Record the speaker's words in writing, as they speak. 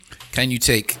Can you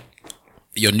take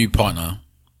your new partner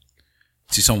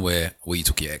to somewhere where you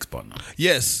took your ex-partner?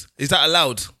 Yes. Is that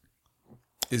allowed?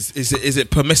 Is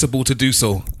it permissible to do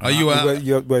so? Are you?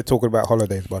 We're talking about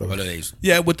holidays, by the way. Holidays.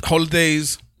 Yeah, with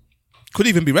holidays, could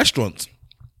even be restaurants.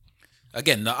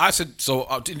 Again, I said so.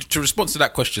 To respond to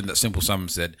that question that Simple Sam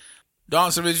said, the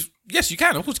answer is yes, you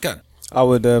can. Of course, you can. I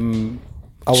would.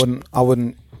 I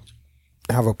wouldn't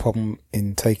have a problem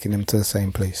in taking them to the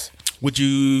same place. Would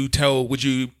you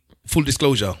full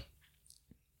disclosure?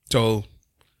 So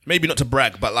maybe not to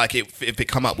brag, but like if it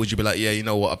come up, would you be like, yeah, you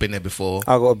know what, I've been there before?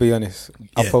 I gotta be honest.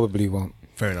 I Yeah. probably won't.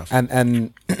 Fair enough.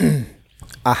 And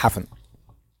I haven't.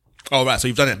 Oh right, so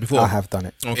you've done it before. I have done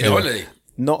it. Okay. In a holiday.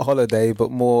 Not holiday,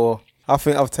 but more. I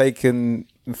think I've taken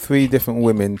 3 different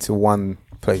women to one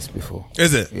place before.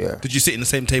 Is it? Yeah. Did you sit in the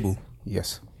same table?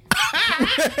 Yes.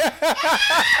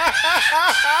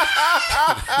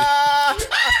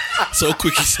 So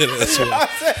quick he said it as well.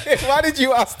 Why did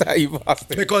you ask that, you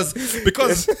bastard? Because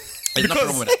There's nothing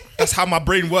wrong with it. that's how my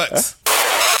brain works.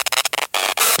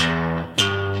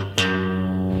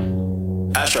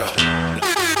 Astro.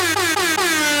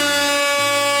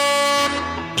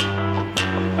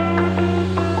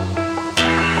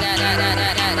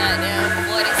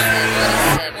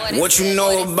 What you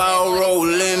know about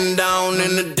rolling down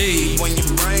in the deep? When your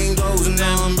brain goes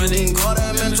numb, but then call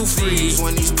that mental freeze.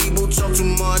 When these people talk too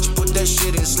much, put that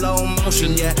shit in slow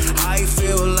motion. Yeah, I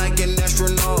feel like an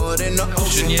astronaut in the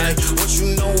ocean. Yeah. What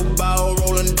you know about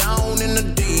rolling down in the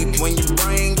deep? When your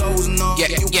brain goes numb, you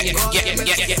can call that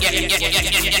mental freeze.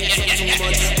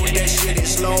 Put that shit in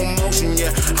slow motion.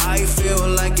 Yeah, I feel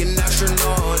like an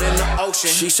astronaut in the ocean.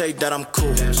 She say that I'm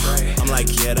cool. I'm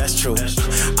like, yeah, that's true.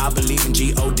 I believe in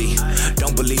G-O-D.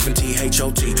 Don't believe in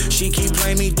T-H-O-T. She keep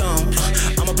playing me dumb.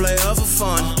 I'm a player for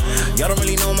fun. Y'all don't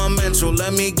really know my mental.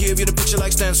 Let me give you the picture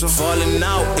like stencil. Falling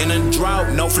out in a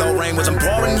drought. No flow rain wasn't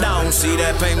pouring down. See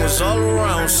that pain was all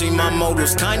around. See my mode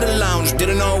was kinda lounge.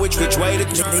 Didn't know which way to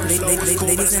turn.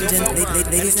 Ladies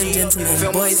and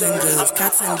gentlemen, boys and girls,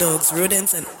 cats and dogs,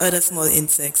 rodents and other small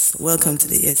insects. Welcome to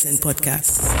the ESN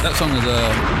podcast. That song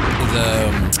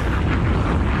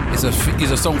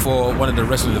is a song for one of the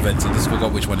wrestling events. I just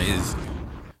forgot which one it is.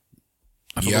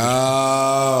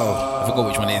 I forgot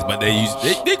which one it is, but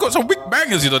they got some big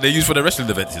bangers, they use for the wrestling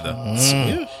events,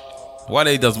 Yeah. Why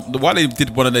they did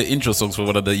one of the intro songs for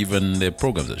one of their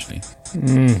programs actually.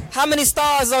 How many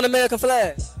stars on the American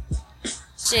flag?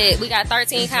 Shit, we got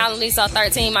 13 colonies, so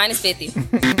 13 minus 50.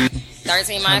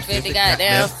 13 minus 50,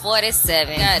 goddamn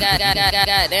 47.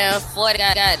 Goddamn 40,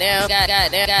 goddamn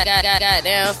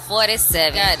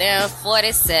 47. Goddamn 47.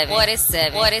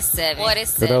 47. 47.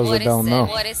 47. For those that don't know.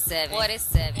 47.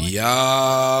 47. Yo. So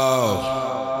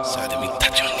I didn't mean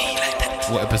touch your knee like that.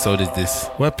 What episode is this?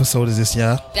 What episode is this,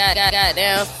 yeah?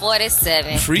 Goddamn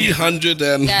 47. 300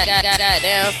 and...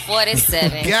 Goddamn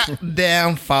 47.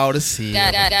 Goddamn 47.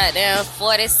 Goddamn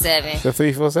 47. The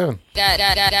 347.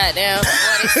 Goddamn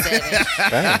 47.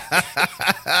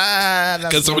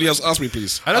 Can somebody else ask me,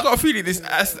 please? And I got a feeling this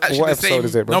actually What the episode same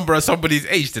is it, bro? number as somebody's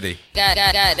age today.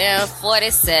 Goddamn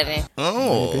 47.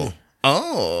 Oh.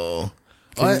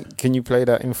 Can you play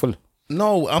that in full?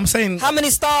 No, I'm saying... How many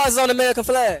stars on the American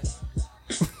flag?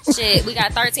 Shit, we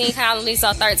got 13 colonies,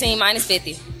 so 13 minus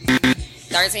 50.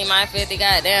 13 minus 50,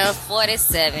 goddamn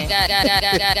 47.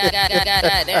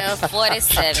 Goddamn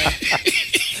 47.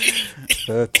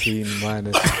 13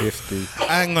 minus 50.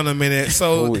 Hang on a minute.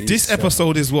 So Holy this shit.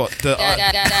 episode is what? Hold on,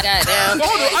 I don't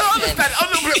understand.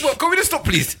 Can we just stop,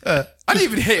 please? I didn't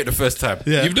even hear it the first time.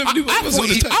 Yeah. You've never knew what episode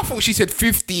it's I thought she said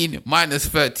 15 minus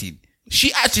 13.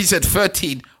 She actually said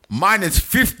 13 minus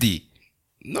 50.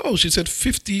 No, she said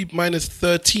 50 minus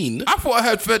 13. I thought I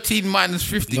heard 13 minus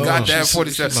 50. No, Goddamn she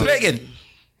 47. said- Say it again.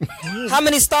 How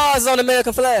many stars on the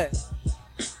American flag?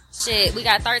 Shit, we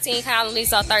got 13 colonies,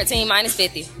 so 13 minus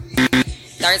 50.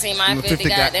 13 minus 50, 50,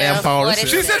 goddamn goddamn 47.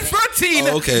 She said 13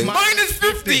 Oh, okay. minus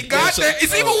 50. Goddamn,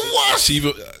 it's even worse. She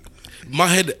even, my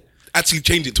head actually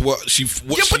changed it to what she Yeah,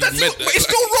 meant. but it's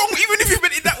still wrong, even if you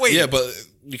meant it that way. Yeah, but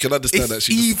you can understand that It's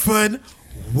she just, even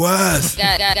worse.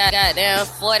 Goddamn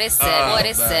 47.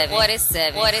 47.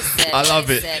 47. 47. I love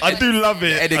it. I do love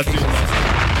it. Education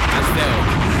has failed.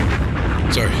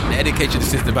 sorry. The education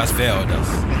system has failed us.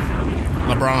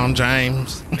 LeBron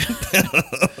James.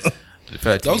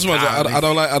 Those ones I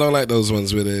don't like. I don't like those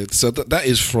ones with it. So that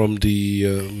is from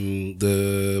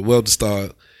the World Star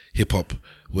Hip Hop,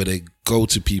 where they go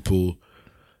to people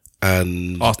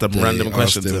and Ask them random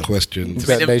questions. questions.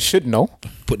 That they should know.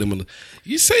 Put them on.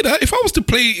 You say that if I was to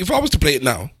play it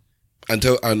now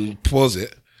and pause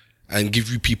it and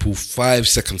give you people 5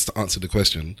 seconds to answer the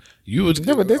question, you would.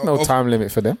 Yeah, but there's no time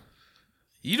limit for them.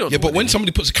 You don't. Yeah, know but what when they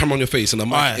somebody puts a camera on your face and a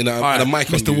mic, and a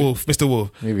mic on Mr. you, Mr.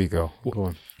 Wolf. Here we go. Go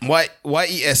on.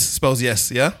 Y-E-S spells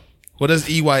yes, yeah? What does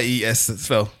E-Y-E-S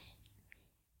spell?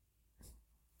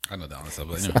 I know that answer,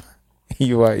 but anyway.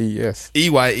 E-Y-E-S.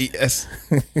 E-Y-E-S.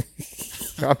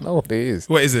 I know what it is.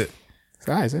 What is it? It's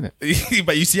eyes, isn't it?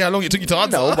 But you see how long it took you to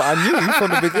answer? No, but I knew from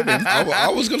the beginning. I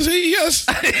was going to say yes.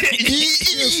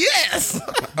 Yes.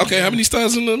 Okay, how many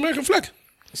stars in the American flag?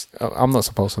 I'm not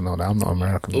supposed to know that. I'm not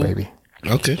American, baby.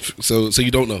 Okay, so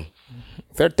you don't know.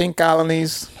 13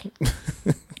 colonies.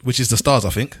 Which is the stars,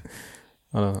 I think.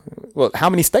 Well, how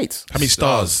many states? How many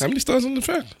stars? How many stars on the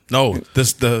flag? No,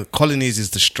 the colonies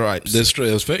is the stripes. There's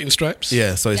 13 stripes.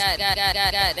 Yeah, so it's...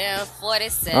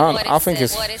 47. I think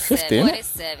it's 50.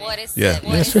 Yeah.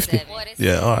 It's 50.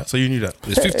 Yeah, all right. So you knew that.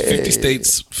 There's 50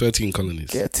 states, 13 colonies.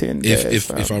 Get in there,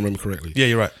 If I remember correctly. Yeah,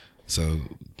 you're right. So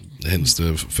hence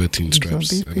the 13 stripes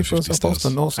These and the people are 50 supposed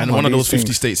stars. to know some And one of those 50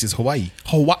 things. states is Hawaii.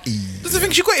 That's the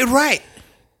thing. She got it right.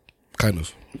 Kind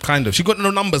of. Kind of. She got no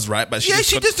numbers right, but she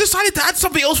just decided to add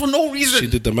something else for no reason. She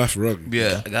did the math wrong.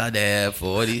 yeah. Goddamn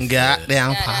 40.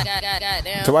 Goddamn.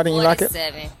 So why didn't you like it?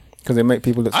 Because they make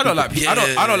people look I don't like. stupid.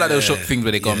 I don't like those short things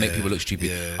where they go and make people look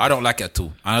stupid. I don't like it at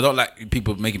all, and I don't like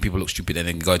people making people look stupid and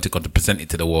then going to present it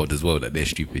to the world as well that they're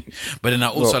stupid. But then I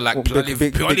also like purely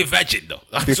virgin though,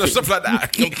 stuff like that.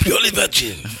 I'm purely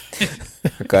virgin.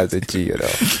 The guy's a G, you know.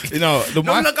 You know, the I'm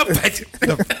one, like a virgin.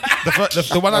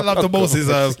 the one I love the most is,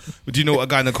 do you know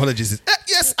what a gynecologist is?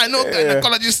 Yes, I know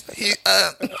gynecologist.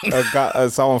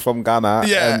 Someone from Ghana.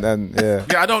 Yeah. And yeah.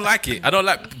 Yeah, I don't like it. I don't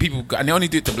like people, and they only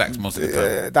do it to blacks most of the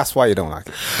time. That's why you don't like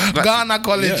it.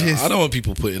 Gynecologist. Yeah, I don't want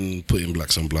people putting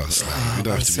blacks on blast. Like, you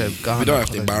don't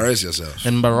have to embarrass yourself.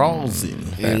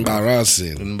 Embarrassing.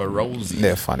 Embarrassing.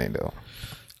 They're funny though.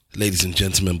 Ladies and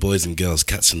gentlemen, boys and girls,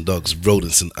 cats and dogs,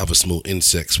 rodents and other small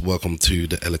insects, welcome to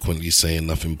the Eloquently Saying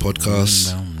Nothing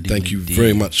podcast. Thank you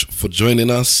very much for joining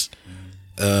us.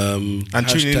 And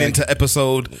tuning into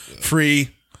episode 3.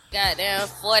 Goddamn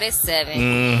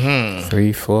 47.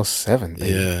 347.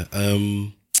 Baby. Yeah.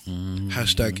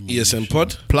 Hashtag ESN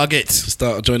Pod. Plug it.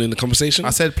 Start joining the conversation. I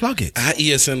said plug it. At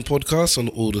ESN Podcast on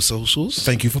all the socials.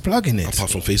 Thank you for plugging it. Apart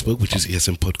from Facebook, which is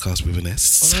ESN Podcast with an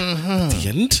S at the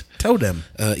end. Tell them.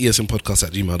 ESN Podcast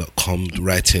at gmail.com.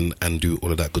 Write in and do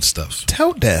all of that good stuff.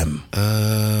 Tell them.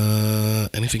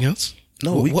 Anything else?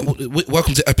 No.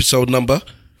 Welcome to episode number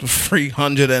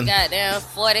 300 and... Goddamn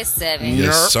 47.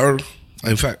 Yes, sir.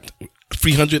 In fact,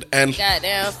 300 and...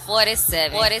 Goddamn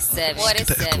 47. 47.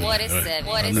 47. 47.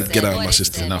 47. Get out of my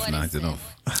system. Enough now. It's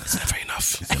enough. It's never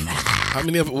enough. How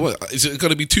many other... What? Is it going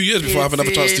to be 2 years before I have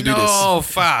another chance to do this? No,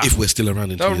 fam. If we're still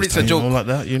around in 2 Don't years' reach a time. joke. like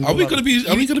that. Are we going to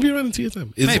be around in 2 years'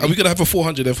 time? Are we going to have a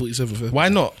 447 first? Why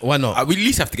not? Why not? We at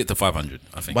least have to get to 500,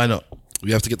 I think. Why not?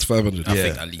 We have to get to 500. I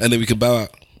think at least. And then we can bow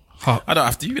out. I don't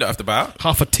have to. You don't have to bow out.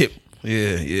 Half a tip.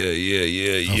 Yeah.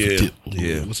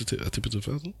 What's a tip? A tip is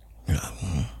 1,000? Yeah.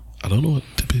 I don't know what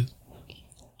tip is.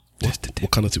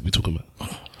 What kind of tip we talking about?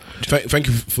 Thank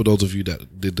you for those of you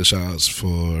that did the shout outs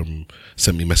for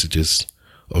sent me messages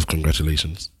of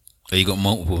congratulations. So you got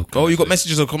multiple. Oh, you got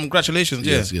messages of congratulations.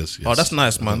 Yeah. Yes. Oh, that's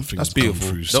nice, man. Things That's come beautiful.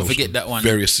 through Don't social- forget that one.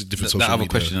 Various different that social other media.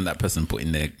 question that person put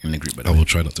in the group. By the I way. will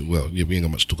try not to. Well, yeah, we ain't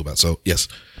got much to talk about. So yes,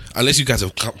 unless you guys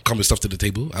have come with stuff to the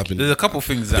table, I've been There's a couple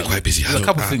things that quite busy. There's a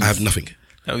couple things. I have nothing.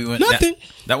 That we went, Nothing.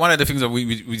 That one of the things that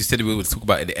we just said we would talk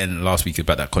about at the end last week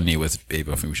about that Kanye West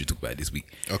baby. I think we should talk about it this week.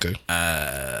 Okay.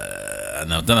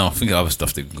 And I don't know. I think other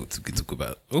stuff that we can talk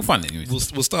about. We'll find it anyway.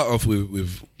 We'll start off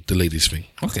with the ladies thing,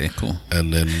 Okay, cool.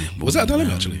 and then was that a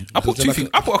dilemma actually? I put two things.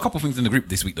 I put a couple things in the group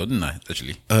this week though, didn't I?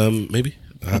 Actually, Maybe.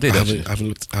 I did, haven't, I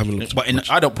haven't looked. but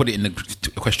I don't put it in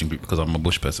the question group because I'm a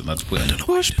Bush person. I just put it in the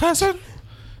Bush person.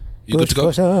 You good to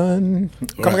go? Come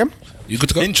Right. again? You good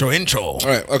to go? Intro. All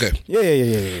right. Okay.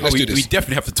 Yeah. Let's do we this.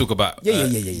 definitely have to talk about Yeah.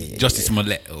 Justice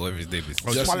Smollett or whatever his name is.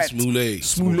 Justice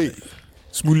Smollett.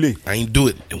 Smoothly. I ain't do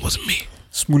it. It wasn't me.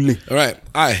 Smoothly. All right.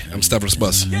 I am Stavros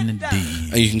Bus, and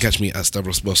you can catch me at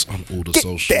Stavros Bus on all the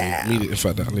social media. In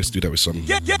fact, let's do that with some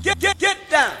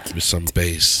with some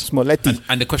bass. Smoletti.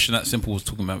 And the question that Simple was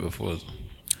talking about before.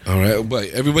 All right, but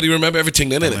everybody remember everything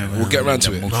then, innit? We'll get around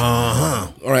to it.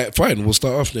 All right, fine. We'll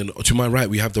start off then. To my right,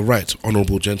 we have the right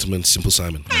honourable gentleman, Simple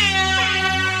Simon.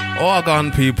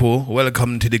 Oregon people,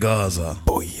 welcome to the Gaza.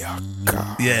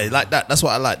 Boyaka. Yeah, like that. That's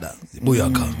what I like that.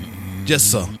 Booyaka. Yes,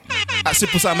 sir. At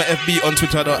Simple Simon FB on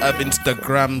Twitter, I don't have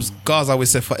Instagrams. Gaza, we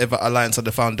say Forever Alliance of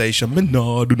the Foundation. Me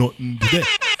no, do not do that.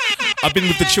 I've been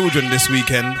with the children this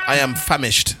weekend. I am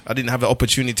famished. I didn't have the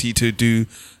opportunity to do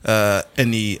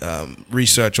any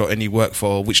research or any work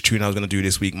for which tune I was going to do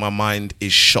this week. My mind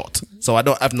is shot. So I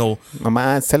don't have no... My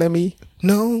mind's telling me.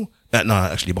 No, No, I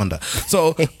actually won that.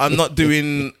 So I'm not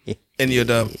doing any of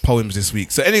the poems this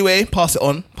week. So anyway, pass it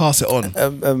on.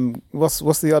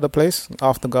 What's the other place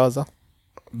after Gaza?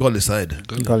 Gully side.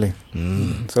 Gully.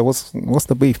 So what's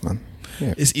the beef, man?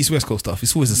 Yeah. It's East-West Coast stuff.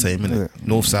 It's always the same, isn't it?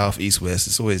 North, South, East, West.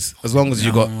 It's always, as long as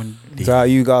you got... Is that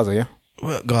you Gaza, yeah?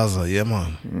 Well, Gaza, yeah,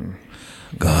 man.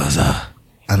 Gaza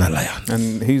and a lion.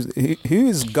 And who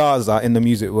is Gaza in the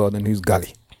music world and who's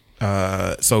Gully?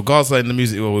 So Gaza in the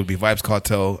music world would be Vibes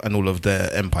Cartel and all of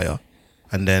their empire.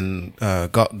 And then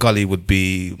Gully would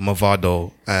be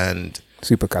Mavado and...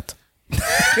 Supercat.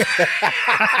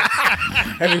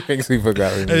 Everything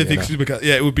Supercat. Everything Supercat.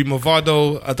 Yeah, it would be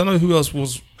Mavado. I don't know who else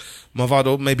was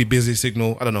Mavado. Maybe Busy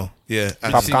Signal. I don't know. Yeah.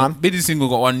 And Busy Signal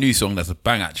got one new song that's a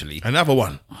bang, actually. Another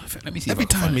one. Let me see. Every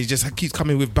time he just keeps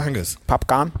coming with bangers.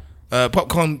 Popcorn?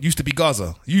 Popcorn used to be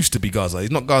Gaza. He's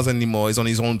not Gaza anymore. He's on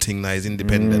his own thing now. He's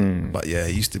independent. But yeah,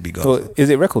 he used to be Gaza. So is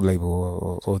it record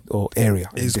label or area?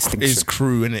 It's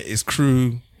Crew, innit? It's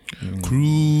Crew.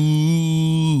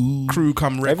 Crew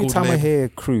come record Every time label. I hear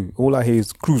Crew, all I hear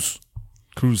is Cruz.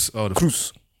 Oh, the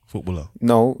Cruz. Footballer.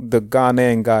 No, the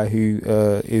Ghanaian guy who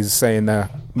is saying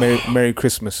Merry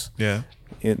Christmas. Yeah.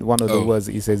 One of the words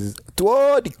that he says is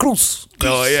the Cruz.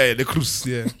 Oh yeah, the Cruz.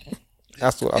 Yeah.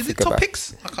 That's what I think about.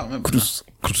 Topics? I can't remember.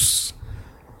 Cruz.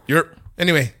 Europe.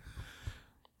 Anyway.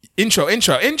 Intro. And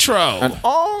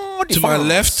all the To my fans.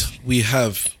 left, we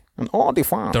have And all the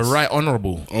fans. The Right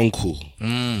Honourable Uncle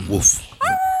Wolf.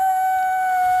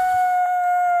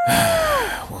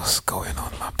 What's going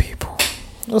on, my people?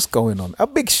 What's going on? A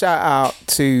big shout out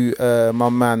to my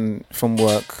man from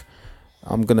work.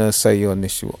 I'm going to say your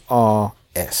initial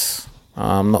RS.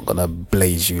 I'm not going to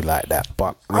blaze you like that,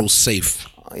 but... Real safe.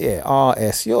 Yeah,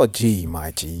 RS, you're a G,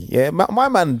 my G. Yeah, my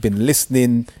man been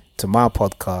listening to my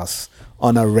podcast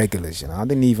on a regular, you know. I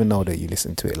didn't even know that you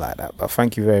listened to it like that, but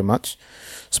thank you very much.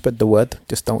 Spread the word.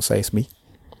 Just don't say it's me.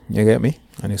 You get me?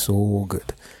 And it's all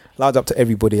good. Large up to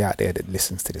everybody out there that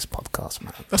listens to this podcast,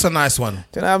 man. That's a nice one.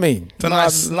 Do you know what I mean?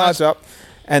 It's large up.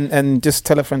 And just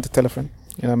tell a friend to tell a friend.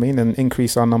 You know what I mean? And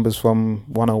increase our numbers from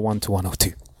 101 to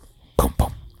 102. Pum,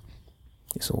 pum.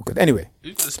 It's all good. Anyway.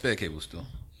 Who's got the spare cable still?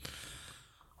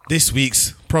 This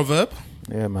week's proverb.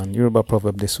 Yeah, man. Yoruba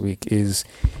proverb this week is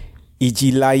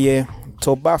Ijilaye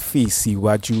toba fi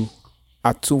siwaju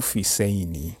atufi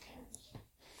seyini.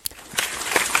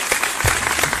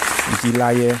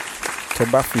 Ijilaye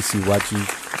toba fi siwaju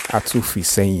atufi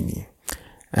seyini.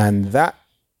 And that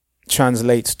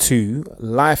translates to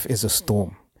life is a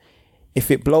storm. If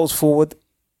it blows forward,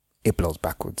 it blows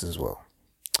backwards as well.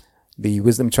 The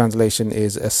wisdom translation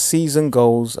is a season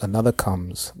goes, another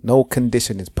comes. No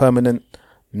condition is permanent.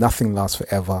 Nothing lasts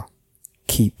forever.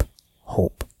 Keep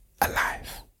hope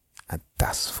alive. And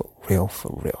that's for real,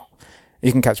 for real.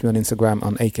 You can catch me on Instagram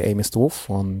on aka Mr. Wolf,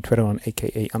 on Twitter on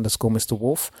aka _Mr.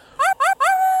 Wolf.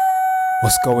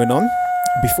 What's going on?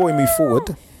 Before we move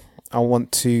forward, I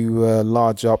want to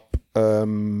large up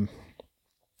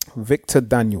Victor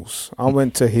Daniels. I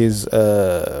went to his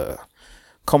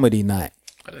comedy night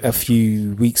a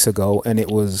few weeks ago, and it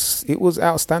was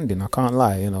outstanding. I can't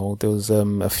lie. You know, there was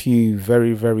a few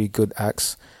very, very good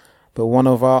acts, but one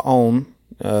of our own,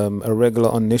 a regular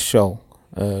on this show,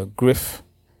 Griff.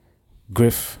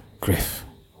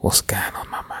 What's going on,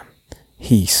 my man?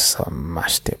 He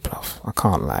smashed it, bruv. I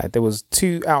can't lie. There was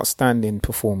two outstanding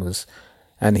performers,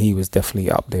 and he was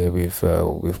definitely up there with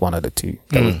one of the two.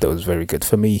 That was very good.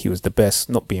 For me, he was the best,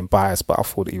 not being biased, but I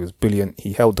thought he was brilliant.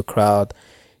 He held the crowd,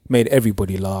 made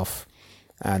everybody laugh.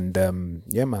 And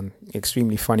yeah, man,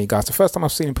 extremely funny guy. It's the first time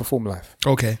I've seen him perform live.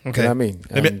 Okay. You know what I mean?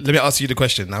 Let me ask you the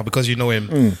question now, because you know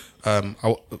him. I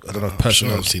don't know if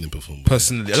personally. I've seen him perform.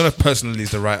 Personally, I don't know if personally is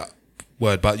the right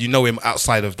word, but you know him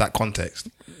outside of that context.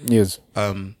 Yes.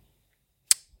 Do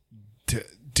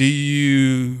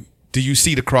you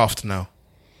see the craft now?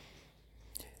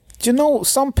 Do you know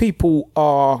some people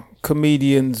are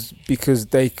comedians because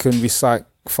they can recite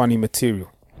funny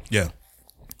material? Yeah.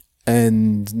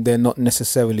 And they're not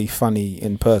necessarily funny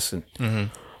in person. Mm-hmm.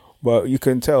 But you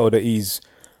can tell that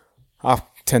I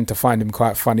tend to find him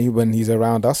quite funny when he's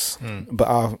around us. But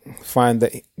I find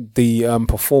that the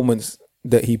performance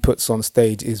that he puts on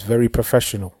stage is very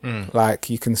professional. Like,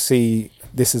 you can see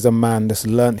this is a man that's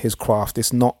learnt his craft.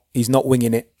 He's not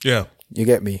winging it. Yeah. You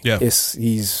get me? Yeah.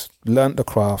 He's learnt the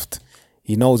craft.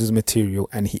 He knows his material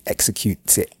and he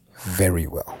executes it very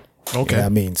well. Okay. You know what I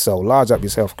mean? So large up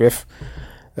yourself, Griff.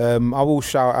 I will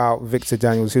shout out Victor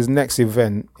Daniels. His next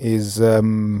event is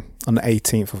on the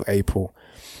 18th of April,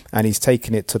 and he's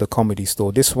taking it to the Comedy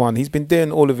Store. This one, he's been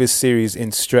doing all of his series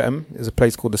in Streatham. There's a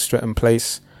place called the Streatham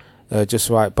Place. just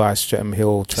right by Streatham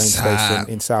Hill train station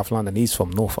in South London. He's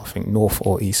from North, I think, North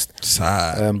or East.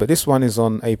 But this one is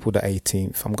on April the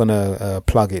 18th. I'm going to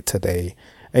plug it today.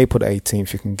 April the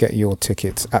 18th, you can get your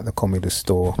tickets at the Comedy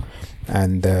Store.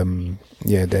 And they're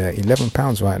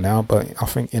 £11 right now, but I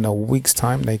think in a week's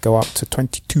time they go up to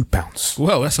 £22.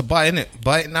 Well, that's a buy, innit?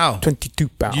 Buy it now.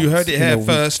 £22. You heard it here week.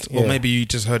 first, or Yeah. maybe you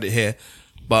just heard it here.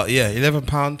 But yeah,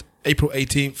 £11, April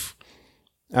 18th.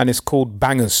 And it's called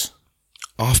Bangers.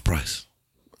 Half price.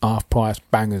 Half price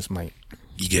Bangers, mate.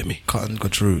 You get me? Cotton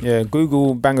Gertrude. Yeah,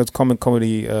 Google Bangers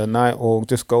Comedy Night, or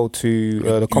just go to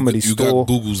the Comedy Store. You got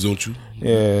Googles, don't you?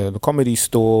 Yeah, the Comedy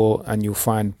Store, and you'll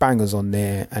find Bangers on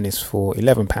there, and it's for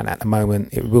 £11 at the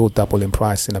moment. It will double in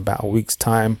price in about a week's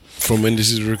time. From when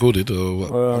this is recorded, or what?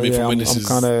 From when this is...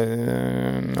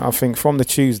 I think from the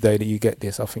Tuesday that you get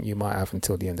this, I think you might have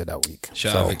until the end of that week.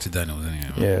 Shout out Victor Daniels,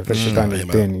 anyway. Yeah, Victor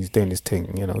Daniels he's doing his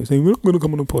thing. You know, he's saying, we're not going to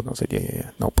come on the pod. And I said, yeah,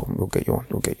 no problem. We'll get you on.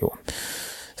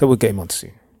 So we'll get him on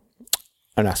soon.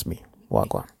 And that's me.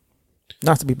 Wagwan.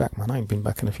 Nice to be back, man. I ain't been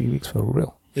back in a few weeks for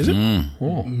real. Is it?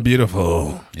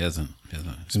 Beautiful. He hasn't.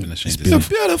 It's been a shame. It's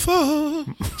beautiful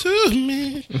to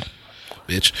me.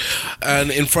 Bitch. And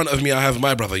in front of me, I have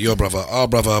my brother, your brother, our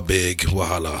brother, Big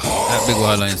Wahala. That Big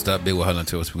Wahala and start Big Wahala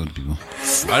until I was speaking to people.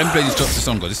 I didn't play this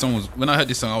song, because this song was, when I heard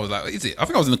this song, I was like, is it? I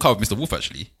think I was in the car with Mr. Wolf,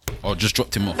 actually. Or just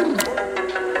dropped him off.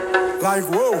 Like,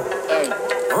 whoa.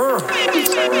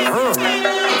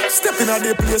 Stepping at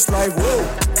the place like, whoa.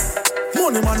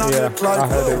 Money man, like, I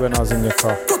heard it when I was in your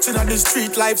car. Touching on the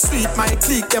street, life sweet. My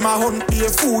clique, them a hunt be a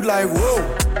food like, whoa.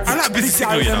 I like busy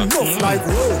signal, you know. Enough like,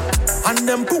 whoa. And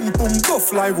them boom boom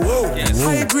buff like, whoa. Yes.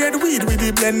 High grade weed with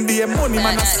the blend. The money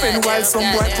man a spend while some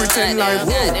boy pretend like,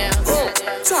 whoa.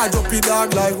 Charge up the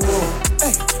dog like, whoa.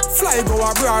 Hey, fly go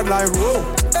abroad like, whoa.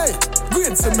 Hey,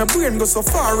 brain say my brain go so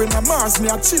far in the Mars. Me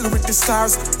a chill with the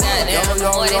stars.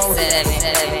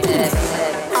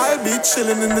 I'll be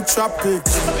chilling in the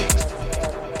tropics.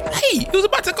 Hey, he was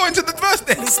about to go into the verse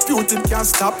then. Disputing can't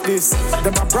stop this.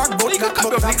 Them a brag about that,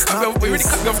 but that's not. We already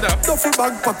cut me off now. Duffel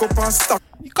bag pack up and stuck.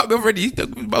 You cut me off already. You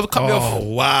cut me off.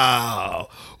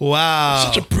 Wow.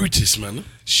 Such a Brutus, man.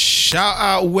 Shout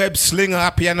out Web Slinger,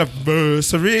 happy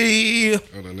anniversary.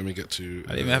 Hold on, let me get to.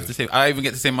 I didn't even have to say. I even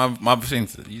get to say my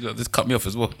things. You just cut me off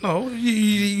as well. No,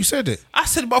 you said it. I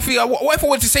said, but what if I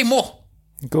wanted to say more?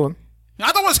 Go on.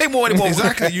 I don't want to say more anymore.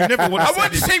 Exactly. You never want to. I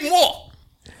want to say more.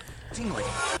 Tingling.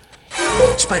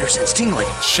 Spider sense tingling.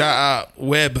 Shout out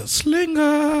Web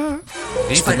Slinger.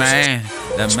 He's the man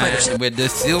with the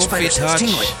silky touch.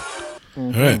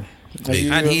 All right.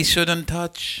 And he shouldn't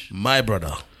touch my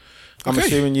brother. I'm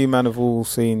assuming you man have all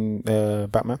seen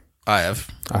Batman. I have.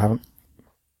 I haven't.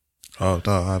 Oh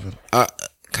no, I haven't.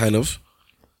 Kind of.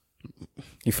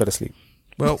 You fell asleep.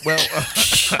 Well,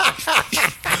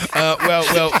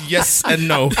 yes and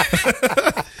no.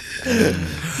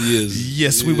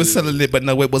 Yes, we were selling it, but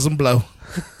no, it wasn't blow.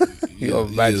 You're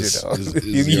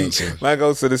imagine, man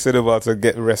goes to the cinema to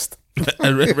get rest.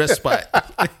 Respite.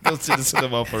 Goes to the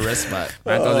cinema for respite.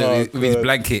 Man goes with his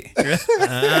blanket.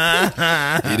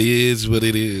 It is what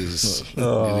it is.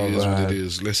 Oh, it is man. what it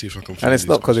is. Let's see if I can find And it's these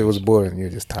not because it pictures. was boring. You're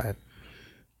just tired.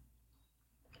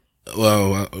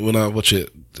 Well, when I watch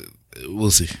it,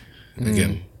 we'll see.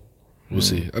 Again. We'll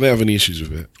see. I don't have any issues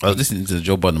with it. I was listening to the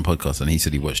Joe Budden podcast and he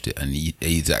said he watched it and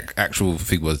his actual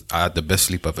thing was, I had the best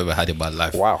sleep I've ever had in my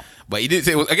life. Wow. But he didn't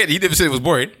say it was, again, he never said it was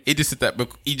boring. He just said that but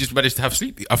he just managed to have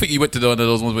sleep. I think he went to one of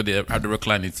those ones where they had the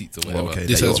reclining seats or whatever. Okay,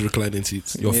 This has reclining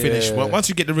seats. You're finished. Well, once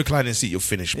you get the reclining seat, you're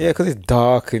finished. Yeah, because it's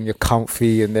dark and you're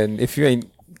comfy, and then if you ain't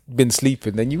been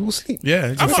sleeping, then you will sleep.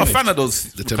 Yeah, I'm not a fan of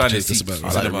those The reclining temperatures, seats. that's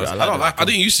about it. I don't like I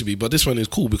didn't used to be, but this one is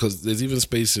cool because there's even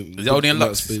space in. Is it only in lot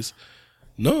of Lux? space.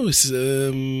 No, it's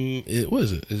what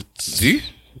is it? It's View?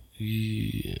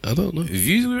 I don't know.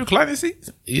 Views with reclining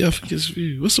seats? Yeah, I think it's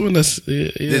View. What's the one that's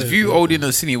There's View, Odeon,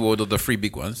 and Cineworld, or the three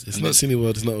big ones. It's not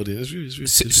Cineworld. It's not Odeon. It's View. It's View.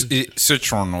 It's View.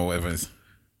 Citron or whatever. It's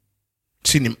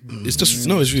It's just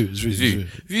no. It's View. It's View. It's View. View.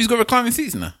 View's got reclining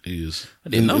seats now. It is. I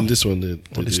didn't know. In this one, they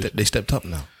They stepped up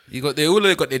now. They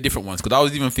all got their different ones. Because I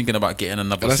was even thinking about getting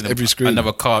another. And that's every screen,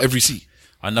 another card, every seat.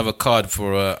 Another card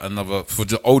for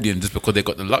the Odeon just because they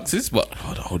got the Luxes, but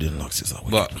the Odeon Luxes are.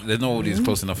 But there's no Odeon's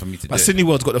close enough for me to do. But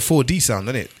Cineworld's got the 4D sound,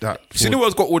 isn't it?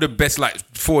 Cineworld's got all the best like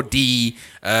 4D,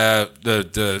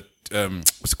 the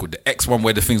what's it called, the X one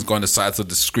where the things go on the sides of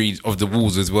the screens of the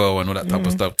walls as well and all that type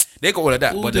of stuff. They got all of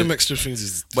that. All but them extra things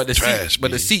is trash.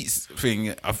 But the seats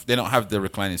thing, they don't have the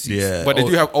reclining seats. Yeah. But they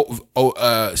do have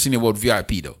Cineworld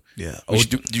VIP though. Yeah.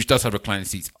 Which does have reclining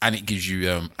seats and it gives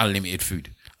you unlimited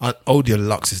food. Odeon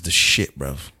Lux is the shit,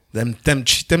 bruv. Them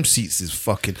seats is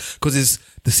fucking because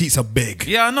the seats are big.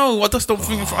 Yeah, I know. I just don't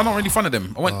think I'm not really fan of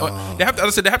them. I went. They have. As I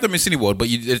said, they have them in Cineworld, but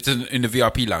it's in the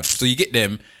VIP lounge. So you get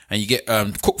them and you get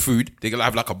cooked food. They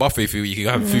have like a buffet for you. You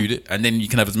can have food, and then you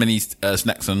can have as many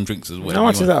snacks and drinks as well. How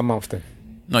much is that a month then?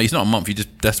 No, it's not a month.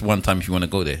 That's one time if you want to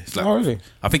go there. It's like, oh, really?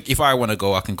 I think if I want to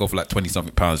go, I can go for like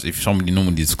 £20-something. If somebody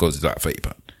normally just goes, it's like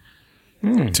 £30.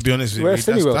 To be honest with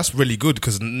you, that's really good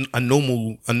because a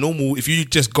normal if you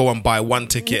just go and buy one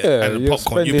ticket and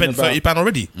popcorn, you spend £30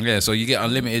 already. Yeah, so you get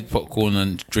unlimited popcorn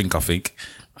and drink, I think,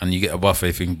 and you get a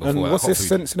buffet thing before. And what's this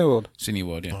Cineworld?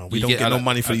 Cineworld, yeah. We don't get no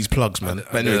money for these plugs, man.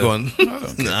 But anyway, go on.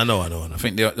 I know. I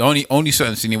think the only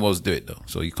certain Cineworlds do it though,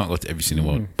 so you can't go to every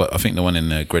Cineworld. But I think the one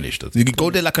in Greenwich does. You can go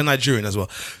there like a Nigerian as well.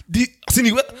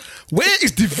 Where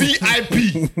is the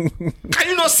VIP? Can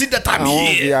you not see that I'm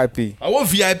here? I want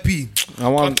VIP. I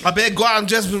want VIP. I better go out and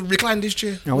just recline this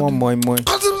chair. I want moi.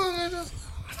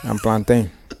 And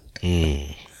plantain.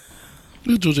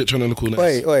 Georgette trying to look all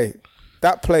nice. Wait.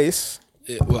 That place,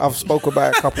 I've spoke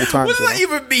about it a couple of times. What does that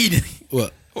even mean?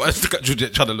 What? Look at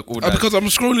Georgette trying to look all nice. Because I'm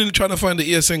scrolling trying to find the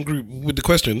ESN group with the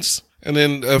questions, and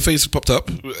then her face popped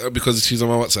up because she's on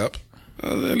my WhatsApp.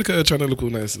 Look at her trying to look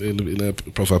all nice in her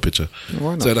profile picture.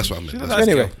 So that's what I meant.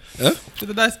 Anyway, she's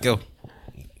a nice girl.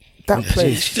 That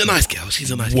place. She's a nice girl.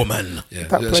 She's a nice woman. Yeah.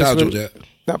 Shout out Georgette.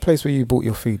 That place where you bought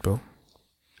your food, bro.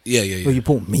 Yeah. Where you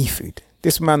bought me food.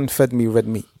 This man fed me red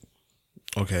meat.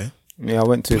 Okay. Yeah, I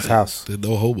went to his house. There's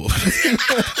no homo.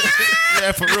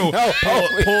 Yeah, for real. No,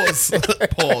 Pause.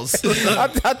 Pause.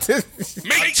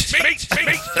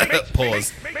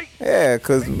 Yeah,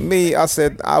 because I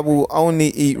said I will only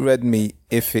eat red meat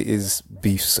if it is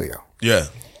beef suya. Yeah.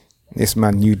 This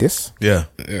man knew this. Yeah.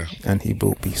 And he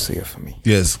bought beef suya for me.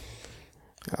 Yes.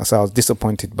 So I was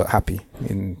disappointed but happy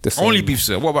in the same. Only beef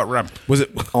suya. What about ram? Was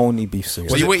it only beef suya?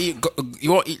 So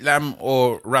you won't eat lamb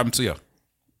or ram suya?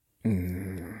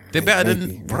 They're better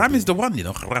than ram is the one, you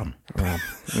know. Ram.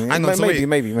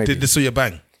 Maybe. Did the suya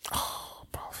bang? Oh,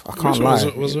 I can't lie.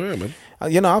 Was there, man? I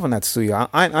haven't had suya.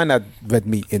 I ain't had red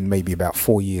meat in maybe about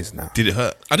 4 years now. Did it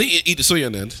hurt? I didn't eat the suya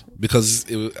in the end because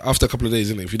after a couple of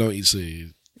days, if you don't eat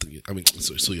suya,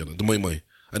 suya, the moi moi.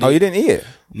 You didn't eat it?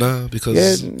 Nah,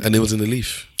 because and it was in the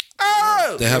leaf.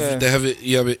 They have it.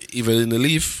 You have it either in the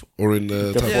leaf or in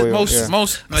the foil.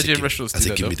 Most Nigerian restaurants. I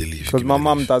think give me the leaf because my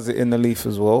mum does it in the leaf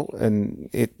as well, and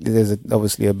there's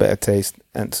obviously a better taste.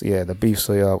 And so, the beef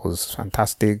soya was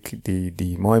fantastic.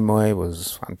 The moi moi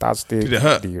was fantastic. Did it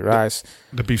hurt? The rice,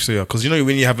 the beef soya, because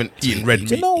when you haven't eaten red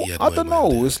meat, I don't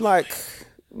know. It's like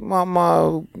my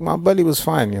belly was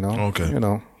fine. Okay.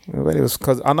 It was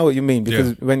because I know what you mean,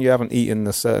 because when you haven't eaten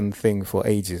a certain thing for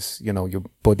ages, your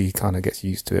body kind of gets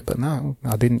used to it. But no,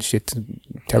 I didn't shit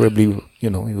terribly.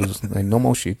 It was a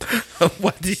normal shit.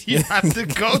 Why did you have to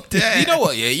go there? You know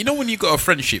what? Yeah, when you got a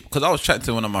friendship, because I was chatting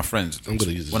to one of my friends. I'm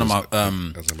gonna use one of my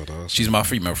she's my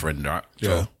female friend, right? Yeah.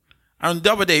 So, and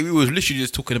the other day we was literally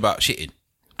just talking about shitting.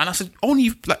 And I said,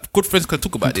 only like good friends can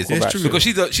talk about this. It's true. Because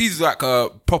she's like a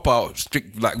proper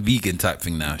strict like vegan type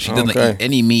thing now. She doesn't eat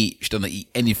any meat. She doesn't eat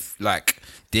any like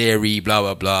dairy, blah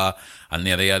blah blah, and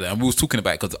yada yada. And we was talking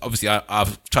about it because obviously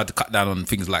I've tried to cut down on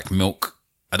things like milk.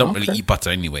 I don't really eat butter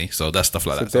anyway, so that's stuff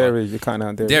like that. Dairy, you're cutting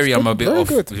out dairy. Dairy, I'm a bit off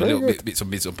with a little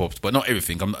bits and bobs, but not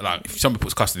everything. I'm not, like, if somebody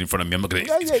puts custard in front of me, I'm not gonna.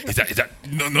 Is that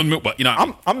no milk? But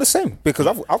I'm the same because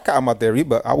I've cut out my dairy,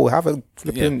 but I will have a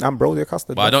flipping ambrosia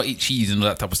custard. But I don't eat cheese and all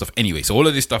that type of stuff anyway. So all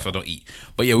of this stuff I don't eat.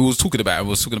 But yeah, we was talking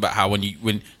about how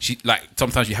when she like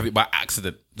sometimes you have it by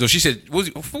accident. So she said, I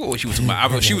forgot what she was talking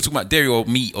about. She was talking about dairy or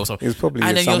meat or something. It was probably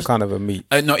some kind of a meat.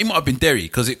 No, it might have been dairy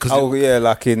because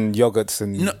like in yogurts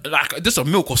and like just a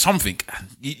milk or something.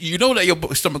 You know that your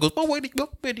stomach goes, when you've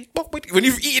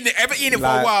ever eaten it for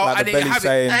a while and then you have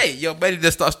it, your belly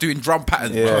just starts doing drum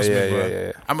patterns.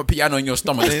 Yeah. I'm a piano in your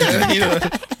stomach.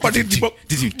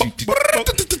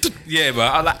 Yeah,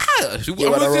 but I'm like, I was just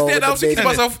there and I was thinking to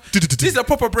myself, this is a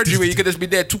proper bread where you could just be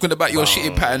there talking about your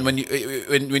shitting pattern when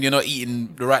you're not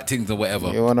eating the right things or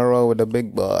whatever. You want to roll with the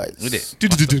big boys. With it.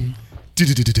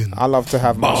 I love to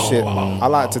have my shit. I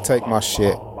like to take my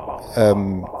shit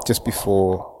just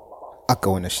before I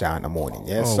go in the shower in the morning.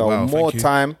 Yeah, more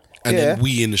time. And then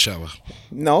we in the shower.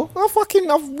 No,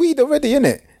 I've weed already,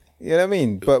 innit? You know what I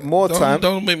mean? But more time.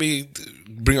 Don't make me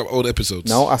bring up old episodes.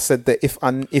 No, I said that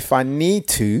if I need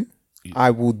to,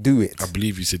 I will do it. I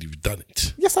believe you said you've done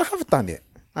it. Yes, I have done it.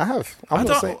 I have. I'm I not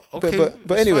don't. saying, Okay, but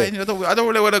it's anyway. fine. I don't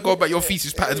really want to go about your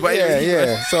thesis patterns, but Yeah, anyway.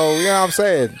 yeah. So you know what I'm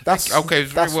saying? That's Okay,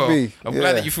 very that's well. me. I'm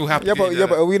glad that you feel happy. Yeah,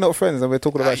 but are we not friends and we're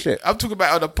talking about shit? I'm talking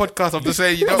about on the podcast. I'm just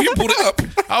saying, you know, you pulled it up.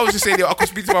 I was just saying, I could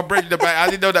speak to my brother about it. I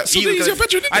didn't know that. So he's your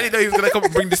veteran, I didn't know he was gonna come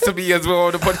and bring this to me as well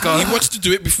on the podcast. He wants to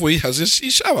do it before he has his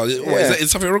shower. What,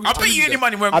 is something wrong? I bet you any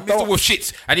money when Mr. Wolf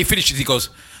shits and he finishes. He goes,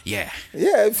 yeah,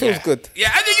 it feels good. yeah.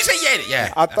 And then you say,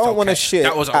 yeah. I don't want to shit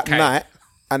That was at okay. night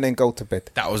and then go to bed.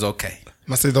 That was okay.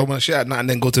 Must say don't want to shit at night and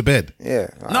then go to bed. Yeah.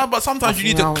 No, but sometimes you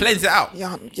need to cleanse it out.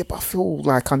 Yeah, but I feel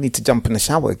like I need to jump in the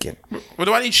shower again. Well,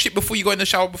 do I need shit before you go in the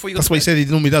shower? Before you go? That's what he said he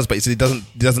normally does, but he said he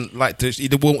doesn't like to.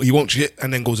 He won't shit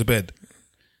and then go to bed.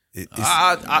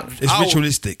 It's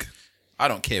ritualistic. I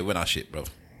don't care when I shit, bro.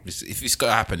 If it's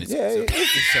gonna happen, it's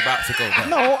about to go down.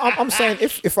 No, I'm saying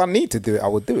if I need to do it, I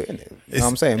would do it. Innit? You know what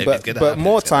I'm saying? if But it's gonna but happen,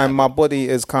 more it's gonna time, my body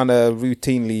has kind of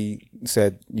routinely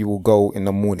said you will go in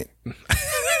the morning.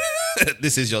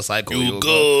 This is your cycle. You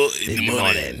go in the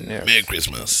morning. Yeah. Merry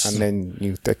Christmas. And then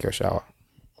you take your shower.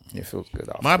 It feels good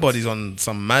after. My body's on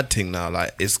some mad thing now.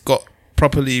 Like it's got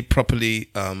properly.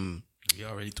 You're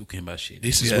already talking about shit.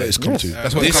 This is where it's come to.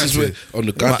 That's what it this comes is where to. on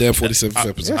the goddamn 47th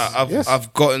episode.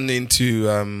 I've gotten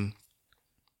into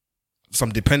some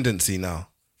dependency now.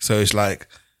 So it's like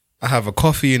I have a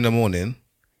coffee in the morning,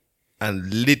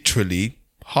 and literally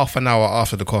half an hour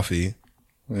after the coffee,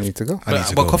 you need to go.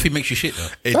 But coffee makes you shit though.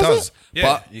 It does. Yeah,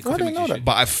 But your coffee makes you shit.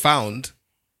 But I found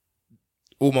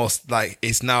almost like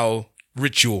it's now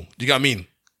ritual. Do you get what I mean?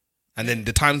 And then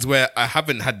the times where I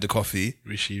haven't had the coffee,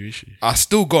 Rishi. are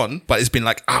still gone, but it's been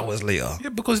like hours later. Yeah,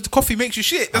 because the coffee makes you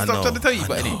shit. That's what I'm trying to tell you.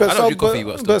 But anyway, But I don't drink coffee,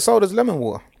 but but so does lemon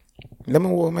water.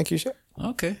 Lemon water make you shit.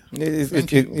 okay.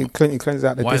 It cleanses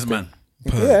out the Wise distinct. man.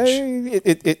 Yeah,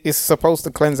 it's supposed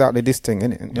to cleanse out the distinct,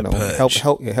 innit? You know,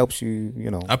 it helps you. You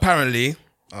know, Apparently,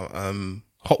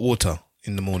 hot water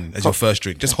in the morning as your first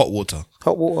drink. Just hot water.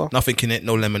 hot water. Nothing in it,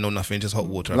 no lemon, no nothing, just hot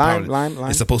water. Lime, Apparently, lime.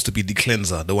 It's supposed to be the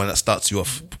cleanser, the one that starts you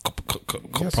off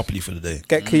properly for the day.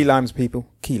 Get key limes, people.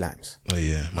 Key limes. Oh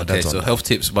yeah, my Okay, dad's on so that. health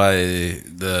tips by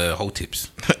the whole tips.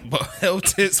 But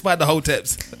health tips by the whole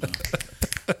tips.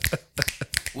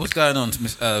 What's going on,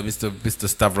 Mr.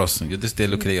 Stavros? You're just there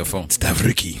looking at your phone.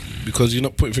 Stavriki. Because you're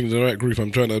not putting things in the right group. I'm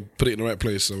trying to put it in the right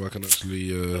place so I can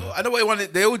actually. I know what one.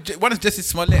 One is Jesse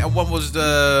Smollett and one was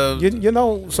the You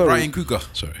know, sorry. Brian Cougar.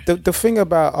 Sorry. The thing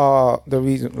about the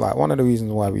reason, like one of the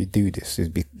reasons why we do this is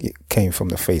it came from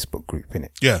the Facebook group, innit?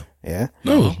 Yeah. Yeah.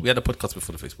 No, we had a podcast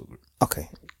before the Facebook group. Okay.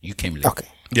 You came late. Okay.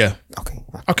 Yeah. Okay.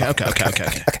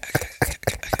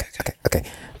 Okay.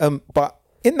 But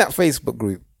in that Facebook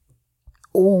group,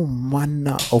 all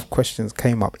manner of questions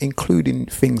came up, including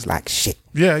things like shit.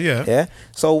 Yeah. Yeah.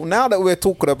 So now that we're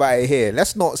talking about it here,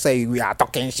 let's not say we are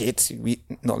talking shit.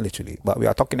 Not literally, but we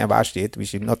are talking about shit. We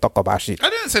should not talk about shit. I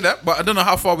didn't say that, but I don't know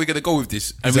how far we're going to go with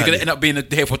this. And we're going to end up being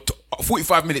here for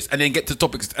 45 minutes and then get to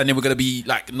topics and then we're going to be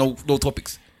like, no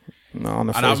topics. No, on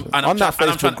the And Facebook, on that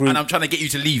Facebook group. And I'm trying to get you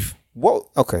to leave. What?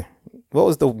 Okay. What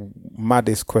was the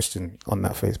maddest question on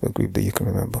that Facebook group that you can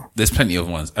remember? There's plenty of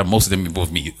ones, and most of them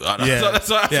involve me. That's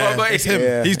what I got. It's him.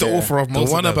 Yeah, He's the author of most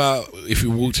The one of them. about if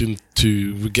you walked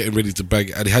into we're getting ready to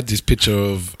bang, and he had this picture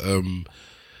of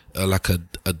like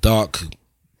a dark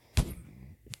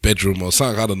bedroom or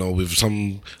something, I don't know, with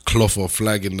some cloth or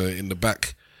flag in the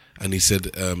back. And he said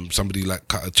somebody like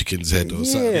cut a chicken's head or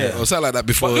something like that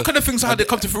before. But look at the things how they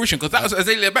come to fruition, because that was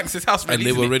Azalea Banks' house, and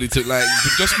they were ready to like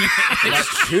just be That's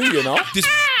true, you know. this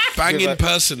banging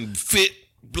person, fit,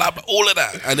 blah blah, all of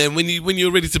that. And then when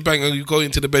you're ready to bang and you go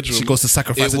into the bedroom, She goes to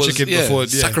sacrifice the chicken before.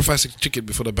 Yeah. sacrifice the chicken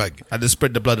before the bang. And then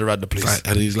spread the blood around the place. Right,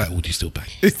 and he's like, "Would you still bang?"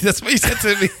 That's what he said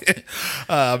to me.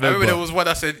 I I remember there was one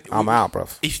I said, I'm out,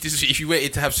 bruv. if you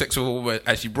waited to have sex with a woman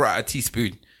and she brought out a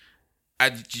teaspoon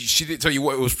and she didn't tell you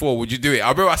what it was for, would you do it? I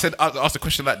remember I asked a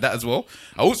question like that as well.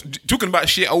 I was talking about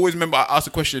shit. I always remember I asked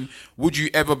the question: would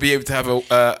you ever be able to have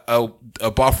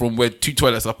a bathroom where two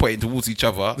toilets are pointing towards each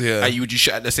other? Yeah. And would you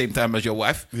shit at the same time as your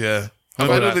wife? Yeah. I've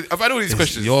had all these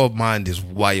questions. Your mind is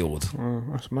wild.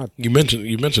 That's mad. You mentioned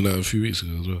that a few weeks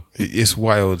ago as well. It's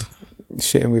wild.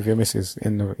 Shitting with your missus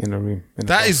in the room.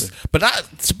 That is, but that,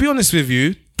 to be honest with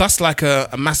you, that's like a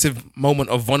massive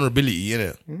moment of vulnerability,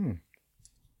 isn't it?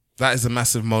 That is a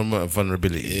massive moment of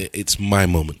vulnerability. It's my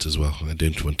moment as well. I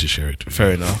don't want to share it.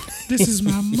 Fair enough. This is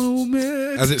my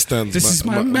moment. As it stands, This is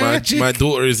my magic. My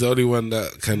daughter is the only one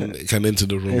that can enter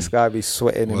the room. This guy be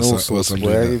sweating and What's all that- sorts. what's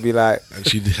Where under he'd that? be like, And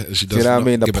she does. do you know what I not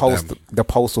mean? give a damn. The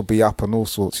pulse will be up and all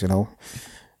sorts. You know.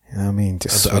 You know what I mean?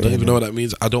 Just I don't even sweating know what that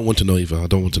means. I don't want to know either. I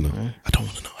don't want to know. I don't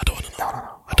want to know. I don't want to know. No.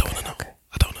 I don't want to know.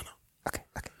 I don't want to know. Okay.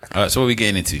 All right, so what are we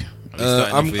getting into?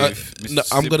 I'm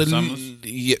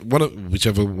gonna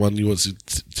whichever one you want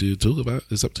to talk about.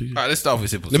 It's up to you. All right, let's start with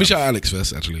Simple Let me Sam. shout out Alex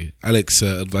first. Actually, Alex,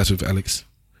 Advice with Alex.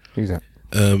 Who's that?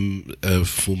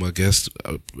 Former guest,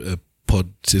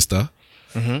 pod sister.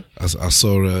 I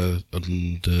saw her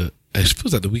on the. It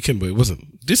feels like the weekend, but it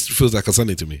wasn't. This feels like a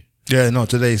Sunday to me. Yeah, no,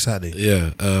 today is Saturday.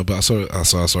 Yeah, but I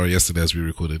saw her yesterday as we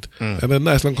recorded, and a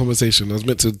nice long conversation. I was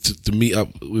meant to meet up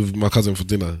with my cousin for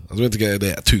dinner. I was meant to get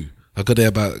there at 2. I got there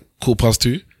about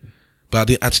 2:15, but I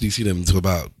didn't actually see them until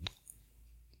about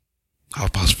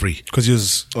 3:30. Because you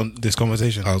was on this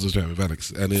conversation. I was just with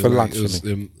Alex, and For lunch,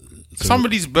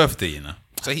 Somebody's birthday, you know.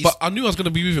 So but I knew I was going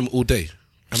to be with him all day,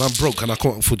 and I'm broke and I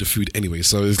can't afford the food anyway.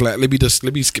 So it's like let me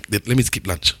skip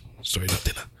lunch. Sorry, not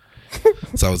dinner.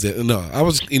 So I was there. No, I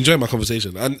was enjoying my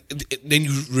conversation, and then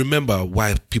you remember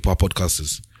why people are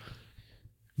podcasters.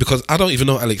 Because I don't even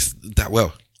know Alex that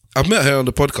well. I've met her on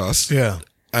the podcast,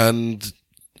 and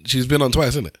she's been on twice,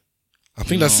 isn't it? I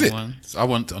think that's it. I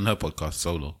went on her podcast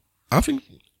solo. I think.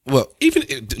 Well,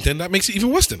 then that makes it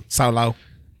even worse. Then solo,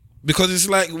 because it's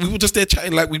like we were just there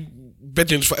chatting like we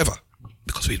bedrooms forever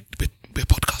because we're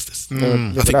podcasters.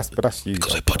 But that's you.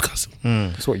 Because we're podcasters.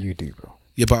 That's what you do, bro.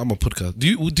 Yeah, but I'm a podcaster.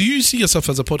 Do you see yourself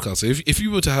as a podcaster? If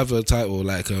you were to have a title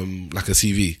like a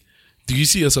CV, do you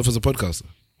see yourself as a podcaster?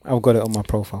 I've got it on my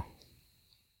profile.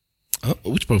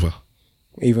 Which profile?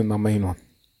 Even my main one.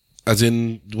 As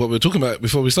in what we were talking about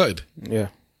before we started? Yeah.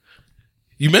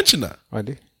 You mentioned that? I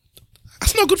do.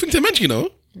 That's not a good thing to mention, you know?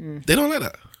 They don't like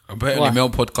that. Apparently male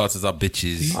podcasters are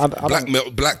bitches.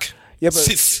 Black. Yeah, but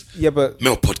cis. But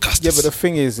male podcasters. Yeah, but the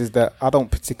thing is that I don't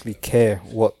particularly care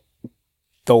what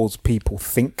those people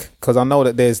think, because I know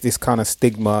that there's this kind of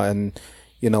stigma, and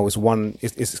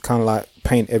it's kind of like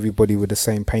paint everybody with the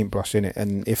same paintbrush in it.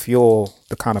 And if you're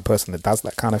the kind of person that does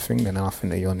that kind of thing, then I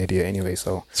think that you're an idiot anyway.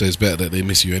 So it's better that they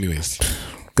miss you anyways.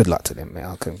 Good luck to them, man.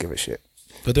 I couldn't give a shit.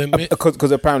 But then,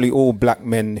 because apparently all black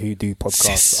men who do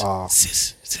podcasts are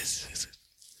cis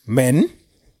men.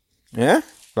 Yeah,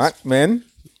 black men,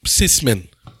 cis men.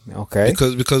 Okay,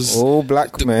 because all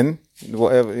black men,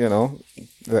 whatever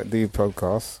that do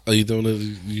podcasts. Oh, you don't want to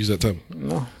use that term?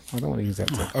 No, I don't want to use that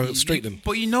term. Straight then.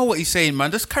 But you know what he's saying,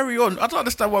 man. Just carry on. I don't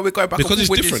understand why we're going back because and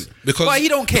forth it's with different. This. Because he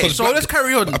don't care. So let's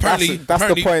carry on. Apparently, that's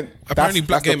the point. Apparently,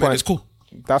 black gay men is cool.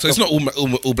 So it's not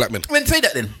all black men. Then say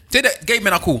that. Then say that gay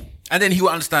men are cool, and then he will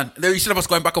understand. Then instead of us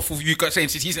going back and forth, you guys saying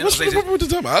he's saying. What's the problem with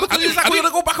the time? We're gonna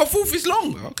go back and forth. It's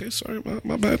long. Okay, sorry,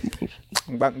 my bad.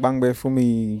 Bang for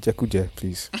me, Jakuje,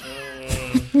 please.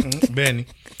 Benny.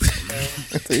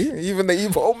 Even the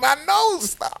evil old man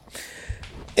knows.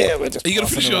 Yeah, we're just. Are you gonna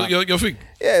finish your thing?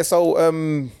 Yeah, so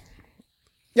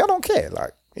y'all don't care.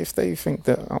 Like, if they think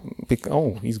that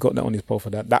he's got that on his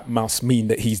profile, that must mean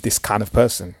that he's this kind of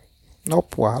person.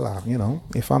 Nope, voila.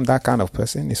 If I'm that kind of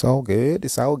person, it's all good.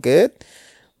 It's all good.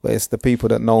 But it's the people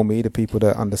that know me, the people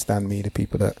that understand me, the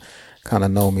people that kind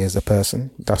of know me as a person.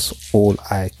 That's all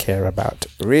I care about,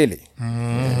 really.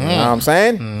 Mm-hmm. You know what I'm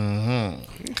saying?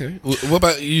 Mm-hmm. Okay. What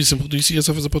about you, Simple? Do you see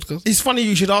yourself as a podcast? It's funny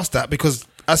you should ask that, because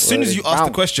as soon as you asked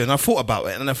the question, I thought about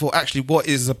it, and I thought, actually, what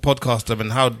is a podcaster,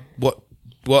 and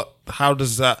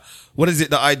what is it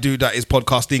that I do that is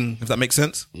podcasting, if that makes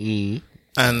sense? And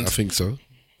I think so.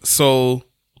 So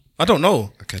I don't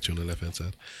know. I catch you on the left hand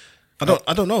side. I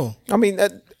don't know. I mean,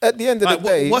 at the end of the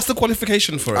day, what's the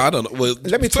qualification for it? I don't know. Well,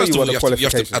 let me tell you what the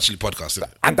qualification. You have to actually podcast it,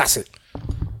 and that's it.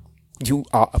 You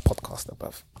are a podcaster,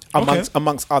 bruv.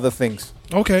 Amongst other things.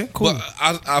 Okay, cool. But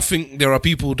I think there are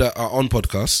people that are on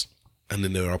podcasts, and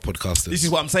then there are podcasters. This is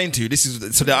what I'm saying to you.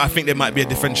 So that I think there might be a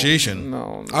differentiation.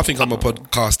 No, I think I'm a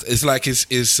podcaster. It's like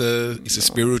it's a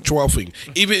spiritual thing.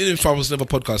 Even if I was never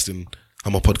podcasting,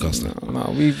 I'm a podcaster.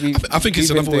 No, I think it's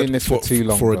another word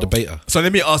for a debater. So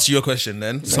let me ask you a question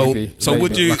then. So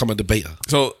would you, like I'm a debater?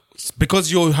 So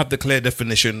because you have the clear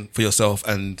definition for yourself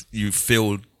and you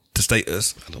feel the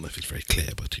status, I don't know if it's very clear,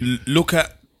 but look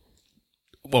at.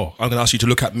 Well, I'm going to ask you to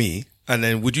look at me, and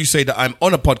then would you say that I'm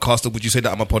on a podcast, or would you say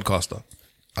that I'm a podcaster?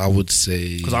 I would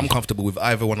say, because I'm comfortable with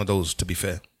either one of those. To be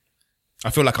fair, I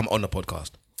feel like I'm on a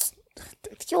podcast.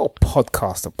 You're a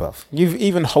podcaster, bruv. You've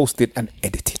even hosted and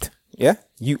edited. Yeah,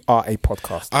 you are a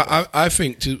podcaster. I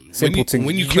think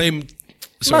when you claim.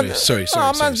 Sorry.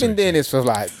 Man's been doing this for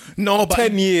like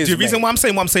 10 years. The reason why I'm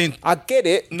saying what I'm saying, I get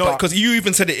it. No, because you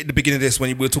even said it at the beginning of this when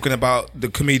we were talking about the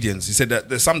comedians. You said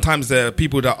that sometimes there are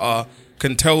people that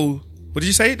can tell. What did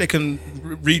you say? They can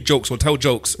read jokes or tell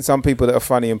jokes. Some people that are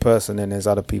funny in person, and there's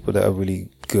other people that are really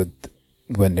good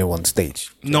when they're on stage.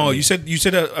 No, you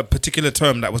said a particular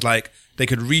term that was like they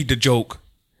could read the joke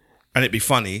and it'd be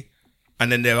funny.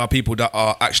 and then there are people that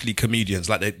are actually comedians,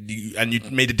 like and you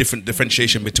made a different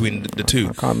differentiation between the two.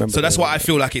 I can't remember. So that's what I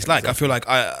feel like it's like. I feel like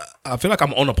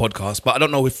I'm on a podcast, but I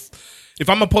don't know if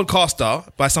I'm a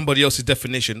podcaster by somebody else's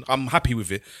definition, I'm happy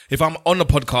with it. If I'm on a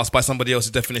podcast by somebody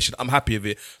else's definition, I'm happy with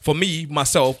it. For me,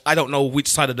 myself, I don't know which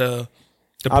side of the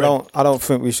I don't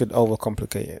think we should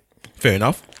overcomplicate it. Fair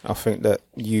enough. I think that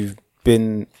you've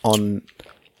been on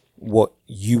what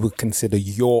you would consider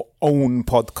your own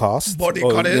podcast.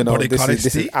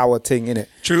 This is our thing, innit?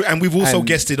 True, and we've also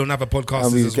guested on other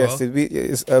podcasts as well.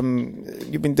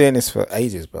 You've been doing this for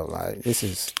ages, bro. Like, this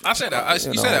is... I say that.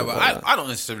 You say that, but I don't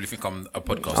necessarily think I'm a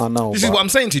podcaster. I know. This is what I'm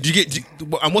saying to you.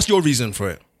 And what's your reason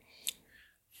for it?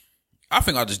 I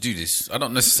think I'll just do this. I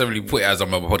don't necessarily put it as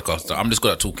I'm a podcaster. I'm just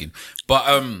good at talking. But,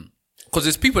 because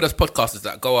there's people that's podcasters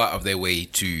that go out of their way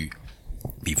to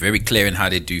be very clear in how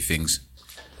they do things.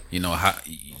 You know, how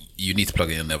you need to plug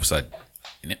it in on the other side.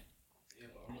 Innit?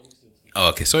 Oh,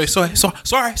 okay. Sorry.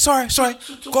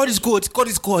 God is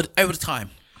good every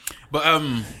time. But, I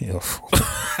don't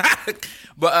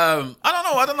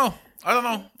know. I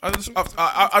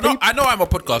know I'm a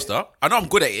podcaster. I know I'm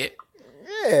good at it.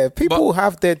 Yeah, people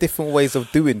have their different ways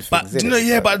of doing things. But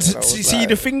see,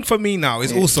 the thing for me now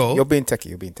is also you're being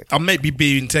techie. I may be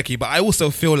being techie, but I also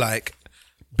feel like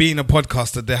being a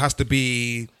podcaster, there has to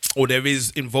be, or there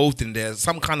is involved in there,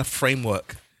 some kind of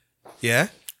framework. Yeah,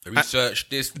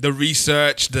 the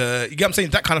research, you get what I'm saying,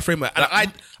 that kind of framework.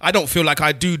 And I don't feel like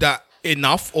I do that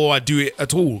enough, or I do it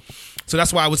at all. So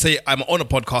that's why I would say I'm on a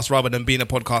podcast rather than being a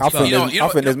podcaster. I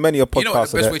think there's many a podcaster. You know what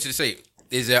the best way to say it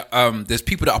is that there's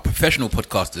people that are professional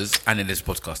podcasters, and then there's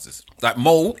podcasters. Like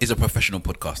Mo is a professional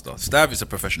podcaster. Stav is a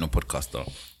professional podcaster.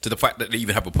 To the fact that they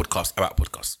even have a podcast about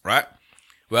podcasts, right?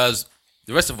 Whereas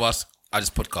the rest of us are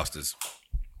just podcasters.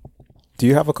 Do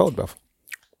you have a cold, bruv?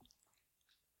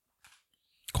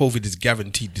 COVID is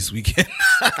guaranteed this weekend.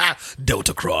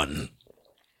 Deltacron.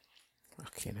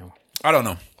 Okay, no. I don't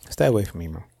know. Stay away from me,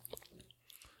 man.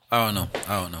 I don't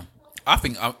know. I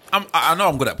think I know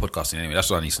I'm good at podcasting anyway. That's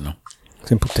what I need to know.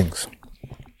 Simple things.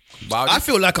 But I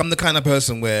feel like I'm the kind of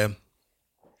person where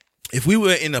if we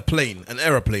were in an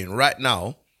aeroplane right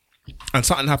now, and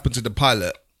something happened to the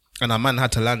pilot, and our man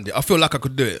had to land it, I feel like I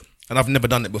could do it. And I've never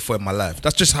done it before in my life.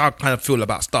 That's just how I kind of feel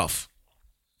about stuff.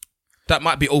 That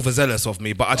might be overzealous of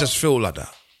me, but I just feel like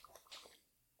that.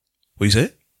 What you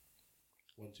say?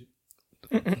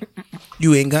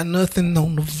 You ain't got nothing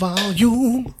on the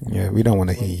volume. Yeah, we don't want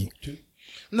to hear you.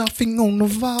 Nothing on the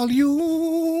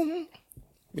volume.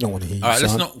 We don't want to hear you. All right,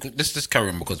 let's just carry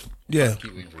on because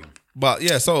But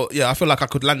I feel like I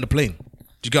could land the plane.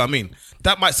 Do you get what I mean?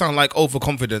 That might sound like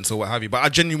overconfidence or what have you, but I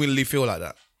genuinely feel like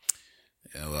that.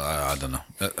 Yeah, well, I don't know.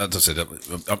 As I said,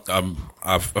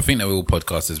 I think that we're all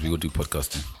podcasters. We will do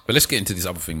podcasting. But let's get into this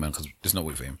other thing, man, because there's no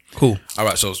way for him. Cool. All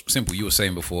right, so simple. You were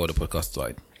saying before the podcast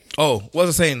started. Oh, what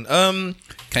was I saying?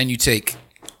 Can you take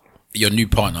your new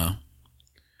partner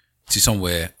to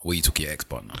somewhere where you took your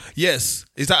ex-partner? Yes.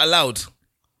 Is that allowed?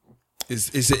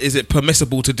 Is it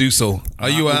permissible to do so? Are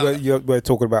you? We're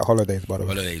talking about holidays, by the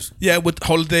way. Holidays. Yeah, with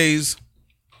holidays,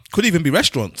 could even be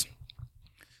restaurants.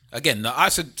 Again, I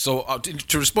said so.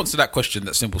 To respond to that question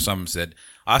that Simple Sam said,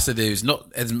 I said there is not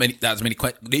as many.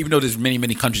 Even though there's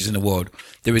many countries in the world,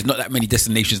 there is not that many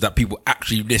destinations that people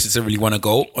actually necessarily want to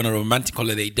go on a romantic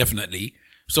holiday. Definitely.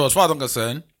 So as far as I'm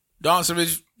concerned, the answer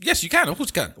is yes. You can. Of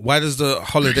course, you can. Why does the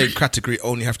holiday category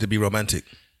only have to be romantic?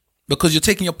 Because you're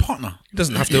taking your partner. It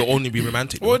doesn't have to only be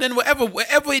romantic. Well, then wherever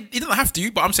it doesn't have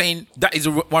to. But I'm saying that is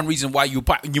one reason why you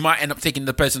might end up taking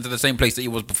the person to the same place that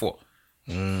you was before.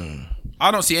 I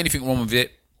don't see anything wrong with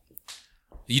it.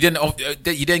 You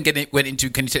didn't went into,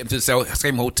 can you take them to the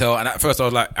same hotel? And at first I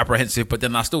was like apprehensive, but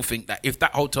then I still think that if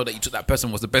that hotel that you took that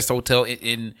person was the best hotel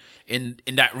in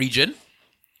that region,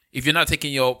 if you're not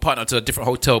taking your partner to a different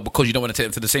hotel because you don't want to take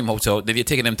them to the same hotel, then you're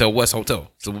taking them to a worse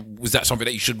hotel. So was that something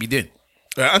that you should be doing?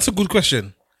 That's a good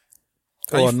question.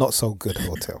 Or a not so good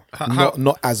hotel.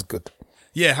 Not as good.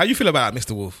 Yeah, how you feel about that,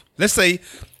 Mr. Wolf? Let's say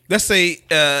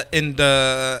in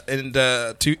the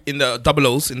double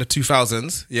O's in the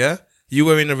 2000s, yeah, you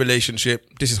were in a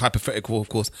relationship. This is hypothetical, of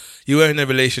course. You were in a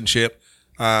relationship,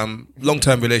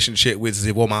 long-term relationship with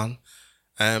the woman.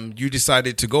 You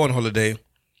decided to go on holiday.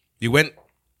 You went,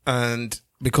 and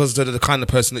because of the kind of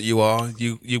person that you are,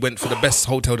 you went for the best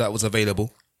hotel that was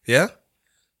available. Yeah,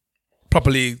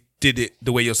 properly did it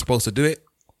the way you're supposed to do it,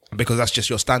 because that's just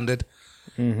your standard.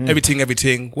 Mm-hmm.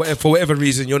 Everything. For whatever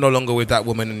reason, you're no longer with that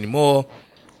woman anymore.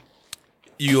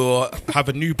 You have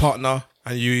a new partner,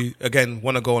 and you again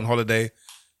want to go on holiday.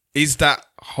 Is that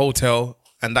hotel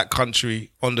and that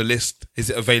country on the list? Is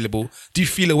it available? Do you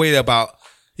feel a way about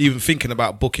even thinking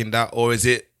about booking that, or is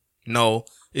it no?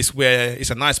 It's where it's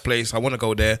a nice place. I want to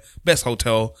go there. Best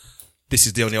hotel. This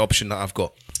is the only option that I've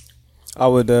got. I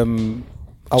wouldn't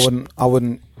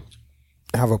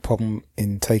have a problem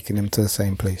in taking them to the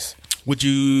same place. Would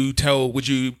you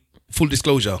full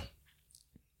disclosure?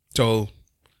 So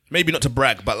maybe not to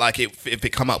brag, but like if it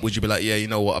come up, would you be like, yeah, you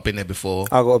know what, I've been there before?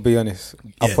 I gotta be honest.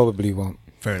 I Yeah. probably won't.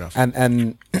 Fair enough.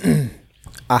 And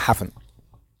I haven't.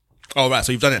 Oh right,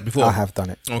 so you've done it before. I have done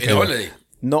it. Okay. In holiday.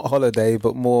 Not holiday,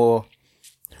 but more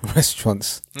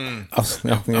restaurants.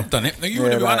 I've done it. No, you Yeah,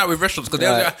 wouldn't be like- out with restaurants because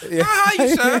they're like, yeah. hi,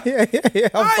 you sir. yeah.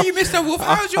 Hi, you Mr. Wolf.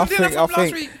 How's your dinner from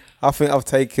last week? I think I've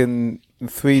taken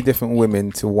 3 different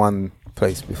women to one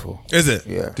place before. Is it?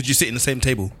 Yeah. Did you sit in the same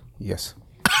table? Yes.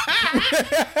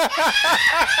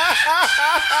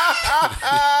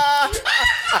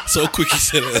 So quick he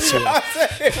said it as well.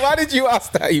 Why did you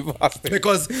ask that, you bastard?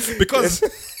 Because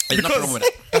There's nothing wrong with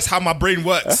that. that's how my brain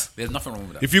works. There's nothing wrong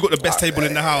with that. If you got the best table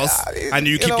in the house and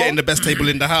you keep know- getting the best table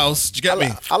in the house, do you get me?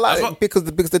 I like it because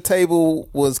the table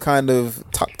was kind of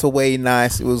tucked away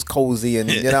nice. It was cozy, and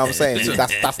you know what I'm saying.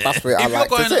 That's where I like.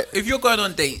 If you're going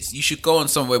on dates, you should go on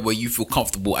somewhere where you feel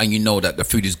comfortable and you know that the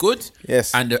food is good,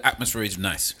 Yes. and the atmosphere is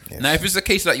nice. Now, if it's the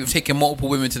case that you've taken multiple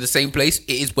women to the same place, it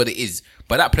is what it is.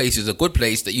 But that place is a good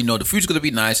place that you know the food's going to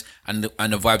be nice and the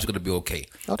vibes are going to be okay.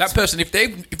 That person, if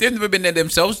they've never been there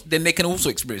themselves, then they can also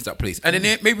experience that place. And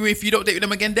then maybe if you don't date with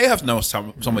them again, they have no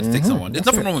someone to take someone. There's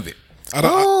nothing wrong with it.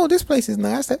 Oh, this place is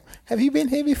nice. Have you been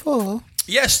here before?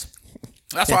 Yes,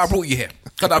 that's why I brought you here,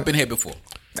 because I've been here before.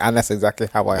 And that's exactly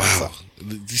how I answer.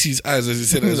 You see his eyes as he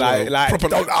said it as well. Like, Proper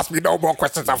don't ask me no more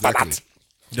questions after that.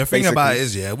 The thing about it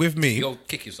is, yeah, with me, You'll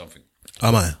kick you something.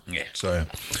 am I? Yeah. Sorry.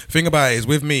 Thing about it is,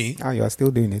 with me, Oh, you are still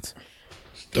doing it.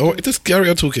 Oh, just carry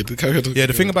on talking. Carry on talking. yeah,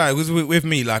 the thing about it was with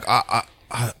me, like I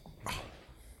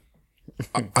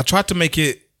tried to make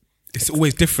it. It's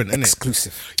always different, isn't it?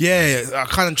 Exclusive. Yeah,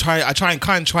 I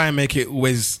try and make it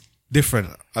always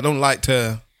different. I don't like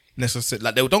to necessarily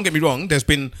like. Don't get me wrong. There's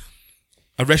been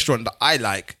a restaurant that I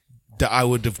like that I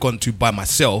would have gone to by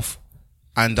myself,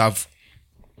 and I've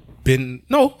been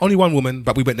only one woman,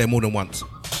 but we went there more than once.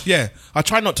 Yeah, I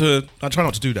try not to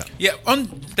do that. Yeah, on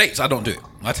dates I don't do it.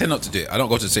 I tend not to do it. I don't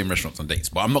go to the same restaurants on dates.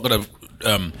 But I'm not gonna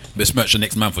besmirch the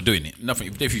next man for doing it.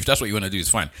 Nothing. If that's what you want to do, it's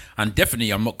fine. And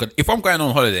definitely, I'm not gonna. If I'm going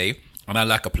on holiday and I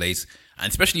like a place, and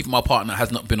especially if my partner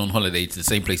has not been on holiday to the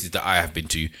same places that I have been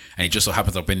to, and it just so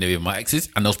happens I've been there with my exes,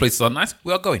 and those places are nice,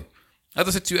 we are going. As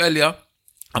I said to you earlier,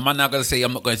 am I now going to say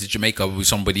I'm not going to Jamaica with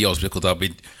somebody else because I've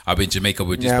been Jamaica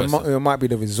with this person? It might be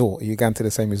the resort. Are you going to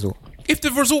the same resort? If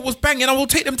the resort was banging, I will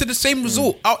take them to the same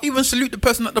resort. I'll even salute the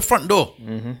person at the front door.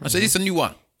 I say, this is a new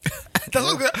one.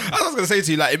 That's what I was going to say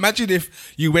to you. Like, imagine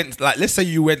if you went, like, let's say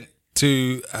you went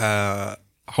to a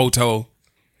hotel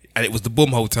and it was the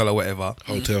Boom Hotel or whatever.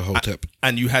 Hotep.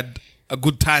 And you had a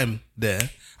good time there.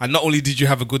 And not only did you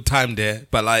have a good time there,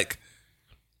 but like,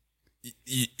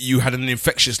 you had an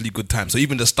infectiously good time. So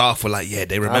even the staff were like, yeah,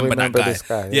 they remember that guy. this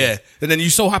guy, yeah. And then you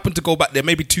so happen to go back there,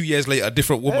 maybe 2 years later, a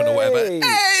different woman or whatever. Hey.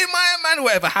 Hey, my man,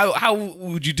 whatever. How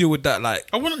would you deal with that? Like,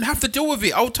 I wouldn't have to deal with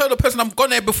it. I'll tell the person I've gone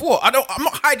there before. I'm not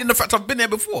hiding the fact I've been there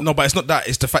before. no, but it's not that.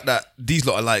 It's the fact that these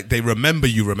lot are like, they remember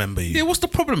you. Yeah, what's the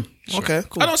problem? Okay,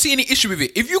 cool. I don't see any issue with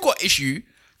it. If you got issue,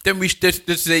 then we just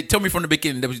say, tell me from the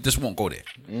beginning that we just won't go there.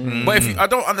 But if I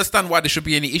don't understand why there should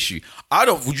be any issue.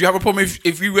 Would you have a problem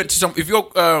if you went to if your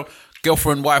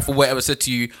girlfriend, wife, or whatever said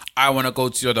to you, I want to go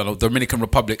to, I don't know, Dominican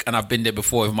Republic, and I've been there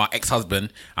before with my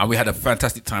ex-husband, and we had a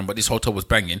fantastic time, but this hotel was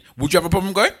banging. Would you have a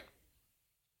problem going?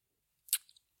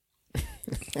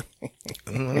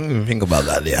 I don't even think about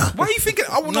that, yeah. Why are you thinking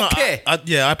I would not care?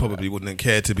 I probably wouldn't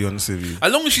care, to be honest with you.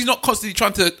 As long as she's not constantly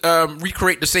trying to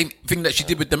recreate the same thing that she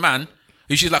did with the man.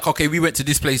 If she's like, okay, we went to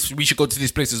this place, we should go to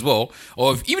this place as well.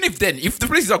 Or if the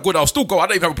places are good, I'll still go. I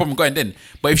don't even have a problem going then.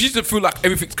 But if she doesn't feel like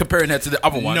everything's comparing her to the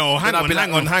other one, No, hang on.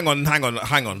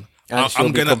 And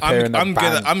she'll be comparing a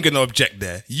band. I'm gonna object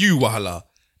there. You, Wahala.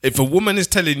 If a woman is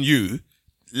telling you,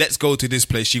 let's go to this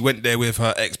place, she went there with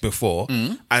her ex before,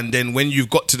 and then when you've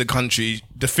got to the country,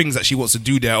 the things that she wants to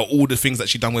do there are all the things that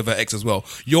she done with her ex as well.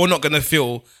 You're not gonna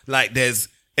feel like there's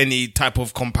any type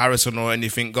of comparison or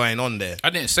anything going on there. I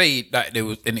didn't say that there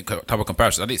was any type of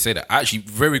comparison. I didn't say that. I actually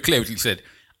very clearly said,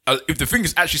 if the thing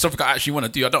is actually something I actually want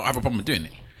to do, I don't have a problem doing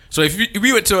it. So if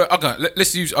we went to let's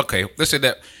say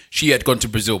that she had gone to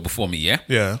Brazil before me, yeah?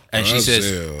 Yeah. And she says,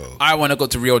 I want to go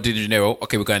to Rio de Janeiro.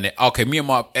 Okay, we're going there. Okay, me and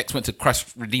my ex went to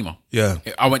Christ Redeemer. Yeah.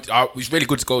 It's really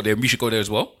good to go there. We should go there as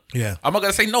well. Yeah. I'm not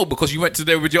going to say no because you went to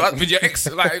there with your ex.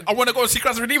 Like, I want to go see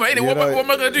Christ Redeemer. What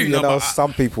am I going to do? You know,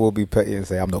 some people will be petty and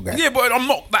say, I'm not going. Yeah, but I'm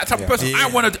not that type of person. Yeah.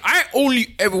 I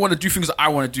only ever want to do things that I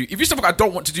want to do. If it's something I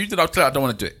don't want to do, then I'll tell you I don't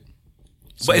want to do it.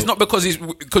 But it's not because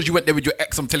you went there with your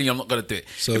ex. I'm telling you, I'm not going to do it.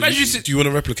 So do you want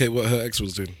to replicate what her ex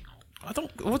was doing? I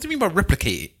don't. What do you mean by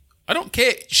replicate it? I don't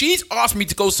care. She's asked me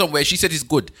to go somewhere. She said it's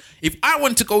good. If I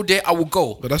want to go there, I will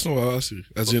go. But that's not what I asked you.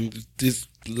 As in,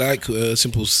 like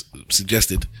Simple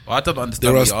suggested. Well, I don't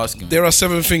understand what you're asking. There are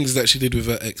 7 things that she did with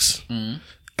her ex. And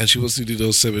she wants to do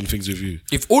those 7 things with you.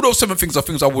 If all those 7 things are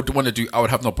things I would want to do, I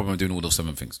would have no problem doing all those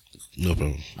 7 things. No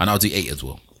problem. And I'll do 8 as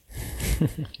well.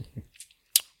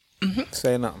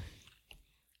 Say nothing.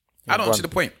 I don't see the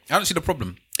point. I don't see the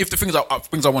problem. If the things are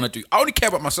things I want to do, I only care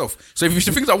about myself. So if it's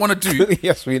the things I want to do,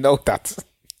 yes, we know that.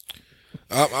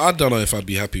 I don't know if I'd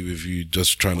be happy with you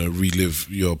just trying to relive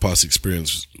your past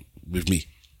experience with me.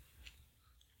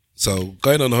 So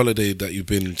going on a holiday that you've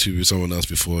been to with someone else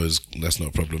before that's not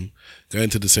a problem. Going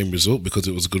to the same resort because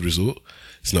it was a good resort,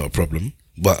 it's not a problem.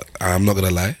 But I'm not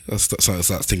gonna lie, something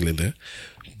starts tingling there.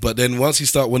 But then once you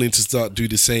start wanting to do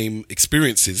the same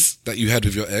experiences that you had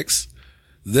with your ex,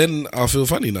 then I feel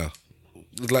funny now.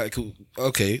 Like,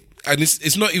 okay. And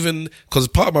it's not even, because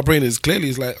part of my brain is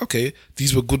clearly like, okay,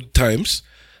 these were good times.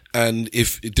 And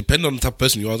if it depends on the type of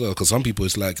person you are, because some people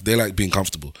it's like, they like being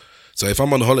comfortable. So if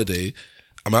I'm on holiday,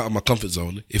 I'm out of my comfort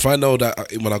zone. If I know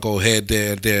that when I go here,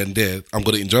 there, and there, I'm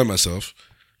going to enjoy myself,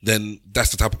 then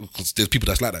that's the type of, because there's people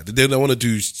that's like that. They don't want to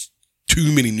do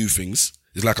too many new things.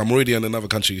 It's like I'm already in another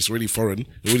country. It's already foreign.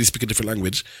 They already speak a different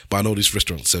language. But I know this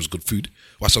restaurant serves good food.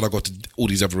 Why should I go to all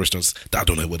these other restaurants that I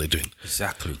don't know what they're doing?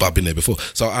 Exactly. But I've been there before.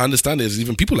 So I understand there's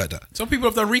even people like that. Some people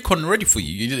have done recon ready for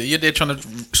you. You're there trying to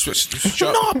switch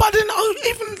up. No, but then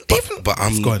even. But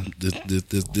I'm going.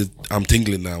 I'm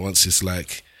tingling now. Once it's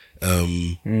like,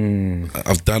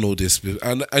 I've done all this,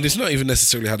 and it's not even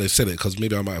necessarily how they've said it, because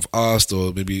maybe I might have asked,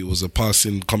 or maybe it was a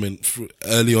passing comment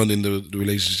early on in the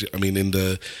relationship. I mean, in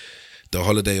the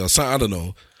holiday or something, I don't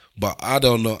know. But I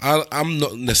don't know. I'm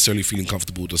not necessarily feeling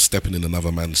comfortable just stepping in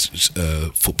another man's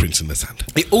footprints in the sand.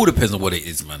 It all depends on what it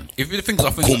is, man. If the things I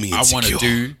want to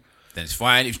do, then it's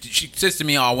fine. If she says to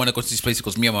me, I want to go to this place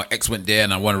because me and my ex went there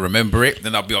and I want to remember it,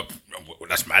 then I'll be like, well,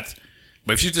 that's mad.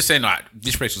 But if she's just saying, like,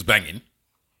 this place was banging,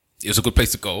 it was a good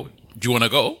place to go, do you want to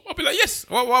go? I'll be like, yes.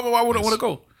 Why would I want to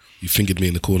go? You fingered me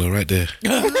in the corner right there.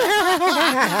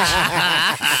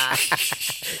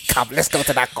 Come, let's go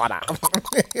to that corner.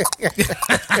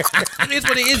 It is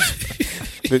what it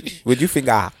is. Would you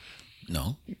finger?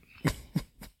 No.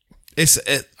 I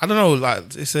don't know.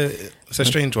 Like it's a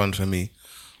strange one for me.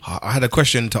 I had a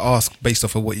question to ask based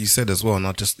off of what you said as well, and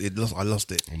I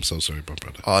lost it. I'm so sorry, my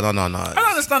brother. Oh no. I don't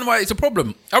understand why it's a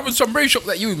problem. I'm very shocked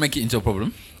that you would make it into a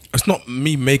problem. It's not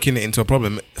me making it into a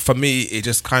problem. For me, it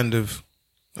just kind of,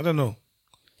 I don't know.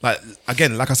 Like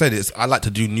again, like I said, I like to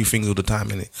do new things all the time,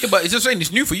 innit? Yeah, but it's just saying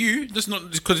it's new for you. That's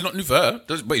not because it's not new for her.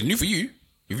 But it's new for you.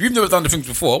 If you've never done the things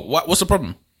before, what's the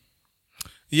problem?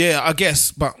 Yeah, I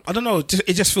guess, but I don't know.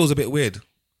 It just feels a bit weird.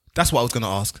 That's what I was going to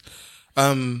ask.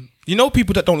 You know,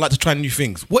 people that don't like to try new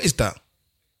things. What is that?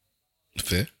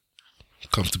 Fair.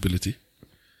 Comfortability.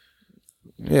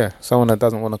 Yeah, someone that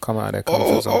doesn't want to come out of their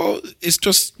comfort zone. Or it's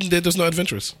just they're just not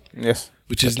adventurous. Yes,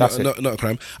 which is not a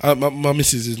crime. My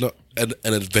missus is not an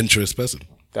adventurous person.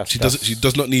 She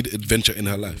does not need adventure in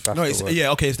her life. No,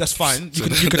 okay, that's fine.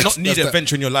 You could not need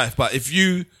adventure in your life, but if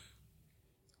you,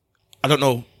 I don't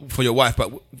know for your wife,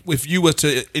 but if you were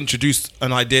to introduce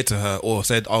an idea to her or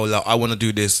said, "Oh, like, I want to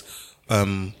do this,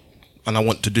 and I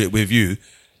want to do it with you,"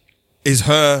 is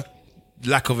her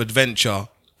lack of adventure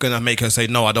gonna make her say,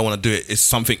 "No, I don't want to do it. It's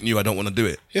something new. I don't want to do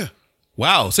it." Yeah.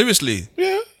 Wow. Seriously.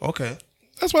 Yeah. Okay.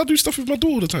 That's why I do stuff with my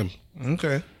daughter all the time.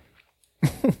 Okay.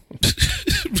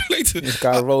 Related. This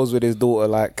guy rolls with his daughter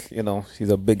like, you know, she's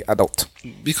a big adult.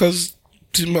 Because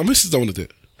my missus don't want to do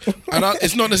it. And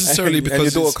it's not necessarily because...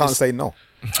 And your daughter can't say no.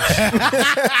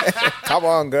 Come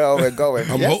on, girl, we're going.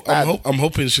 I'm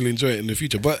hoping she'll enjoy it in the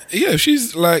future. But yeah, if she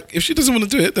doesn't want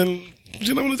to do it, then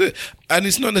she don't want to do it. And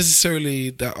it's not necessarily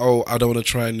that, I don't want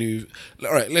to try new...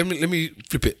 All right, let me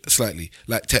flip it slightly.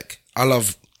 Like tech.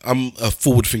 I'm a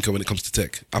forward thinker when it comes to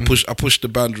tech. I push the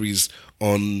boundaries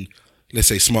on, let's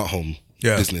say, smart home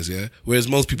business, yeah? Whereas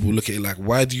most people look at it like,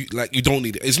 why do you, like, you don't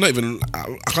need it. It's not even,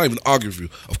 I can't even argue with you.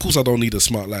 Of course I don't need a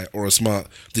smart light or a smart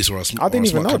this or a smart... I didn't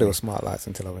even know there were smart lights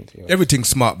until I went to you. Everything's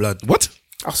smart, blood. What?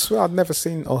 I swear I've never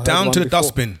seen or heard Down one to the before.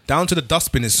 dustbin. Down to the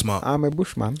dustbin is smart. I'm a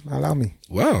bushman. Allow me.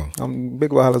 Wow.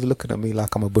 Big Wahala's looking at me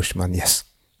like I'm a bushman. Yes.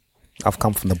 I've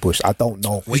come from the bush. I don't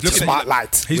know. He's looking Smart at you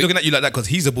light. He's looking at you like that because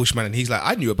he's a bushman and he's like,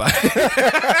 I knew about it.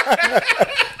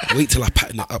 Wait till I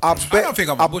pattern it up. I don't think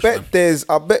I'm a bushman.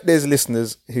 bet there's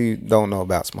listeners who don't know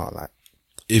about Smart Light.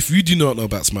 If you do not know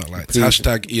about Smart Lights,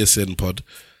 hashtag ESN pod,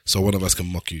 so one of us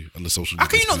can mock you on the social media. How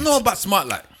can you not know about Smart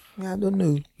Light? Yeah, I don't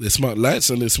know. There's smart lights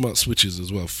and there's smart switches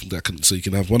as well. So you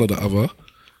can have one or the other.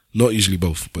 Not usually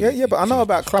both. But But I know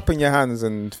about clapping your hands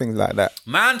and things like that.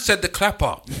 Man said the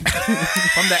clapper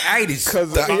from the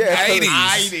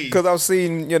 80s. Because I've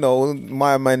seen,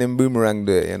 my man in Boomerang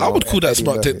do it. I would call that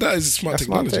smart tech. tech. That is smart That's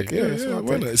smart technology. tech, smart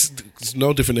why tech. not? It's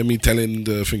no different than me telling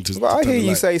the thing to. But I turn hear the you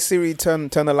light. say, Siri, turn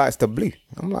the lights to blue.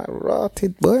 I'm like,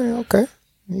 rotted boy, okay.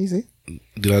 Easy.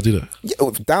 Did I do that? Yeah,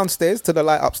 downstairs to the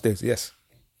light upstairs, yes.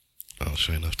 Oh,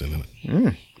 sure enough, then,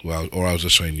 innit? Well, or I was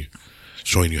just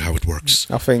showing you how it works.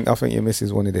 I think your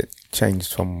missus wanted it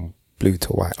changed from blue to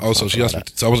white. Also, she asked me.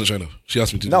 So I wasn't showing off. She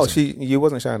asked me to. No, do something. you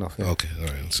wasn't showing off. Yeah. Okay, all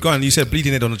right. So, Go on, you said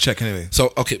bleeding head on the check anyway.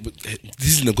 So okay, but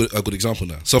this isn't a good example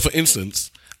now. So for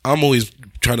instance, I'm always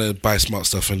trying to buy smart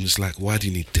stuff, and it's like, why do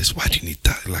you need this? Why do you need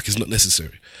that? Like, it's not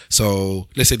necessary. So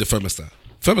let's say the thermostat.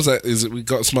 We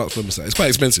got a smart thermostat. It's quite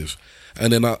expensive,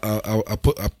 and then I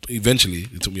put up. Eventually,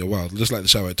 it took me a while. Just like the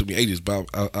shower, it took me ages, but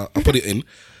I put it in,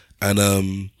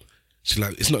 and she's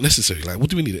like, it's not necessary. Like, what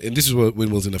do we need it? And this is when we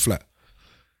was in a flat.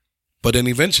 But then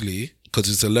eventually, because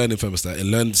it's a learning thermostat, it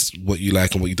learns what you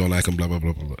like and what you don't like and blah, blah,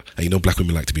 blah, blah, blah. And black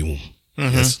women like to be warm.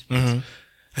 Yes. And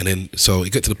then, so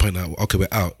it get to the point now, okay, we're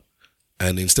out.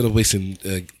 And instead of wasting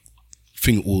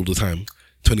thing all the time,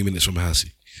 20 minutes from my house,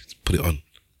 put it on.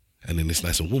 And then it's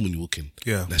nice and warm when you walk in.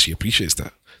 Yeah. Now she appreciates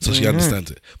that. So she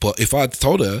understands it. But if I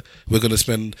told her we're going to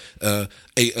spend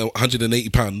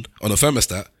 £180 on a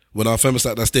thermostat, when our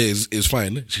thermostat that's there is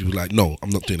fine, she was like, no, I'm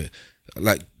not doing it.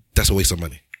 Like, that's a waste of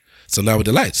money. So now with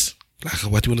the lights, like,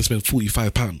 why do you want to spend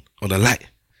 £45 on a light?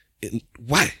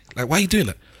 Why? Like, why are you doing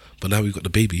that? But now we've got the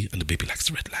baby, and the baby likes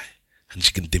the red light, and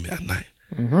she can dim it at night.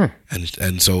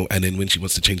 And then when she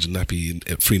wants to change the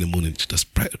nappy at 3 a.m, she just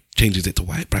changes it to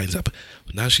white, brightens up.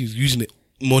 But now she's using it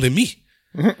more than me.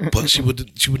 But she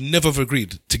would never have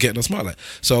agreed to get a smart light.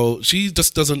 So she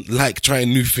just doesn't like trying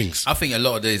new things. I think a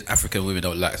lot of these African women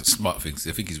don't like smart things.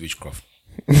 They think it's witchcraft.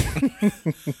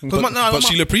 But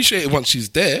she'll appreciate it once she's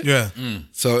there. Yeah.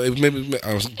 So it maybe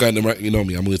I was going the right. You know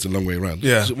me, I'm always a long way around.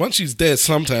 Yeah. So once she's there,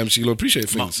 sometimes she'll appreciate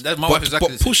things. My wife is exactly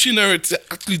the but same. pushing her to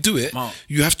actually do it,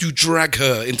 you have to drag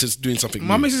her into doing something.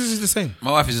 My new. missus is the same.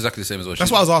 My wife is exactly the same as well.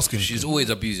 That's what I was asking. She's always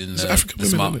abusing African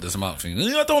the women, smart thing.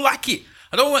 I don't like it.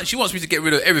 She wants me to get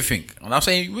rid of everything. And I'm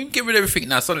saying, we can get rid of everything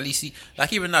now. Suddenly, see,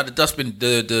 like even now, the dustbin,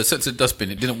 the sensor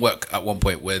dustbin, it didn't work at one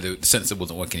point where the sensor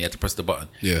wasn't working. You had to press the button.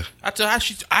 Yeah. I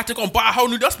had to go and buy a whole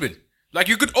new dustbin. Like,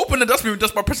 you could open the dustbin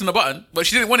just by pressing the button, but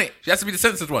she didn't want it. She has to be the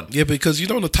censored one. Yeah, because you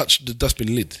don't want to touch the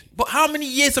dustbin lid. But how many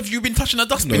years have you been touching a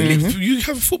dustbin No, lid? you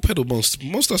have a foot pedal. Most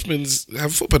dustbins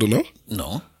have a foot pedal, no?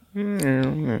 No. What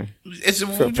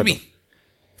do you mean?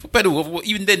 Foot pedal,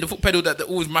 even then, the foot pedal that they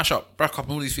always mash up, back up,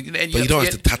 and all these things. In the end, But you don't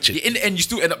have to touch it. In the end, you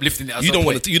still end up lifting it. You don't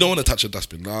want to touch a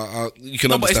dustbin. You can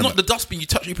No, but it's understand not the that. dustbin. You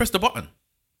touch, you press the button.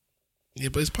 Yeah,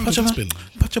 but it's part of the dustbin.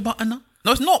 Touch a button.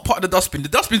 No, it's not part of the dustbin. The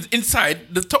dustbin's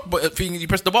inside the top thing. You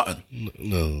press the button.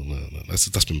 No. That's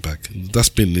the dustbin bag. The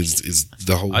dustbin is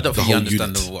the whole. I don't think you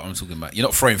understand unit. what I'm talking about. You're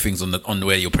not throwing things on the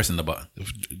where you're pressing the button.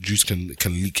 Juice can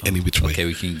leak any which way. Okay,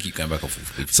 we can keep going back and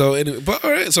forth. So anyway, but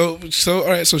all right. So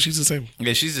she's the same.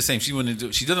 Yeah, she's the same.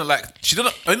 She doesn't like.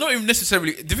 Not even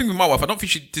necessarily. The thing with my wife, I don't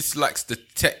think she dislikes the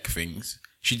tech things.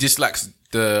 She dislikes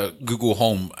the Google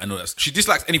Home and all that. She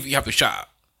dislikes anything you have to shout at.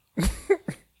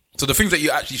 So the things that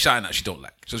you're actually shouting at, she don't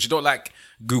like. So she don't like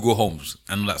Google Homes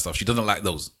and all that stuff. She doesn't like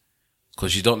those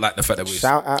because she don't like the fact that we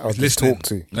shout out or just talk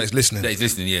to. No, it's listening. That is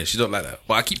listening. Yeah, she don't like that.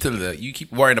 But I keep telling her, you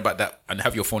keep worrying about that and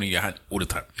have your phone in your hand all the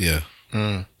time. Yeah.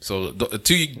 So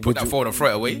until you put that phone and throw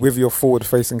it away, With your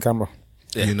forward-facing camera.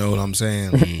 Yeah. You know what I'm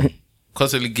saying?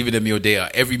 Constantly giving them your data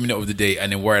every minute of the day,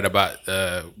 and then worried about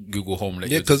Google Home.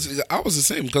 Like Yeah, because I was the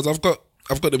same. Because I've got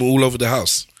them all over the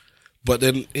house. But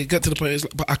then it got to the point. It's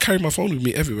like, but I carry my phone with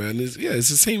me everywhere, and it's the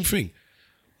same thing.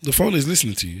 The phone is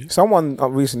listening to you. Someone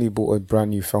recently bought a brand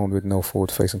new phone with no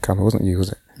forward-facing camera. Wasn't you?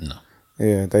 Was it? No.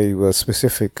 Yeah, they were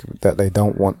specific that they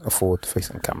don't want a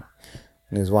forward-facing camera.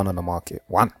 And there's one on the market.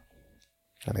 One.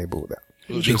 And they bought that.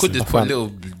 They could just put a little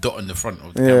dot on the front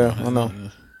of the Yeah, camera. I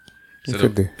know.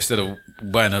 Instead of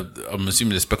buying I'm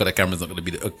assuming the spec of the camera's not going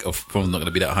to be phone's not going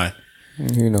to be that high.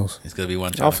 Who knows? It's going to be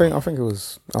one I channel. think it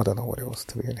was. I don't know what it was.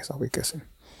 To be honest, I'll be guessing.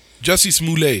 Jussie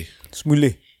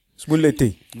Smollett.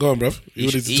 Smollett. Go on, bruv. He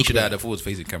should have had a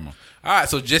forward-facing camera. All right,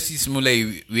 so Jesse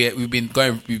Smollett, we've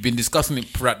been discussing it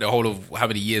throughout the whole of how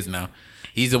many years now.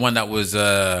 He's the one that was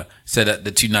said that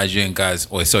the two Nigerian guys,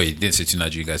 he didn't say two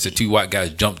Nigerian guys, said two white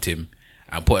guys jumped him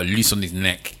and put a noose on his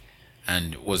neck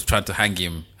and was trying to hang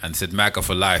him and said MAGA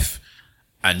for life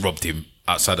and robbed him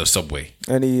outside of Subway.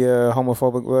 Any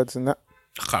homophobic words in that?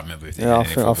 I can't remember. If Yeah, I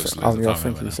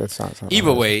think he said something.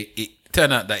 Either way, it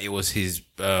turned out that it was his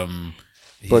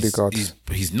bodyguards.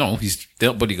 They're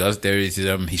not bodyguards. There is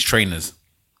his trainers,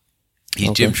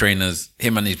 his gym trainers.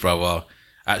 Him and his brother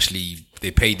actually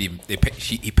they paid him.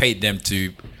 He paid them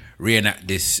to reenact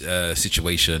this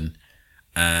situation,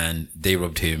 and they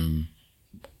robbed him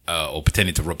or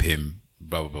pretended to rob him.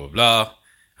 Blah blah blah blah.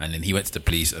 And then he went to the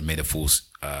police and made a false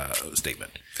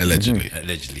statement. Allegedly.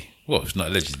 Allegedly. Well, it's not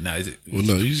allegedly now, is it? Well,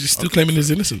 no, he's still claiming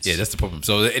his innocence. Yeah, that's the problem.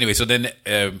 So anyway, then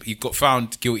he got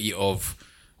found guilty of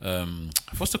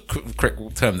what's the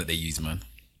correct term that they use, man?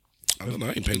 I don't know. I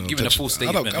ain't paying no giving a attention. full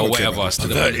statement I don't or care whatever. about this.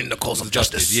 Averting the cause of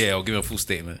justice. Yeah, or giving a full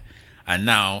statement. And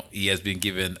now he has been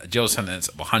given a jail sentence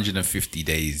of 150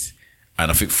 days and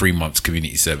I think 3 months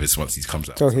community service once he comes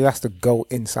out. So he has to go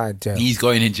inside jail. He's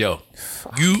going in jail.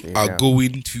 You are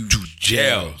going to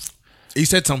jail. He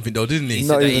said something though, didn't he? He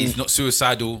said that he's not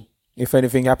suicidal. If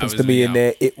anything happens to me in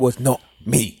there, it was not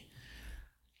me.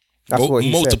 That's what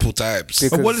he multiple said. times.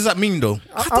 But what does that mean though?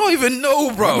 I don't even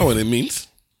know, bro. I know what it means.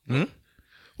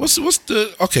 What's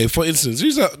the okay? For instance,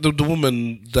 who's that? The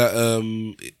woman that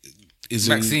is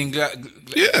Maxine.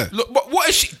 Yeah. Look, but what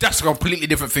is she? That's a completely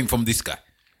different thing from this guy.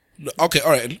 Okay,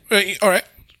 all right.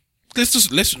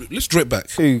 Let's draw it back.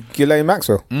 Who? Ghislaine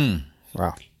Maxwell.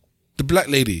 Wow. The black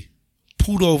lady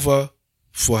pulled over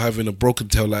for having a broken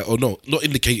tail light, or no, not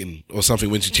indicating or something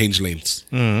when she changed lanes.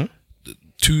 What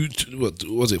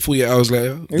was it? 48 hours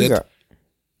later, Who's that?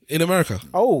 In America.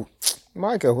 Oh,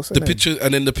 my girl. What's her name? Picture,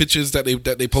 and then the pictures that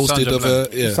they posted Sandra of her.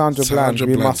 Bland. Yeah, Sandra Bland.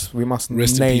 We must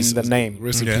Rest in name peace, the name.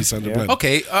 Rest in peace, Sandra Bland.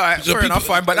 Okay, all right, So fair enough,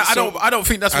 people- fine. But so- I don't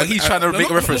think that's what he's trying to make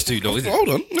a reference to, though, is it? Hold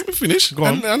on, let me finish.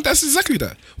 And that's exactly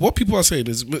that. What people are saying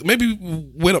is maybe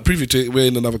we're not privy to it. We're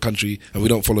in another country and we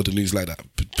don't follow the news like that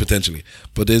potentially.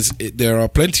 But there are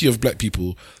plenty of black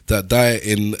people that die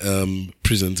in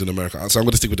prisons in America. So I'm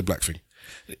going to stick with the black thing.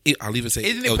 I'll even say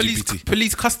Isn't it LGBT.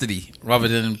 police custody rather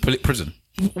than prison?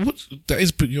 What? That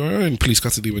is, you're in police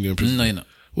custody when you're in prison. No, you're not.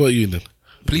 What are you in then?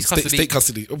 Police custody. State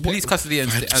custody. Police custody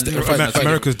and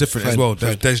America's different as Fine, well.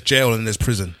 fine. There's jail and there's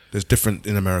prison. There's different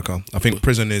in America. I think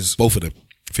prison is Both of them.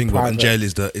 and jail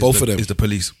is the Both of them. is the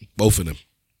police. Both of them.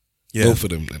 Yeah. Both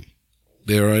of them. Then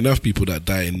there are enough people that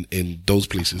die in those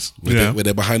places where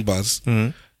they're behind bars,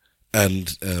 and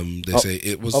they say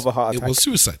it was of a heart attack.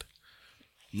 suicide.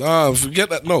 Nah, forget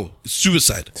that. No, it's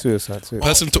suicide. Suicide.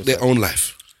 Person took their own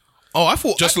life. Oh, I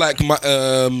thought Just like my,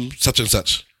 such and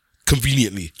such,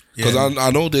 conveniently. Because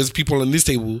I know there's people on this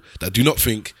table that do not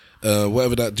think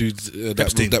whatever that dude,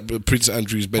 that Prince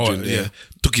Andrew's bedroom,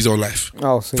 took his own life.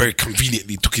 Oh, see. Very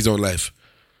conveniently took his own life.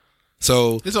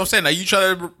 So This is what I'm saying. Are you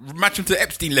trying to match him to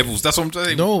Epstein levels? That's what I'm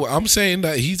saying. no, I'm saying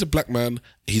that he's a black man,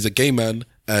 he's a gay man,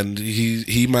 and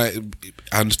he might,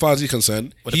 and as far as he's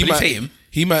concerned, Well, the he police might hate him.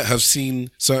 He might have seen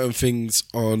certain things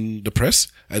on the press,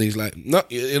 and he's like, no,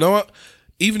 you know what?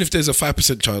 Even if there's a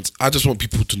 5% chance, I just want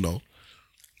people to know.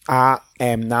 I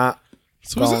am not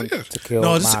So is going that, yeah. to kill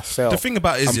no. myself. The thing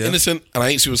about it is, I'm innocent and I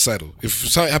ain't suicidal. If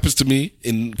something happens to me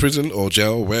in prison or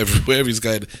jail or wherever he's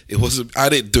going, it wasn't. I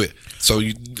didn't do it. So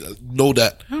you know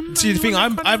that. See, the thing,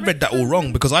 I read that all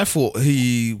wrong because I thought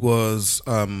he was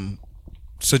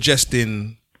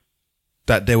suggesting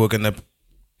that they were gonna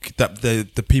that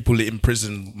the people in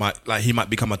prison he might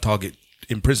become a target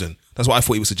in prison. That's what I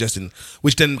thought he was suggesting,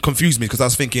 which then confused me because I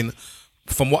was thinking,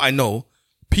 from what I know,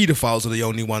 pedophiles are the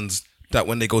only ones that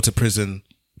when they go to prison,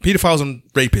 pedophiles and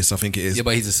rapists, I think it is. Yeah,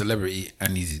 but he's a celebrity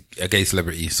and he's a gay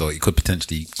celebrity, so it could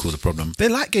potentially cause a problem. They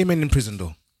like gay men in prison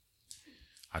though.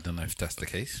 I don't know if that's the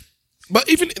case. But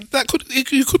even that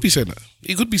you could be saying that.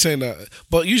 You could be saying that.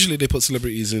 But usually they put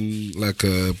celebrities in like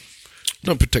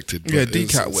not protected. Yeah, but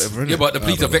DCAT or whatever. Yeah, but the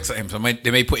police are vexed at him, so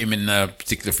they may put him in a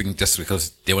particular thing just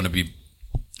because they want to be.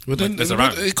 Well, then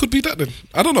around. it could be that then.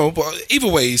 I don't know, but either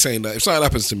way, he's saying that if something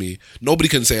happens to me, nobody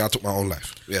can say I took my own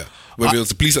life. Yeah, whether it was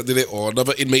the police that did it or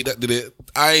another inmate that did it,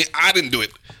 I didn't do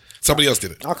it. Somebody else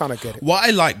did it. I kind of get it. What I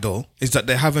like though is that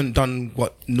they haven't done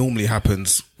what normally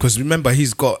happens, because remember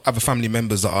he's got other family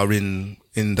members that are in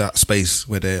that space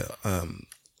where they're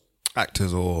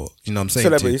actors or you know what I'm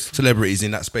saying celebrities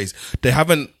in that space. They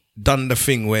haven't done the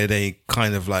thing where they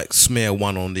kind of like smear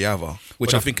one on the other,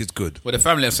 which I think is good. Well, the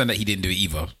family have said that he didn't do it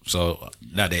either, so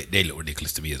now they look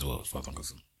ridiculous to me as well, as far as I'm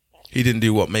concerned. He didn't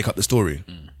do what, make up the story.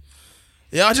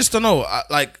 Yeah, I just don't know.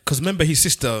 Because remember his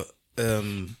sister.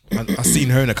 I seen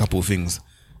her in a couple of things,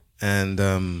 and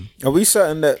are we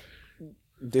certain that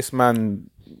this man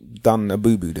done a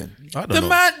boo boo then? I don't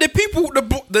know. The people,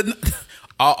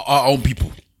 our own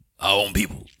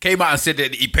people came out and said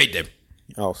that he paid them.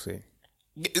 I'll see.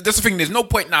 That's the thing. There's no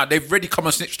point now. They've already come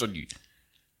and snitched on you.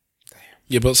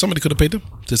 Yeah, but somebody could have paid them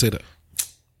to say that.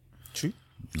 True.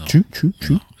 No. True.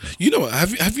 You know what?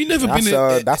 Have you never been?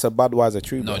 That's a Budweiser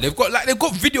true. No, they've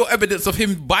got video evidence of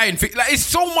him buying things. Like, it's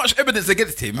so much evidence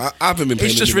against him. I haven't been.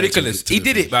 It's just ridiculous. He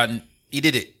did it, man. He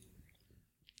did it.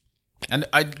 And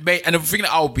the thing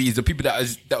that I'll be is the people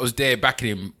that was there backing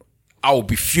him. I would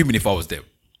be fuming if I was them.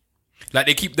 Like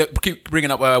they keep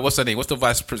bringing up what's her name? What's the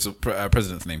vice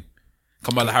president's name?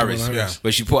 Kamala Harris. Yeah.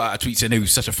 Where she put out a tweet saying he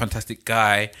was such a fantastic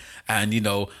guy, and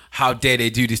how dare they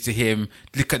do this to him?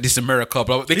 Look at this America.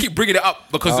 Blah, blah. They keep bringing it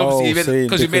up because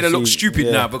he made her look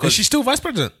stupid now. Because is she still vice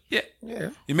president? Yeah.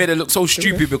 He made her look so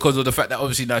stupid because of the fact that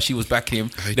obviously now she was backing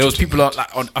him. There was people on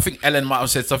I think Ellen might have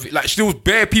said something like there was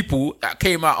bare people that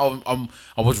came out and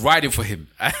was riding for him,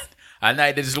 and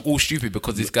now they just look all stupid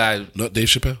because this guy. Not Dave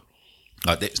Chappelle.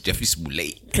 No, that's Jeffrey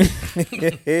Smollett.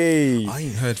 Hey. I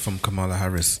ain't heard from Kamala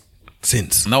Harris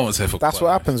since. No one's heard from. That's what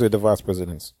happens with the vice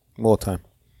presidents. More time.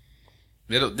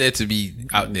 They're not there to be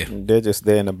out there. They're just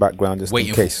there in the background, just waiting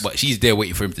in case. But she's there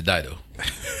waiting for him to die, though.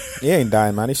 He ain't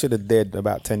dying, man. He should have died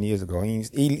about 10 years ago.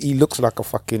 He looks like a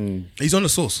fucking. He's on the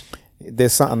source.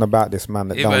 There's something about this man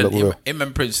that don't look real. Him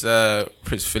and Prince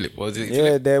Philip, was it?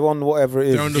 Yeah, they're on whatever it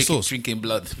is. They're on the source. Drinking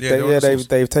blood.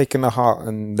 They've taken the heart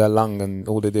and the lung and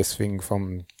all of this thing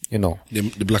from,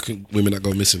 The black women that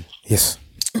go missing. Yes.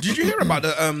 Did you hear about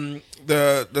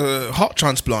the heart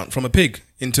transplant from a pig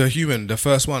into a human? The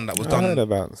first one that was done. I heard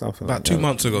about something about 2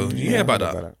 months ago. Did you hear about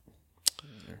that?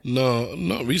 No,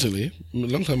 not recently. A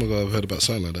long time ago, I've heard about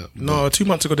something like that. No, 2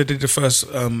 months ago they did the first.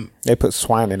 They put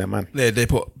swine in it, man. Yeah, they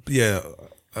put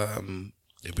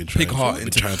They've been trying, pig heart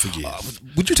into. trying for years.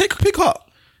 Would you take a pig heart?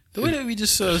 The way that we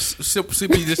just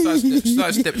simply just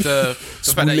sidestepped the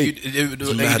fact that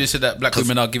you just said that black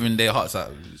women are giving their hearts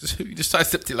out. You just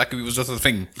sidestepped it like it was just a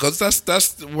thing. Because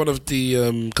that's one of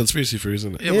the conspiracy theories,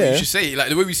 isn't it? Yeah, but you should say it. Like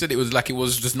the way we said it was like it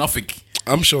was just nothing.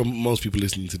 I'm sure most people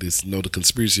listening to this know the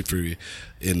conspiracy theory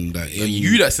in that.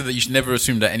 You that said that you should never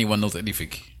assume that anyone knows anything.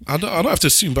 I don't have to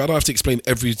assume, but I don't have to explain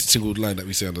every single line that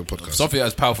we say on the podcast. Something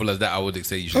as powerful as that, I would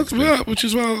say you should. Which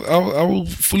is why I will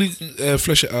fully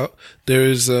flesh it out. There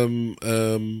is what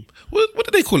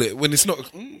do they call it when it's not?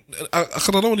 I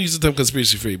don't want to use the term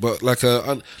conspiracy theory, but like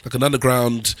an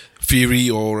underground theory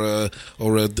or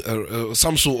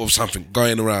some sort of something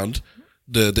going around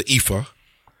the ether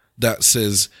that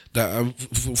says that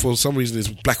for some reason it's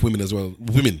black women as well,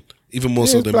 women even more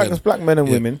so than men. It's black men and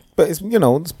women, but it's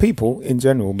it's people in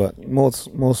general, but more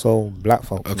so black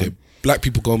folk. Okay, black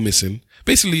people go missing.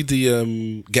 Basically,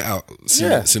 the Get Out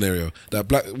scenario. That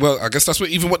black. Well, I guess that's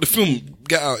what the film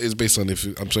Get Out is based on.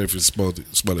 I'm sorry if it's spoiled it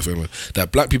for everyone.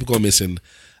 That black people go missing,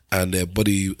 and their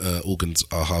body organs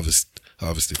are harvested.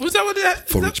 Was that what that?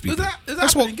 For rich people.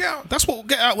 That's what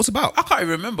Get Out was about. I can't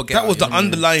even remember Get Out. That was the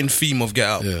underlying theme of Get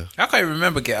Out. Yeah. I can't even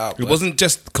remember Get Out. It wasn't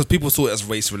just because people saw it as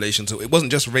race relations. So it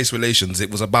wasn't just race relations.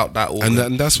 It was about that.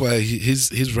 And that's why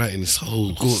his writing is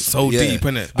so good, so deep,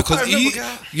 isn't it? Because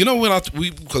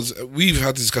because we've had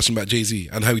a discussion about Jay-Z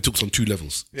and how he talks on 2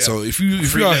 levels. Yeah. So if you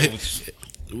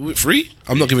are free,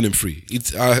 I'm not giving him free. It's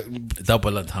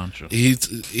double entendre.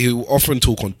 He'll often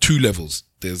talk on 2 levels.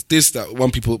 There's this that one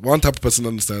type of person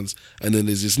understands, and then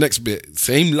there's this next bit,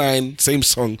 same line, same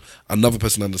song, another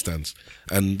person understands,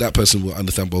 and that person will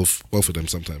understand both of them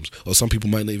sometimes. Or some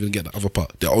people might not even get the other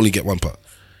part; they only get one part.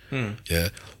 Yeah,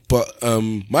 but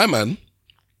my man,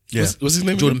 what's his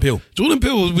name? Jordan Peele. Jordan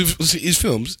Peele with his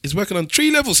films is working on 3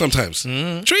 levels sometimes.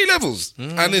 3 levels,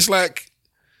 and it's like.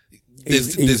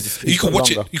 You could watch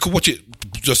it. You could watch it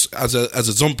just as a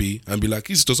zombie and be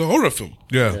like, "It's just a horror film."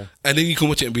 Yeah. And then you can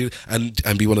watch it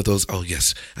and be one of those. Oh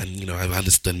yes, and I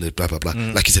understand the blah blah blah.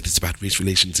 Like you said, it's about race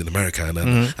relations in America and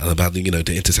about the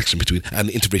intersection between and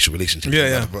interracial relationships.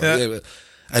 Yeah.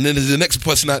 And then there's the next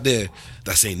person out there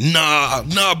that's saying,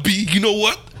 "Nah, B. You know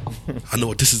what? I know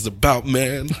what this is about,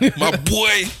 man. My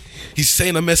boy, he's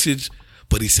saying a message,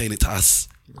 but he's saying it to us."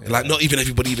 Like not even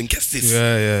everybody even gets this.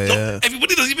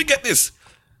 Everybody doesn't even get this.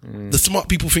 The smart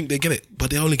people think they get it, but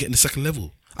they're only getting the 2nd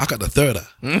level. I got the 3rd.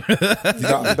 You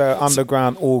got the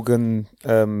underground organ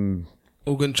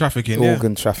trafficking.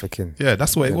 Organ trafficking. Yeah,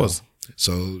 that's what it was.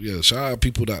 So shout out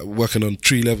people that are working on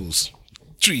 3 levels.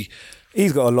 3.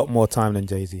 He's got a lot more time than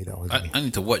Jay-Z though. I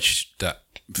need to watch that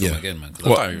film again, man.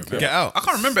 What? Get Out. I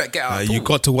can't remember Get Out. You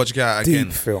got to watch Get Out again.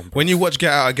 Deep film. When you watch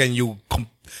Get Out again,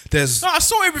 there's No, I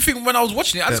saw everything when I was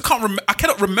watching it. I just can't remember. I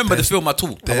cannot remember the film at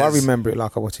all. I remember it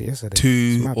like I watched it yesterday.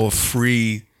 2 or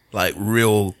 3 like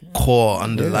real core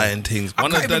underlying things. I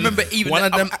can't even remember even one the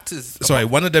of them. other actors. Sorry,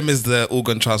 one of them is the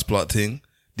organ transplant thing.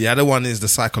 The other one is the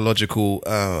psychological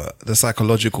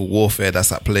warfare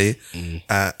that's at play,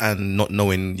 and not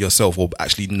knowing yourself or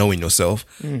actually knowing yourself.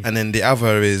 And then the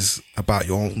other is about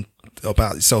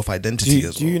about self identity as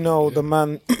well. Do you know the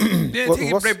man? Yeah, taking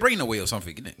your brain away or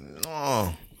something, isn't it?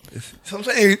 No, I'm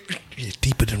saying it's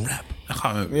deeper than rap. I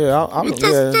can't remember. Yeah,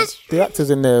 the actors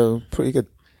in there are pretty good.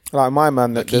 Like my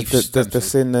man, the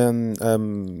sin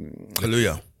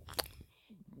Kaluuya.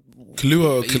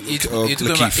 You're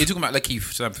talking about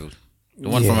Lakeith Stanfield, the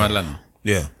one from Atlanta.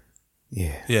 Yeah.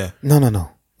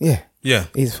 No. Yeah.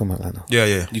 He's from Atlanta.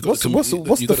 Yeah. What's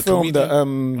the film that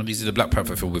And this is the Black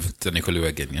Panther film with Danny Kaluuya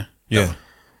again, yeah? Yeah.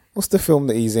 What's the film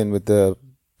that he's in with the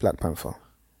Black Panther?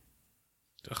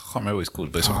 I can't remember what it's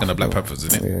called, but it's something kind of Black Panthers,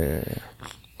 isn't it?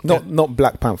 Yeah. Not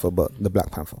Black Panther, but the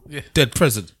Black Panther. Yeah. Dead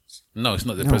President. No, it's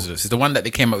not the President. It's the one that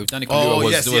they came up with. Danny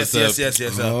Kaluuya yes.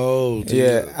 Oh,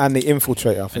 yeah, and the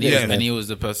Infiltrator. I think and he was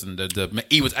the person.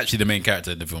 He was actually the main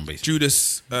character in the film, basically.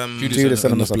 Judas and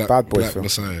the Bad Boys Black film.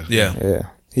 Messiah. Yeah.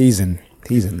 He's in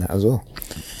that as well.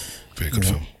 Very good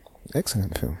film.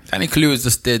 Excellent film. Danny Kaluuya is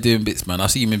just there doing bits, man. I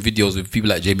see him in videos with people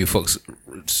like Jamie Foxx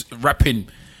rapping.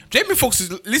 Jamie Foxx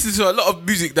listens to a lot of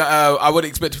music that I wouldn't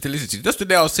expect him to listen to. Just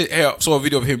today I saw a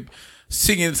video of him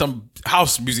singing some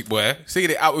house music,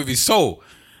 singing it out with his soul.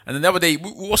 And then the other day,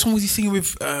 what song was he singing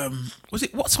with?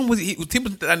 What song was it? Tim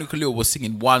Daniel Kaluuya was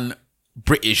singing one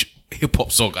British hip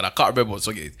hop song, and I can't remember what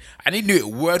song it is. And he knew it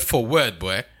word for word,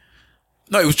 boy.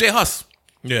 No, it was Jay Huss.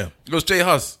 Yeah, it was Jay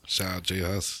Huss. Shout out Jay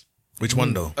Huss. Which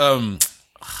one though?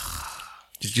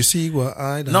 Did you see what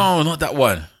I done? No, not that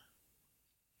one.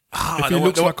 If he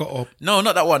looks like a op. No,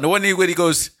 not that one. The one where he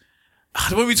goes.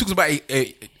 The one we talks about,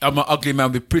 I'm an ugly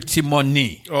man with pretty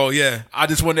money. Oh yeah, I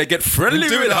just want to get friendly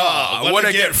with her. I want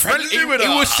to get friendly with her.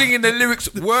 He was singing the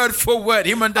lyrics word for word.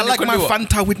 Him and Danny I like my Kaluuya.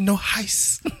 Fanta with no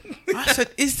ice. I said,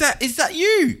 "Is that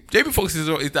you?" Jamie Foxx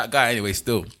is that guy anyway.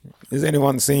 Still, has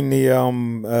anyone seen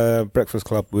the Breakfast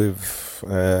Club with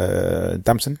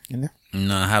Damson in there?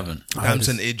 No, I haven't.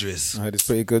 Damson Idris. I heard it's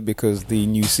pretty good because the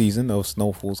new season of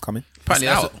Snowfall's coming.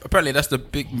 Apparently, that's the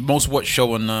big most watched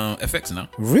show on FX now.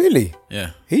 Really?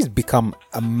 Yeah. He's become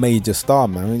a major star,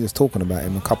 man. We were just talking about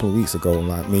him a couple of weeks ago,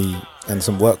 like me and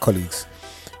some work colleagues.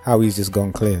 How he's just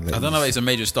gone clear. I don't know if he's a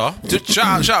major star.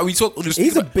 Shout out.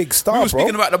 He's a big star, We were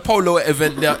speaking about the polo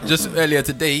event just earlier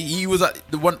today. He was at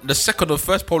the second or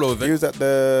first polo event. He was at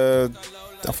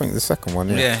I think the second one.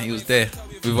 Yeah, he was there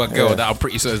with a girl that I'm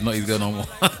pretty sure is not his girl no more.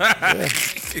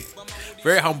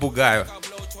 Very humble guy.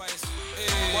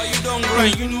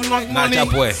 Niger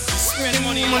boy. He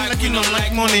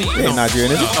ain't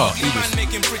Nigerian, is he? Oh,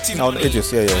 Idris. No,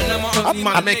 Idris, yeah.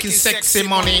 I'm making sexy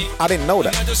money. I didn't know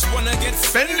that. Get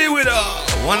friendly with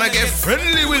her. Wanna get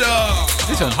friendly with her.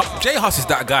 Listen, Jay Huss is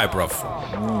that guy, bruv.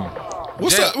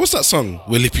 What's that song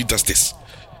where Lippy does this?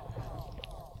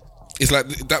 It's like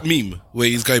that meme where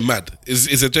he's going mad.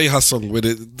 It's a Jay Huss song with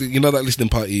you know that listening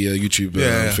party YouTube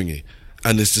thingy,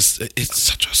 and it's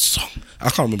such a song. I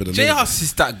can't remember the name. Jay Huss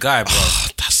is that guy, bro.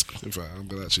 That's right. I'm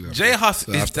gonna actually. Jay Huss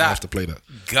is that. I have to play that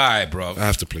guy, bro. I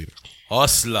have to play that.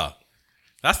 Hustler.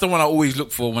 That's the one I always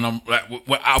look for when I'm like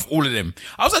out of all of them.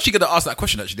 I was actually gonna ask that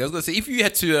question. Actually, I was gonna say if you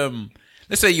had to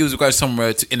let's say you was going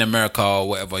somewhere in America or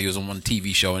whatever, you was on one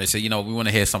TV show and they say, we want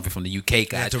to hear something from the UK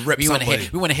guys. To rep we want to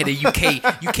hear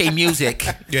the UK music.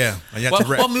 Yeah, and you had to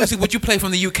rep. What music would you play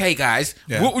from the UK guys?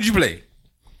 Yeah. What would you play?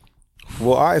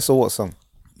 What artist or what song?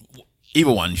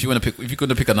 Either one. If you're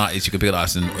gonna pick an artist, you can pick an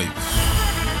artist.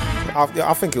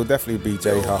 I think it'll definitely be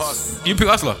Jay Huss. You pick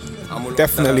Hustler?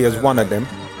 Definitely as one of them.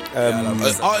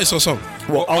 Artist or song?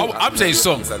 Well, I'm saying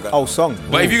song. Oh, song.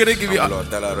 But if you're gonna give me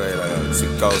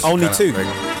only two.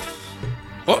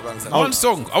 What? One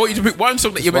song. I want you to pick one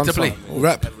song that you're meant to play.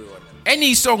 Rap.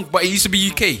 Any song, but it used to be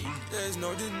UK.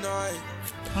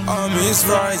 Armies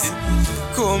rising,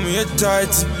 call me a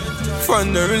titan,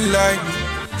 thundering light,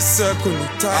 circle the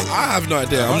tide. I have no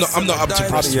idea. I'm not up to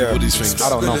press with all these things. I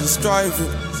don't know.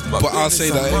 But I'll say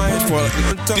that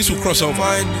this will cross over.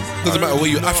 Doesn't matter whether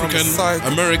you're African,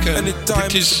 American,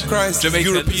 British,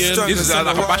 Jamaican, European. This is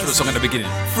like a bachelor song at the beginning.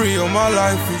 Free on my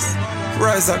life is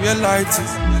rise up your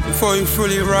lighters. Before you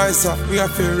fully rise up, we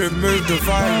have to remove the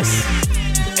virus.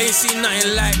 Ain't seen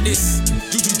nothing like this.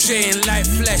 Juju chain like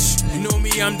flesh. You know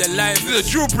me, I'm the life. This is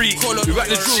a drill breed. We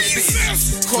got the drill beat.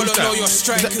 Call on all your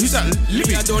strikers. Who's that?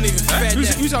 Me, I don't even fear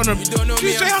them. Who's on the? You don't know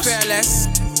me, I'm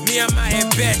fearless. Me and my head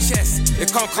bare chest. They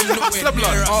can't come nowhere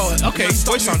near us. Oh, okay.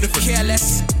 Voice sound different.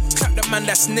 Careless. trap the man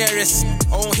that's nearest.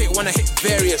 I won't hit when I hit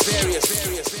various.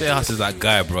 J Hus is that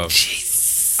guy, bro.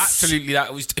 Absolutely,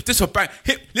 that was. If this were bang,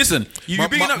 listen. You're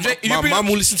bigging up J. My mum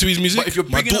will listen to his music. But if you're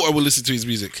my bigging daughter up, will listen to his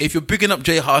music. If you're bigging up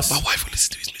J Hus, my wife will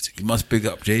listen to his music. You must big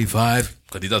up J5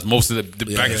 because he does most of the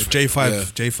bangers.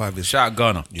 J5 is shout out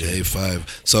Ghana.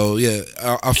 J5. So yeah,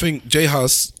 I think J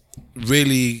Hus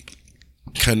really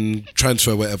can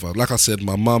transfer wherever. Like I said,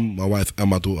 my mum, my wife, and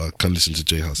my daughter can listen to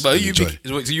J Hus. But you pick,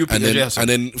 so you pick a J Hus song? And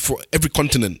then for every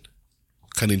continent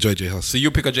can enjoy J Hus. So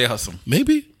you pick a J Hus song?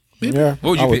 Maybe. Yeah.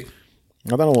 What would you pick?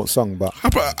 I don't know what song, but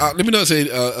let me not say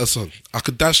a song. I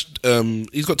could dash.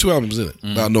 He's got 2 albums in it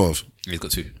that I know of. He's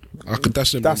got 2. I could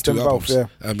dash them Dash two them albums. both,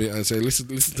 yeah. And say, listen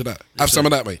to that. Have some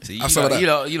of that, mate. So Have some of that.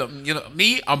 You know,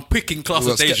 me, I'm picking Class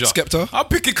What, of Deja. Skepta? I'm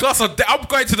picking Class of Deja. I'm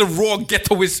going to the raw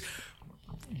ghettoist,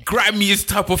 grimiest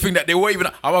type of thing that they weren't even.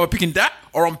 I'm either picking that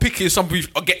or I'm picking somebody.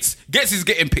 Gets is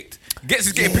getting picked. Gets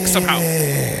is getting picked somehow.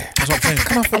 That's what I'm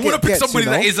saying. I want to pick somebody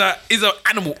that is an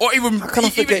animal, or even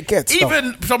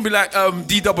even somebody like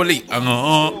DEE.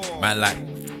 Man,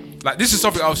 like this is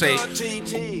something I'll say.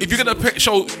 If you're gonna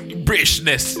show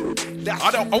Britishness,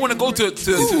 I want to go to. Is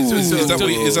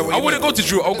that what I want to go to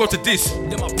Drew. I'll go to this.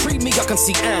 Pre-me, I can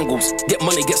see angles. Get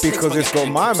money, get because it's got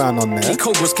my man on there.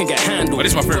 Cobras can get handled. But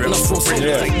it's my favorite.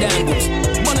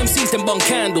 One MCs them bun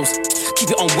candles.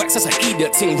 Keep it on wax, that's an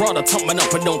idiot thing. Rather tump man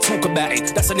up and don't talk about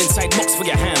it. That's an inside box for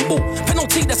your handball.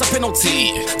 Penalty, that's a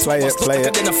penalty. Play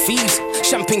it. Then a fees.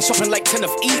 Champagne shopping like 10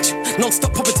 of each.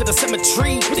 Non-stop popping to the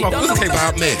cemetery. They don't know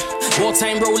about me.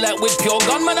 Wartime roll out with pure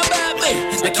gunman about me.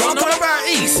 They can't come about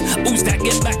east. Who's that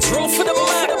get back draw for the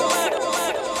man?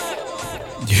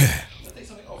 Yeah.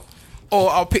 Or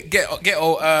I'll pick get.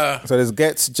 So there's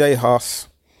Gets, J Hus,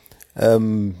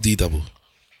 D-double.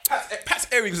 Pat's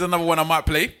Earrings is another one I might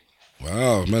play.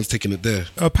 Wow, man's taking it there.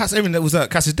 Pat's Earring, that was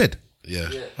Cass is Dead. Yeah.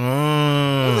 It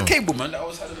was a cable, man. That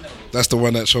was. That's the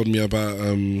one that showed me about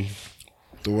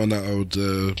the one that I would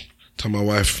tell my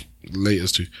wife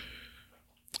latest to.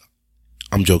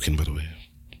 I'm joking, by the way.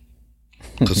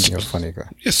 You're a funny guy.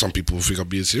 Yeah, some people think I'm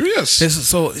being serious.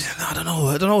 I don't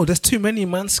know. There's too many,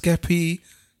 man. Skeppy,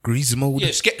 Grease Mode. Yeah,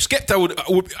 Skepta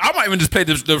would. I might even just play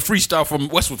the freestyle from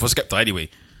Westwood for Skepta anyway.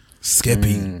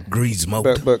 Skeppy, Grease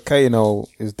Mode. But Kano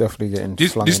is definitely getting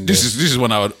flung in this is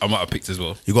one I might have picked as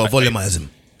well. You got to volumize him.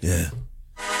 Yeah.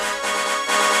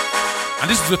 And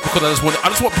this is just because I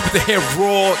just want people to hear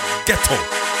raw ghetto.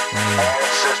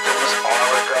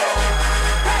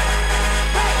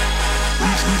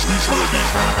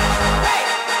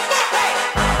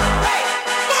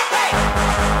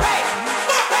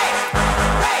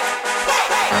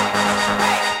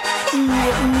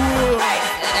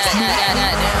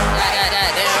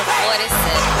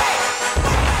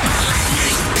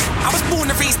 I was born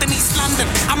and raised in East London.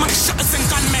 Among shutters and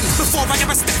gunmen. Before I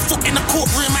ever stepped foot in the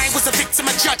courtroom, I was a victim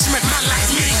of judgment. Man like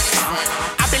me,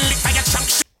 I've been licked by a chunk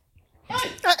shit.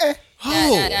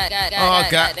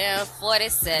 Goddamn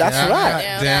 47. That's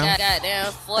right.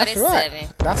 Goddamn 47.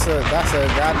 That's a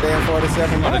goddamn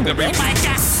 47 moment. My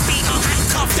gas speaker,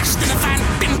 handcuffed, dashed in a van,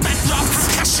 been bankrupt,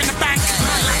 cash in the bank.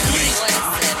 Man like me,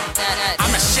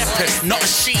 I'm a shepherd, not a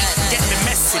sheep. Get the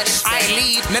message. I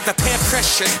lead, never peer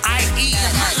pressured. I eat.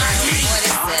 Man like me,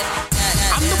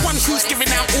 I'm the one who's giving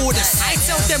out orders. I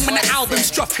tell them when the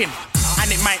album's dropping,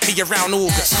 and it might be around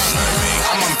August.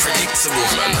 I'm unpredictable.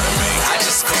 I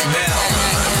just come down.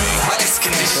 My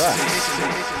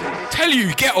condition. Tell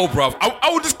you, ghetto, bruv. I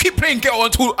will just keep playing ghetto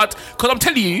until, because I'm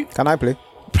telling you. Can I play?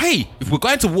 Play. If we're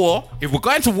going to war,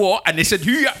 and they said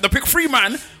you have to pick 3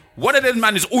 man, one of them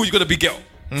man is always gonna be ghetto.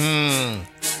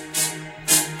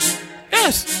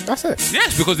 Yes, that's it.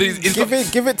 Yes, because it's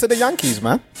give it to the Yankees,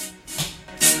 man.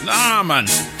 Nah, man.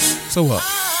 So what?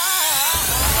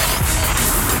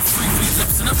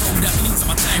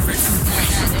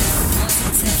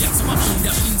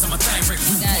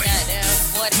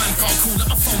 Man can't call up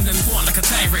a phone and go on like a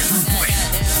direct rude boy.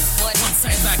 One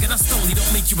side bag and a stone, he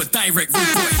don't make you a direct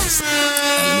rude boy.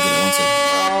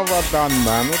 Oh, well done,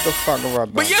 man. What the fuck have I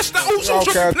done? But yes, that also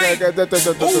should play.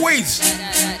 Always.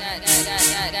 Man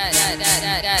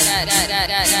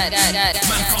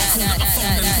can't call up a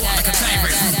phone and go on like a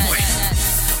direct rude boy.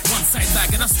 One side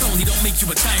bag and a stone, he don't make you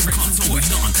a direct rude boy.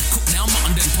 Cook now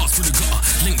mutton, then pass through the gutter.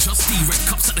 Link just red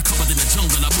cups at the cupboard in the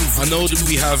jungle. I know that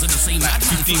we have like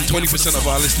 15-20% of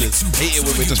our listeners hate it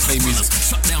when we just play music.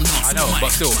 I know,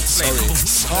 but still, sorry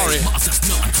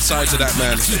to that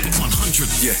man.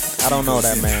 Yeah, I don't know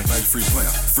that man. Free player,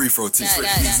 free throw team.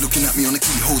 He's looking at me on the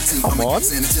keyhole team. Come on.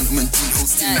 Saying a gentleman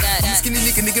G-host team. I'm skinny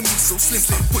nigga me so slim.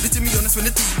 Put it to me honest when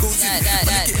the D goes in.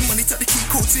 When I getting money, take the key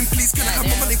code team. Please can I have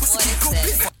my money? What's the key code?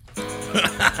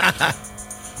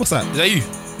 What's that? Is that you?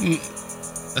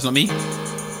 That's not me.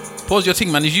 Pause your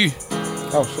thing, man. It's you.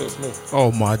 Oh shit, it's me.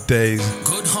 Oh my days.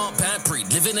 Good heart, bad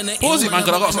breed, living in the Pause it, man,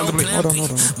 because I got something to play. Hold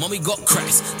on. Mommy got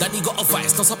Christ, daddy got a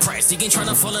vice, no surprise. He ain't trying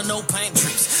to follow no pine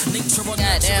trees. Nature on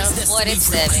Goddamn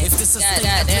 47.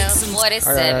 Goddamn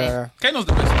 47. Kano's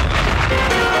the best.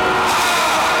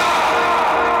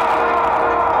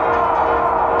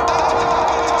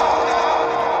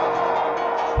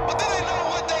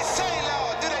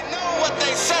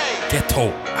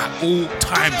 Ghetto at all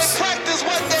times.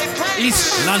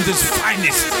 East London's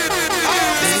finest.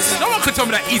 No one could tell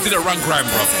me that East didn't run crime,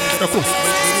 bro. Of course.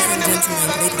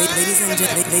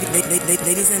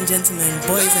 Ladies and gentlemen,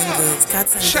 boys and girls,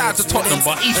 cats and Shout out to Tottenham,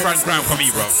 but East ran crime for me,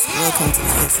 bro. Welcome to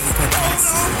the ESN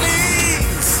podcast.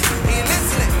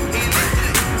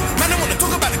 Man, I wanna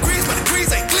talk about the grease, but the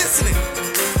grease ain't glistening.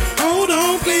 Hold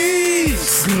on, please.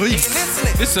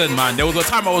 Listen, man, there was a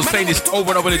time I was playing this over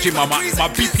and over in the gym. My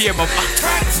BPM, my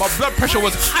blood pressure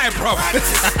was high, bro.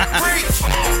 Practice, what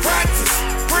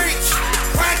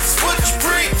you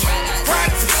preach.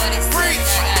 Practice,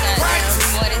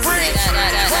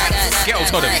 Get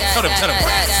tell them.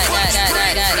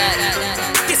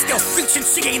 This girl preaching,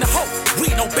 she ain't a hoe. We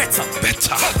know better.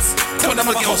 Tell them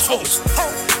girls hoes.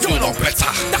 You know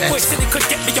better. That boy said he could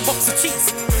get me a box of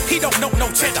cheese. He don't know no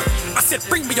cheddar. I said,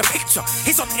 bring me a picture.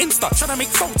 He's on Insta trying to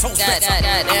make photos better.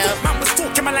 I thought man was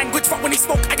talking my language, but when he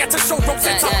spoke, I got to show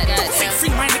Rosetta. Don't say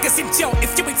free my niggas in jail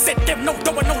if you ain't said them no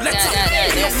door and no letter.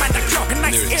 No man that club in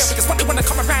nice areas, but they wanna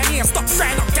come around here and stop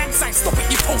trying up gang signs. Stop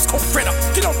it, you postcode Fredder.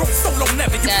 You don't roll solo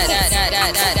never. You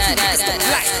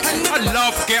I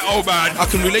love Ghetto, man. I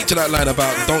can relate to that line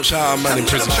about don't shout out a man in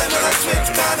prison.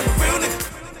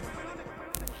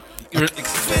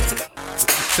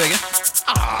 Say again?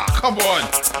 Come on.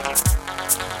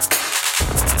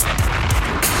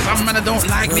 Some men that don't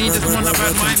like me just want to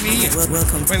badmine me.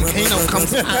 When Kano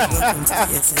comes out. Welcome to the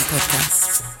ESN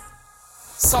podcast.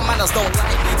 Some manners don't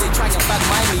like me, they try and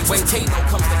badmine me when Kano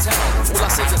comes to town. All I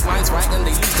say is mine's right and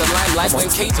they lose the limelight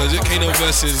when Kano. So is it Kano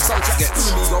versus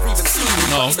Gets? Me or even see me,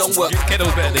 No, don't work.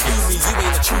 Kano's better than me, you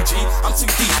ain't a true G. I'm too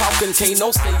deep, how can Kano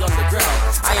stay on the ground?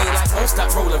 I ain't like most that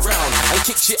roll around and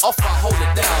kick shit off, I hold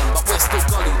it down. But we're still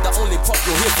gully, the only pop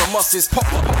you'll hear from us is pop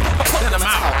in the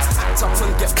mouth. Act up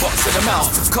and get boxed in the mouth.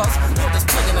 Cause you're just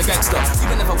playing a gangster. You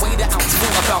been never weighed it out,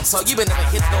 full of bouncer. You been never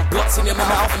hit no blocks in your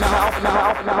mouth.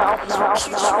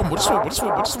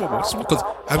 Because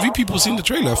have you people seen the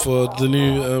trailer for the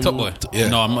new Top Boy? Yeah.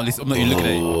 No, I'm not even looking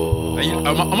at it.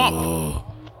 I'm up.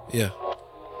 Yeah.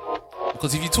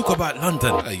 Because if you talk about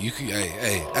London,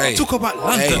 hey. Talk about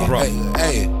London, bro.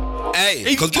 Hey.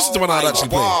 Because this is the one I'd actually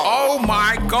play. Oh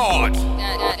my God. You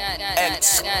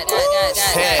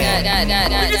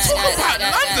talk about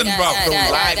London, bro.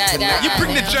 You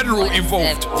bring the general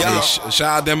involved. Yeah, shout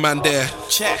out them man there.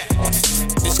 Check.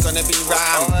 It's gonna be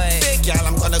rhyme. Big y'all,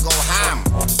 I'm gonna go ham.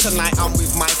 Tonight I'm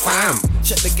with my fam.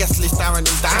 Check the guest list, Darren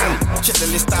and Dan. Check the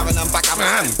list, Darren and back a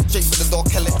man. Straight for the door,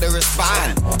 kill it, there is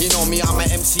ban. You know me, I'm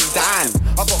an MC Dan.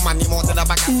 I got money more than a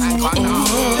back of tank.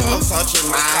 I'm searching,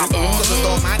 man. Cause the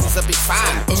door man is a big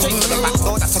fan. Straight for the back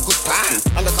door, that's a good plan.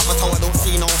 Undercover tower, don't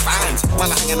see no fans.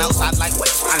 Man, I'm hanging outside like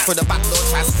which man? For the back door,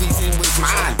 try squeezing with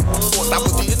man. What that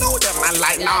would do you know them, man?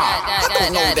 Like, nah, I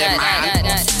don't know them,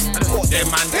 man. I don't know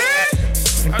them, man.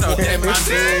 I know them, man.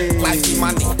 Like the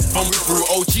money, I'm with real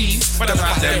OGs. But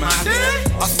about them, man.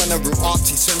 Us man are real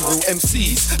artists and real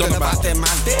MCs. Don't about them,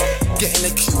 man. Get in the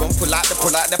queue and pull out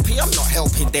the P. I'm not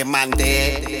helping them, man.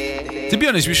 To be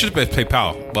honest, we should both play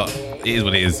Power, but it is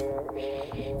what it is.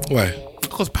 Why?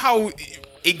 Because Power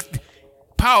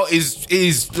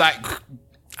is like,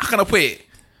 how can I put it?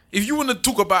 If you want to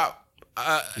talk about,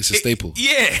 it's a staple.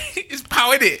 Yeah, it's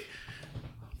Power, innit?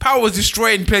 Power was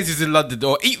destroying places in London,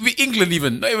 or England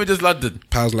even, not even just London.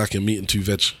 Power's like your meat and two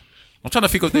veg. I'm trying to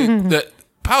think of the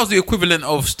Power's the equivalent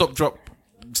of Stop Drop,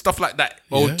 stuff like that,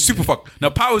 or Superfuck.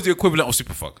 Now Power's the equivalent of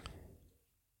Superfuck.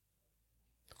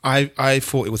 I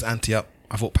thought it was anti-up.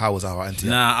 I thought Power was our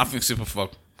anti-up. Nah, I think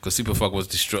Superfuck. Because Superfuck was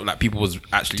destroyed, like people was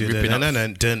actually ripping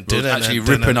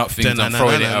up things and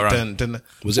throwing it around.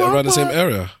 Was it around the same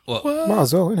area? What? Might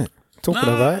as well, innit? Talking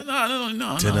about it.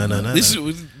 No.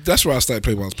 That's where I started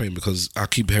playing while I was playing, because I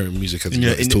keep hearing music as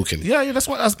he's talking. Yeah, that's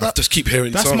what. I just keep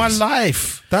hearing. That's songs. my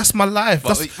life. That's my life.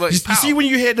 You see, when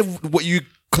you hear what you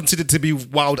consider to be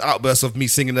wild outbursts of me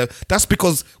singing, that's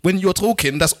because when you're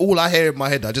talking, that's all I hear in my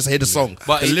head. I just hear the song,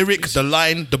 the lyric, the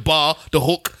line, the bar, the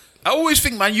hook. I always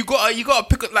think, man, you gotta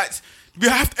pick up, like, you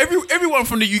have everyone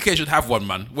from the UK should have one,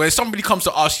 man. Where somebody comes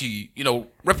to ask you,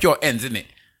 rep your ends, innit?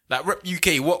 Like, rep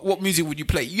UK, what music would you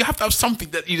play? You have to have something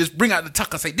that you just bring out the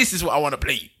tuck and say, this is what I want to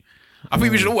play. I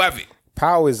think we should all have it.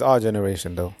 Power is our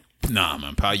generation, though. Nah,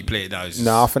 man, Power, you play it now.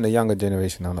 No, I think the younger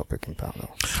generation are not picking Power,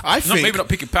 though. I think maybe not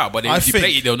picking Power, but if you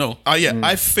play it, they'll know.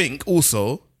 I think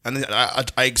also, and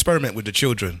I experiment with the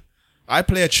children. I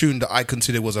play a tune that I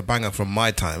consider was a banger from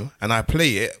my time, and I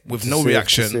play it with no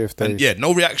reaction.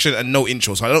 No reaction and no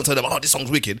intro. So I don't tell them, "Oh, this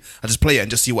song's wicked." I just play it and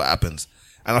just see what happens.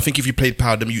 And I think if you played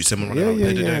Power, the mute them.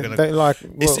 They like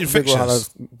it's infectious.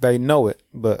 They know it,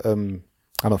 but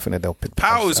I don't think that they'll pick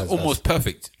Power is almost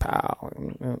perfect. Power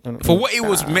for what it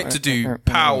was meant to do.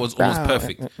 Power was almost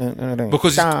perfect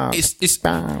because it's.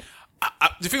 The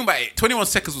thing about it, 21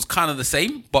 Seconds was kind of the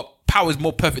same, but Power is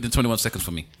more perfect than 21 Seconds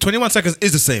for me. 21 Seconds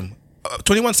is the same.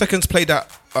 21 Seconds played at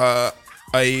a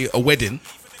wedding,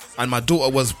 and my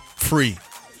daughter was 3,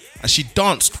 and she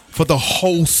danced for the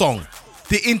whole song,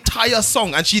 the entire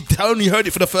song, and she only heard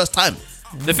it for the first time.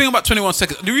 The thing about 21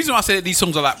 Seconds, the reason why I say that these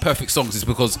songs are like perfect songs is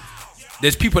because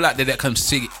there's people out there that can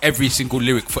sing every single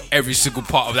lyric for every single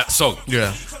part of that song.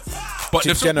 Yeah. But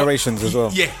generations as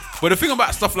well. Yeah, but the thing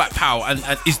about stuff like Power and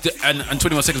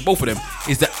 21 Seconds, both of them,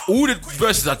 is that all the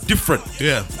verses are different.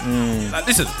 Yeah. Like,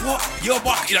 listen, what? You're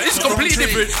back. You know, it's completely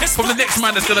different from the next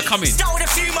man that's gonna come in.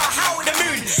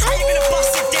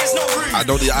 I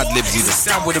don't need ad libs either.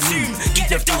 Down with the moon.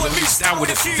 Down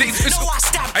with it.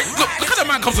 Look at the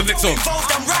man comes to the next song.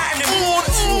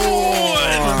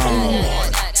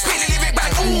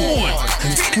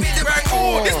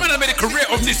 This man has made a career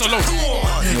of this alone.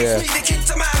 Yeah.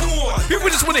 People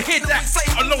just want to hear that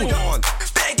alone.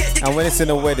 And when it's in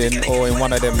a wedding or in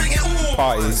one of them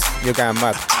parties, you're going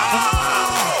mad.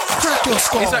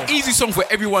 It's an easy song for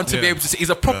everyone to be able to sing.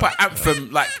 It's a proper anthem.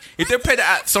 Like, if they play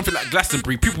that at something like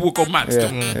Glastonbury, people will go mad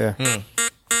still.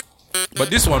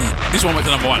 But this one went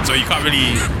to number 1, so you can't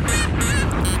really.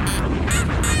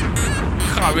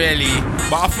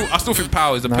 But I still think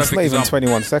Power is the perfect example. It's not even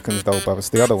 21 example. Seconds though, but it's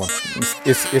the other one.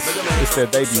 It's their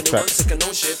debut track. It's their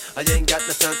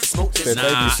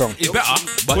debut song. It's better,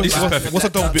 but this is perfect. What's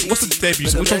the debut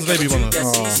song? Which one's the debut one? Which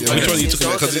one are you talking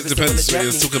about? Because it depends what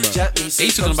you're talking about.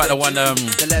 He's talking about the one,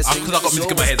 because I got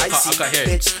music in my head, I can't hear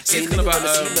it. He's talking about,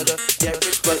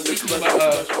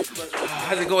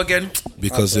 how does it go again?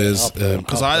 Because there's,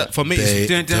 for me,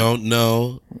 they don't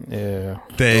know. Yeah.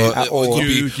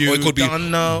 It could be.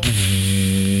 No.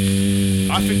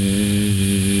 I think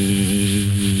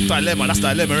Dilemma. That's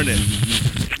Dilemma, isn't it?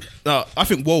 No, I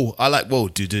think Whoa. I like Whoa.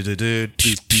 The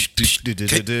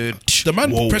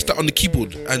man pressed that on the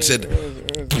keyboard and said,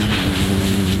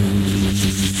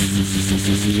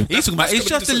 he's talking about, it's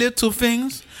just the little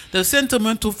things, the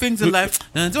sentimental things in life.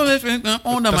 That's what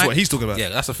he's talking about. Yeah,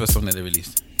 that's the first song that they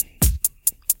released.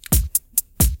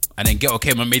 And then Ghetto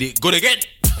came and made it good again.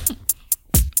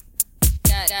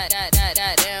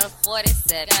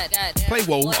 Play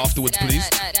Whoa afterwards, please.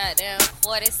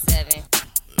 47.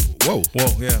 Whoa,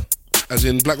 yeah. As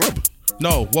in Black Rob?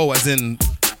 No, Whoa, as in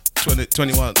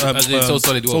 21. As in So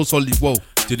Solid Whoa. So Solid Whoa. Whoa.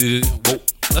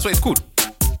 That's what it's called.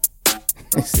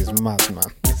 This is mad, man.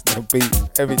 It's gonna be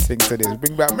everything to this.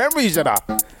 Bring back memories, you know.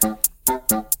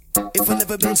 If I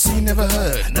never been seen, never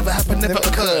heard, never happened, never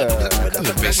occurred.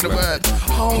 Never mentioned a word.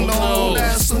 Oh no,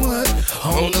 that's the word.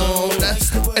 Oh no,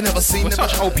 that's I never seen. We're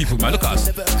such old people, man. Look at us.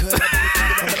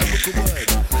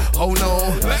 Oh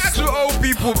no, we're actual old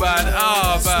people, man.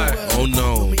 Ah, man. Oh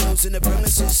no.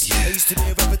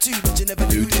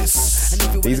 Do this.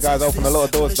 These guys open a lot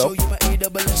of doors, though.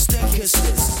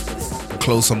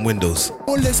 Close some windows.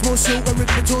 All less more so, I rip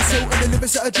the torso, and the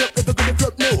lyrics that I drop never gonna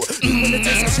flop, no. You wanna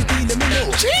test, I should be, let me know.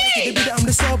 I'm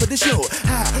the star of the show.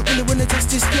 Really wanna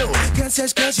test this flow. Can't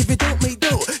search cash if you don't make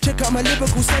dough. Check out my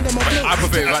lyrical stand and my flow. I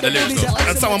prefer it right the lyrics though.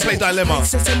 And someone play Dilemma. I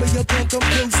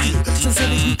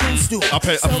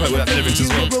prefer with that lyrics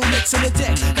as well.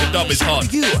 The dub is hard.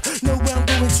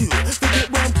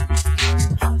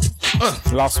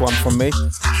 Last one from me.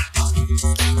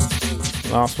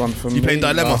 Last one from me. You playing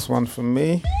Dilemma? Last one from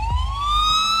me.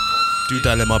 Do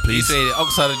Dilemma, please. You say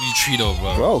Oxide and Neutrino,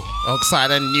 bro.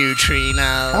 Oxide and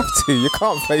Neutrino. Have to. You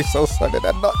can't play So Solid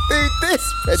and not do this.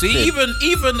 See, even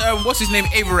what's his name,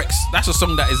 Averex. That's a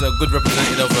song that is a good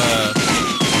representative of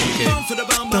UK.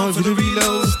 Down for the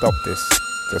reload. Stop this.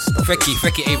 Just stop. Fecky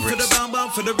Averex.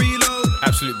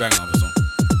 Absolute banger of a song.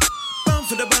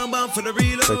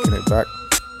 Taking it back.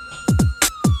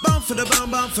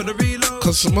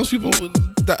 Because most people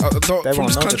that from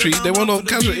this country, they won't know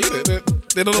casualty.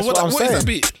 They don't know what is that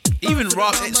beat. Even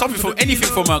rap, something from anything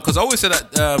from because I always say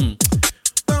that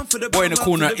Boy in the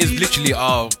Corner is literally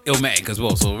our Illmatic as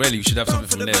well. So really, you should have something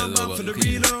from there as well.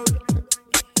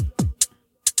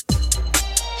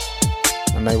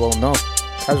 And they won't know.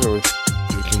 Casually.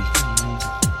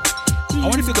 I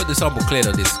wonder if they got the sample cleared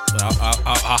on this. How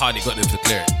hard they got them to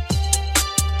clear it.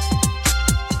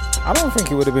 I don't think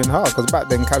it would have been hard because back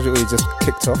then Casualty just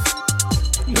kicked off.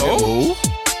 No.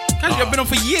 Casualty have been on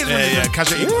for years. Yeah,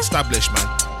 Casualty is established, man.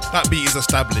 That beat is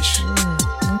established.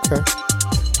 Okay.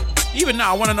 Even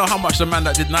now, I want to know how much the man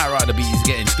that did Night Rider beat is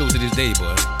getting still to this day,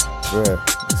 boy. Yeah,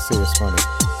 it's serious money.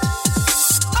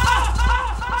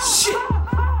 Shit!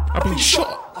 I've been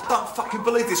shot. I don't fucking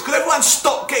believe this. Could everyone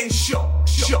stop getting shot?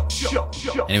 Shot.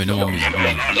 Anyway, no more music.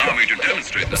 Allow me to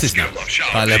demonstrate the What's this now? skill of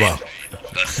shouting. Alright, Lebo.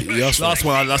 Last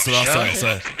one. That's the last one,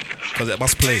 sorry. Because it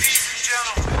must play.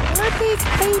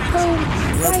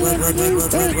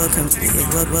 Welcome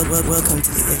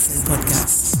to the XN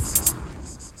podcast.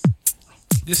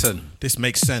 Listen, This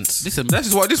makes sense. this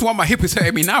is what my hip is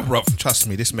hurting me now, bro. Trust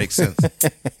me, this makes sense.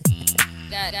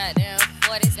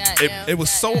 It was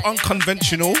so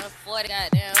unconventional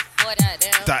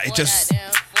that it just...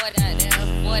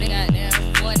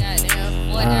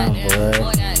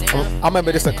 I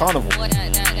remember this at Carnival. In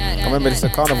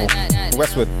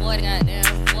Westwood. I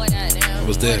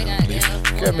was there, I believe.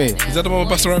 Get me? Is that the one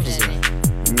with Busta Rhymes there?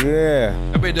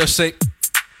 Yeah. I mean, just say,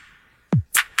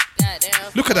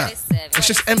 Look at that. It's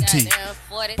just empty.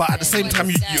 But at the same time,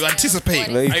 you anticipate.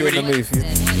 Look, he's doing the move.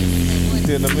 He's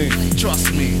doing the move.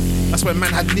 Trust me. That's when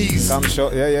man had knees.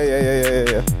 Gunshot.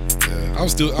 Yeah. I'll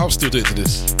still do it to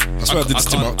this. I swear I did this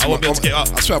to my. I won't be able to get up.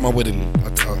 I swear at my wedding. I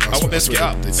won't be able to get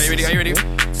up. are you ready?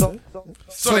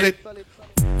 Solid.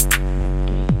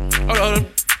 Hold on.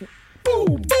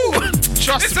 Boo.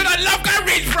 Trust Listen, I love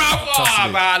garage, bro. Oh,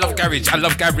 man, I love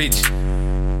garage.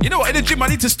 You know what? In the gym, I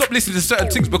need to stop listening to certain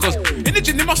things because in the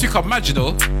gym, they must become mad, you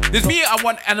know. There's me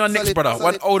and our next brother,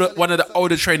 one of the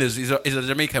older trainers. Is a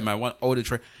Jamaican man, one older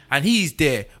trainer, and he's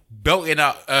there belting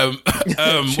out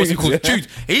what's it called? Tunes.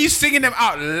 He's singing them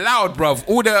out loud, bruv.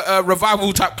 All the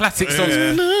revival type classic songs.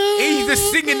 He's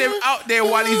just singing them out there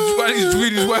while he's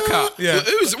doing his workout. Yeah.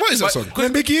 What is that song?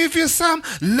 Let me give you some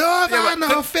love and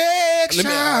affection.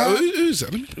 Who's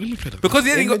that? Let me play that. Because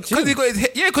he's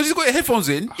got his headphones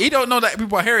in. He don't know that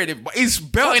people are hearing it, but he's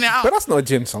belting it out. But that's not a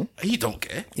gym song. He don't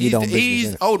care. He's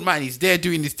He's old man. He's there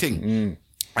doing his thing.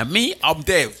 And me, I'm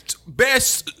there.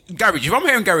 Best garage. If I'm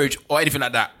hearing garage or anything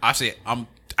like that, I say I'm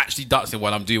actually dancing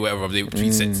while I'm doing whatever I'm doing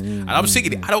between sets. And I'm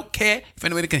singing it. I don't care if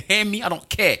anyone can hear me. I don't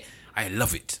care. I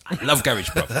love it. I love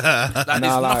garage, bro. There's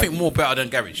nothing more better than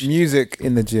garage. Music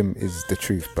in the gym is the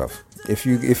truth, bruv. If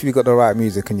you got the right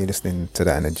music and you're listening to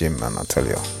that in the gym, man, I'll tell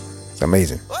you, it's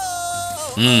amazing.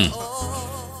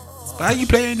 How are you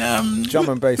playing? Drum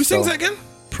and bass. Who sings that again?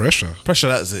 Pressure.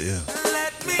 That's it, yeah.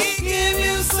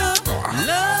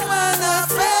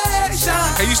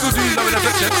 Can you still do Love and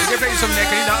Affection? Can you play some there?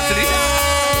 Can you dance to this?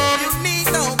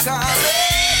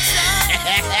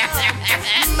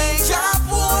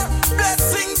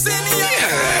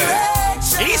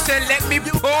 He said, let me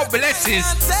pour blessings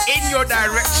in your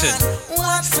direction.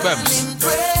 Spams.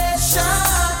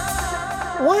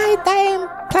 Why they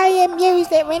playing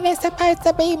music when they're supposed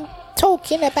to be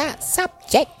talking about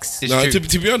subjects? No,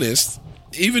 to be honest,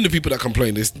 even the people that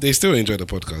complain, they still enjoy the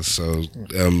podcast. So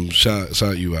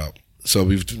shout you out. So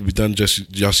we've done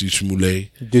just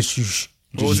Shmule.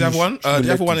 What was the other one?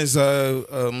 The other one is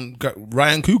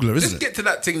Ryan Coogler, isn't Let's it? get to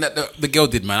that thing that the girl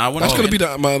did, man. That's going to be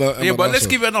that. Yeah, but let's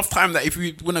give it enough time that if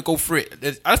we want to go through it.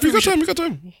 We got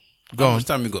time. Go on. How much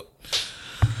time we got?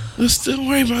 Just don't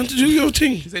worry, man. To do your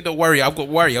thing. He said, don't worry. I've got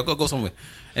to go somewhere.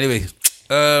 Anyway,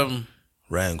 Ryan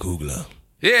Coogler.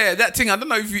 Yeah, that thing. I don't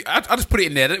know if you. I just put it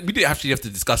in there. We didn't actually have to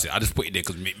discuss it. I just put it there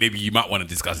because maybe you might want to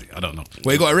discuss it. I don't know.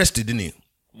 Well, he got arrested, didn't he?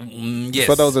 Yes.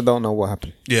 For those that don't know what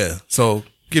happened. Yeah. So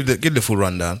give the full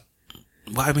rundown.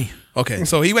 Why me? Okay.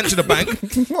 So he went to the bank.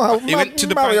 He went to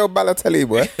the Mario Balotelli,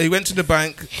 boy. He went to the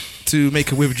bank to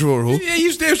make a withdrawal. Yeah, he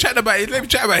was there chatting about it. Let me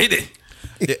chat about it.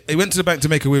 Yeah, he went to the bank to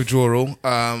make a withdrawal.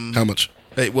 How much?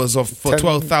 It was for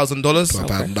 $12,000.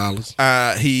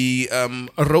 $12,000. He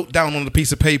wrote down on the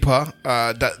piece of paper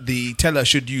that the teller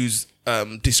should use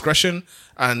discretion,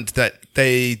 and that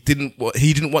he didn't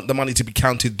want the money to be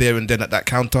counted there and then at that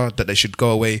counter. That they should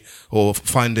go away or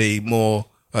find a more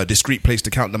discreet place to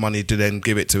count the money to then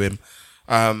give it to him.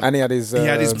 And he had his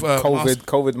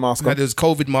COVID mask on. He had his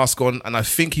COVID mask on, and I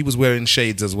think he was wearing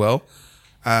shades as well.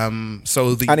 And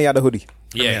he had a hoodie.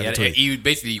 Yeah, he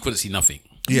basically you couldn't see nothing.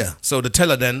 Yeah. So the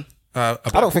teller then, I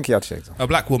don't think he had shades on. A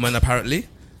black woman apparently,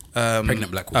 pregnant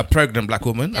black woman. a pregnant black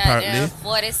woman apparently,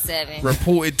 47.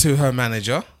 reported to her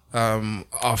manager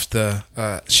after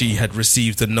she had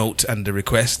received the note and the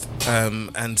request,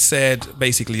 and said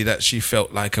basically that she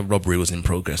felt like a robbery was in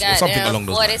progress or something along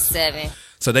those 47. lines.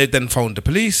 So they then phoned the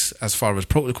police. As far as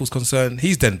protocol's concerned,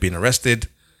 he's then been arrested.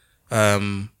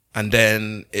 and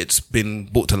then it's been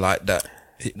brought to light that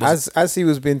it was As he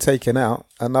was being taken out,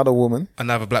 another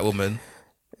black woman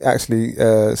actually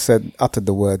uttered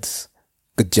the words,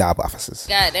 "Good job, officers."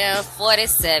 Goddamn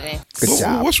 47. Good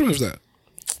job. What's wrong with that?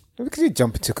 Because you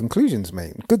jump into conclusions,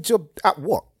 mate. Good job at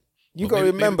what? You got to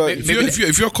remember.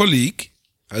 If your colleague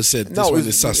has said this one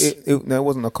is sus. No, it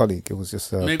wasn't a colleague. It was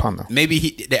just a punter.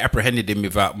 Maybe they apprehended him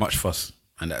without much fuss,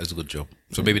 and that was a good job.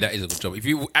 So maybe that is a good job. If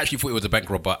you actually thought it was a bank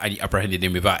robber and you apprehended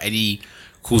him without any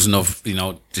causing of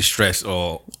distress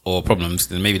or problems,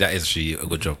 then maybe that is actually a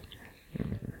good job.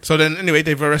 So then, anyway,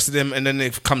 they've arrested him, and then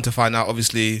they've come to find out,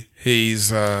 obviously,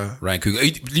 he's... Ryan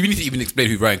Coogler. You need to even explain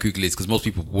who Ryan Coogler is, because most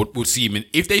people would see him, and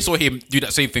if they saw him do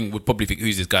that same thing, would probably think,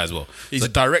 who's this guy as well? He's a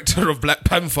director of Black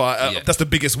Panther. That's the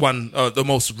biggest one, the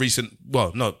most recent...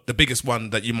 Well, no, the biggest one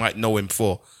that you might know him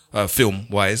for,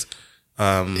 film-wise.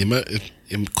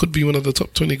 It could be one of the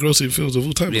top 20 grossing films of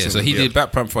all time. Yeah, so he did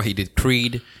Black Panther, he did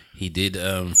Creed, he did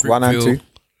Fruitville, 1 and 2.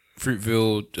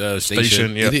 Fruitville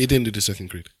Station. Yeah. He didn't do the second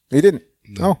Creed. He didn't?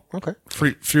 No. Oh, okay.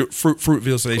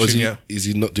 Fruitville Station, Is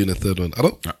he not doing a third one?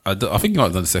 I think he might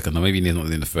have done the second, or maybe he's not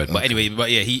doing the third. But anyway,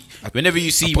 he. Whenever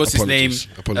you see what's his name,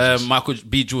 Michael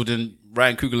B. Jordan,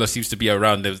 Ryan Coogler seems to be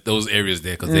around those areas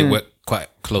there because they work quite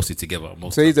closely together.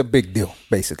 So he's a big deal,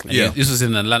 basically. Yeah, this was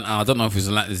in Atlanta. I don't know if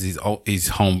Atlanta is his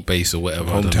home base or whatever.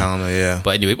 Hometown, yeah.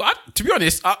 But anyway, to be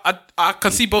honest, I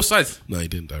can see both sides. No, he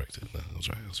didn't direct it. No, I was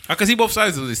right. I can see both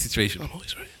sides of this situation. I'm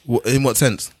always right. In what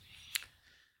sense?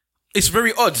 It's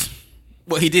very odd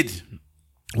what he did.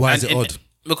 Why is it odd?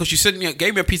 Because you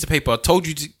gave me a piece of paper, told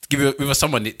you to give it with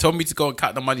someone, it told me to go and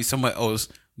count the money somewhere else.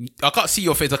 I can't see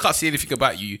your face, I can't see anything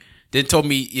about you. Then told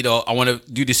me, I want to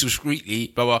do this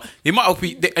discreetly, blah, blah. It might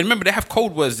be, and remember, they have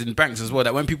code words in banks as well,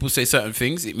 that when people say certain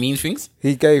things, it means things.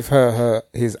 He gave her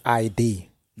his ID.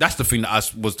 That's the thing that I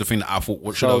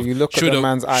thought So you look at the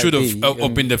man's ID. Should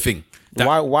have been the thing.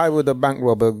 Why would the bank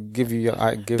robber give you your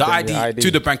ID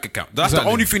to the bank account? That's the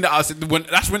only thing that I said. When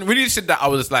you said that, I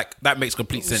was like, that makes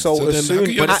complete sense. So then how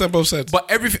can you understand both sides? But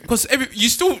everything, because you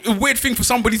still a weird thing for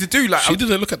somebody to do. Like she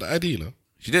didn't look at the ID,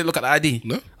 She didn't look at the ID.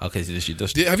 No. Okay, so she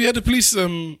does. Have you had the police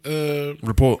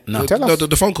report? No.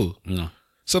 The phone call. No.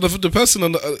 So the person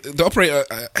on the operator,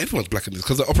 everyone's black in this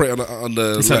because the operator on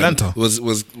the it's line Atlanta. was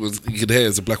you could hear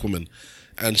as a black woman.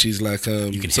 And she's like,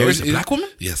 you can hear it's a black woman?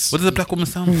 Yes. What does a black woman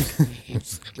sound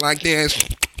like this?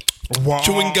 Wow.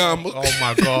 Chewing gum. Oh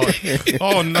my God.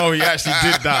 Oh no, he actually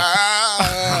did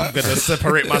that. I'm gonna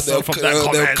separate myself from that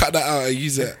comment. They'll cut that out and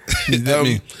use that.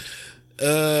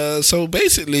 So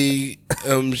basically,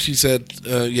 she said,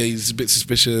 he's a bit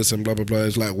suspicious and blah blah blah.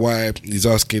 It's like, why? He's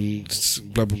asking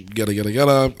blah blah yada yada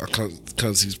yada. I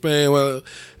can't see Spain. Well,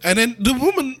 and then the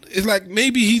woman is like,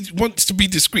 maybe he wants to be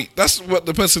discreet. That's what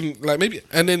the person like. Maybe.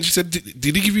 And then she said, did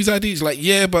he give you his ID? He's like,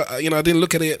 yeah, but I didn't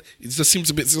look at it. It just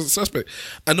seems a bit suspect.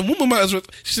 And the woman might as well.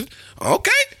 She said, okay,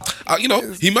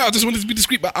 he might have just wanted to be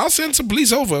discreet, but I'll send some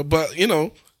police over. But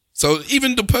So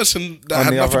even the person that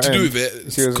had nothing to do with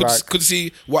it could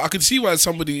see. Well, I could see why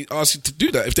somebody asked you to do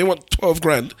that. If they want 12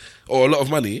 grand or a lot of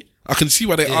money, I can see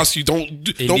why they ask you don't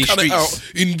cut it out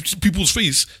in people's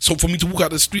face. So for me to walk out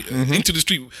the street into the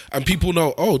street and people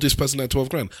know, this person had 12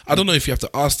 grand. I don't know if you have to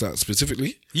ask that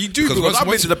specifically. You do because I've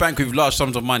been to the bank with large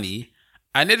sums of money,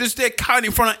 and they're just there counting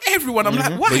in front of everyone. I'm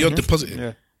like, why? But you're depositing.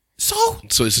 Yeah.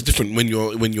 So it's different when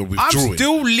you're withdrawing. I'm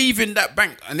still leaving that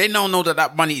bank, and they now know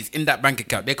that money is in that bank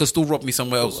account. They could still rob me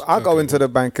somewhere else. I go into the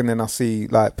bank and then I see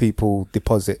like people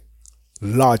deposit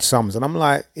large sums, and I'm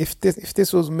like, if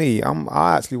this was me,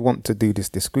 I actually want to do this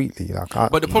discreetly.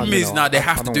 But the problem is now they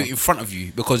have to do it in front of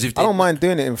you because if I don't mind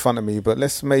doing it in front of me, but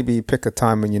let's maybe pick a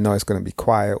time when it's going to be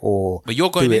quiet or. But you're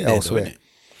going do in it there, elsewhere. though, innit?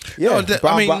 Yeah,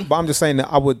 but I'm just saying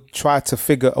that I would try to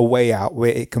figure a way out where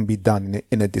it can be done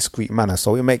in a discreet manner.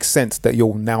 So it makes sense that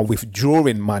you're now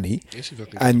withdrawing money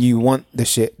and you want the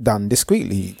shit done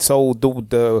discreetly. So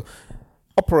the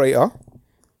operator,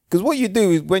 because what you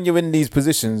do is when you're in these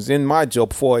positions, in my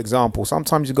job, for example,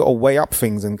 sometimes you got to weigh up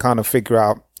things and kind of figure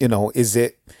out, is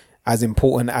it as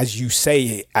important as you say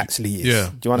it actually is? Yeah.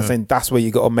 Do you understand? That's where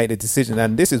you got to make the decision.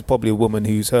 And this is probably a woman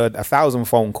who's heard 1,000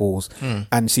 phone calls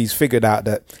and she's figured out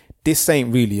that this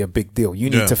ain't really a big deal. You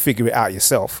need to figure it out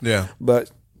yourself. Yeah. But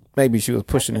maybe she was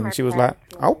pushing and she was like,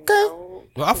 okay.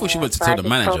 Well, I thought she went to tell the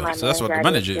manager. So that's what the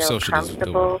manager itself should have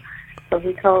done. So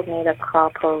he told me to call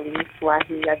police while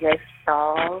he, I guess,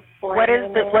 stalled.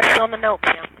 What's on the note,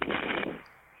 ma'am?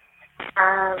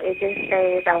 It just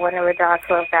says I want to withdraw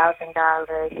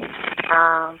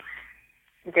 $12,000.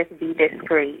 Just be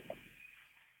discreet.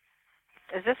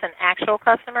 Is this an actual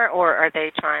customer, or are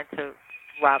they trying to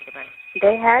rob the bank?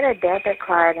 They had a debit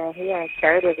card and he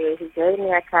inserted it. He gave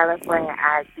me a California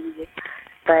ID,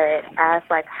 but I was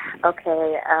like,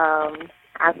 okay,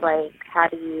 how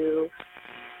do you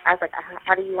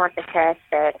want the cash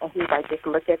back? And he's like, just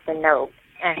look at the note.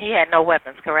 And he had no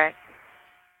weapons, correct?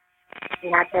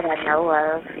 Not that I know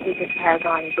of. He just has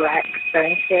on black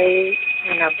sunshades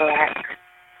and a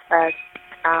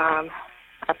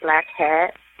black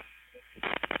hat.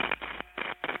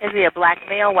 Is he a black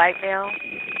male, white male?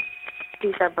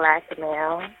 He's a black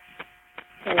male.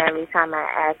 And every time I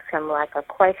ask him like a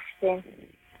question,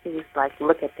 he's like,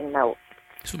 look at the note.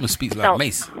 This woman speaks like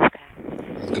Mace. I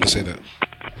was going to say that.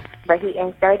 But he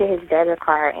inserted his debit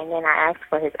card, and then I asked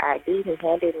for his ID. He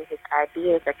handed me his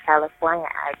ID as a California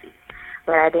ID.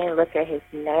 But I didn't look at his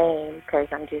name because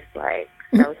I'm just like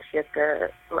so shook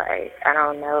up. Like, I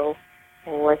don't know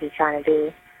what he's trying to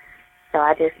do. So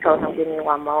I just told him, give me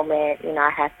one moment. You know, I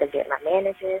have to get my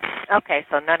manager. Okay,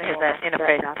 so none of his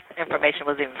information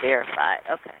was even verified.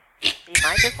 Okay. He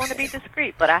might just want to be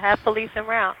discreet, but I have police en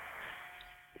route.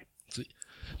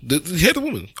 Hear the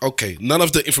woman. Okay, none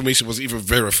of the information was even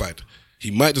verified. He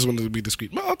might just want to be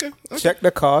discreet. Well, okay. Check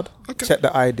the card. Okay. Check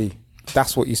the ID.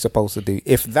 That's what you're supposed to do.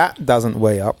 If that doesn't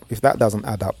weigh up, if that doesn't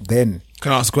add up, then...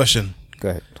 Can I ask a question? Go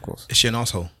ahead, of course. Is she an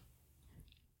asshole?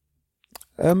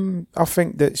 I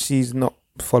think that she's not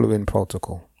following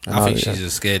protocol. I think she's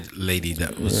a scared lady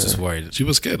that was just worried. She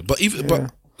was scared. But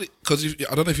because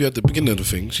I don't know if you had the beginning of the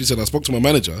thing, she said, I spoke to my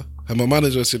manager, and my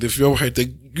manager said, if you're right,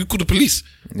 you call the police.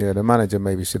 Yeah, the manager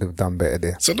maybe should have done better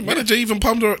there. So the manager even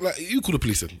palmed her, like, you call the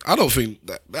police then. I don't think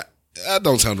that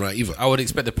don't sound right either. I would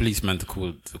expect the policeman to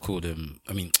call them.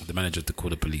 I mean, the manager to call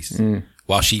the police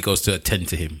while she goes to attend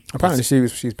to him. Apparently,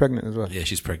 she's pregnant as well. Yeah,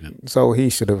 she's pregnant. So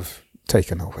he should have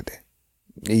taken over there.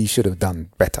 He should have done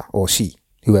better, or she,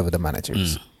 whoever the manager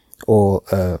is, or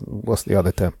what's the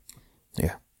other term?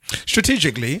 Yeah.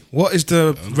 Strategically, what is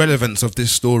the relevance of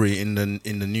this story in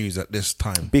the news at this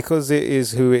time? Because it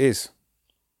is who it is.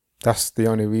 That's the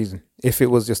only reason. If it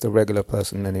was just a regular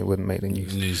person, then it wouldn't make the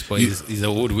news. But he's an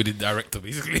award-winning director,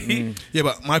 basically. Yeah,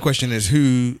 but my question is,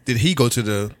 who did he go to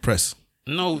the press?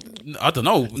 No, I don't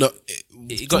know. No,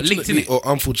 it got linked in it. Or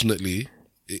unfortunately,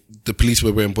 the police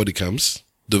were wearing body cams.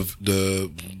 The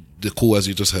call, as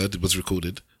you just heard, it was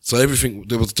recorded. So everything,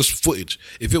 there was just footage.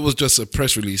 If it was just a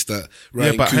press release that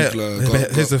Ryan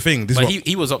Coogler here's the thing.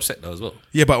 He was upset though as well.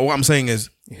 Yeah, but what I'm saying is,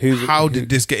 how did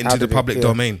this get into the public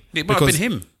domain? It might have been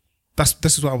him.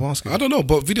 This is what I'm asking. I don't know,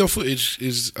 but video footage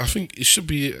is, I think it should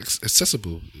be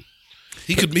accessible.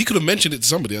 He could have mentioned it to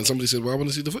somebody, and somebody said, "Well, I want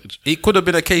to see the footage." It could have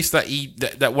been a case that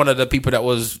that one of the people that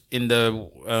was in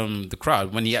the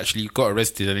crowd when he actually got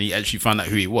arrested and he actually found out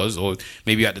who he was, or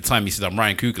maybe at the time he said, "I'm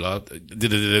Ryan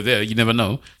Coogler." You never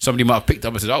know. Somebody might have picked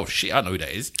up and said, "Oh shit, I know who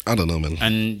that is." I don't know, man.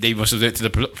 And they must have said to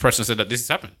the press and said that this has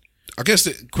happened. I guess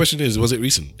the question is, was it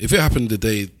recent? If it happened the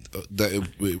day that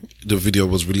the video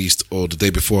was released or the day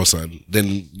before or something,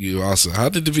 then you ask her, how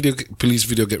did the police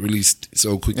video get released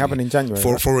so quickly? It happened in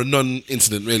January. For a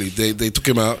non-incident, really. They took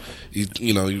him out,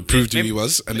 you proved who he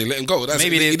was, and they let him go. That's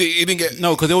maybe he didn't get...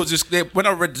 No, because it was just... when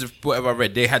I read whatever I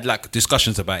read, they had like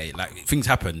discussions about it. Like things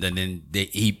happened and then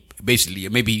he basically...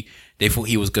 Maybe they thought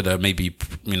he was going to maybe,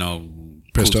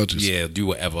 press charges. Yeah, do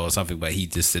whatever or something. But he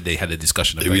just said they had a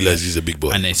discussion about it. They realised he's a big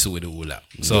boy. And they sorted it all out.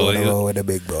 So with a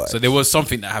big boy. So there was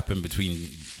something that happened between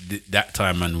that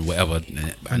time and whatever.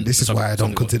 And this is why I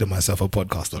don't consider myself a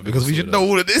podcaster, because we should know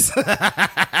all of this.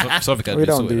 We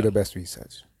don't do the best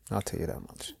research. I'll tell you that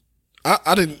much.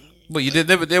 I didn't... But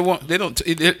they're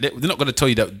not going to tell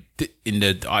you that in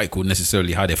the article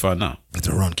necessarily how they found out. It's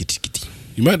around kitty.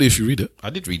 You might do if you read it. I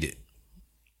did read it.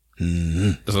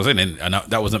 That's what I'm saying, and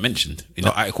that wasn't mentioned in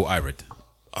the article I read.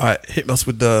 Alright, hit us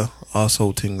with the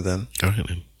arsehole thing then. Alright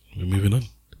then, we're moving on.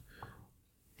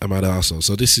 Am I the arsehole?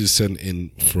 So this is sent in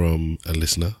from a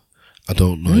listener. I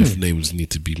don't know if names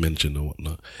need to be mentioned or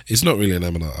whatnot. It's not really an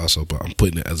am I the arsehole, but I'm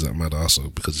putting it as am I the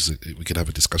arsehole because we can have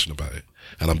a discussion about it.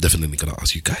 And I'm definitely going to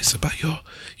ask you guys about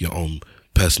your own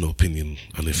personal opinion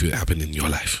on if it happened in your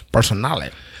life.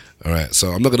 Personality. Alright,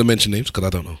 so I'm not going to mention names because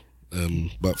I don't know.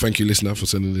 But thank you, listener, for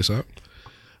sending this out.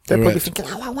 They're probably thinking,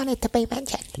 I want it to be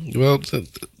mentioned. Well,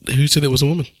 who said it was a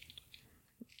woman?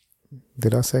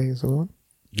 Did I say it's a woman?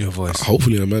 Your voice.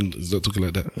 Hopefully a man is not talking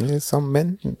like that. Yeah, some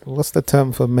men. What's the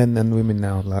term for men and women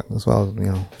now? Like as well,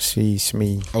 she,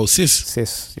 me. Oh, cis.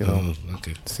 Cis,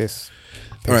 okay. Cis.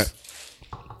 All right.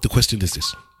 The question is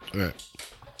this. All right.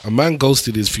 A man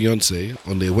ghosted his fiancée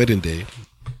on their wedding day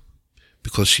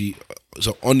because she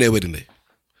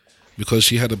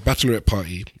had a bachelorette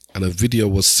party and a video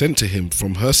was sent to him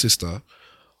from her sister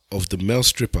of the male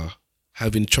stripper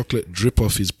having chocolate drip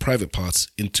off his private parts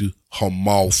into her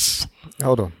mouth.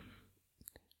 Hold on.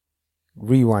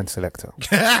 Rewind selector.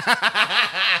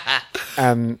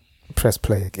 And press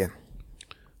play again.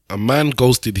 A man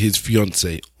ghosted his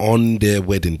fiancée on their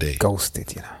wedding day.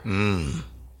 Ghosted, you know.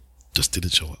 Just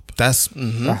didn't show up. That's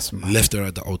mad. Left her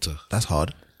at the altar. That's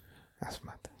hard. That's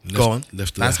mad. Go on.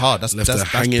 Left her, That's hard. That's left her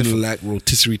hanging difficult. like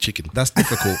rotisserie chicken. That's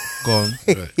difficult. Go on.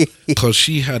 Because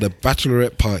she had a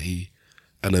bachelorette party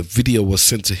and a video was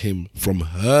sent to him from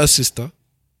her sister.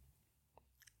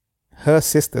 Her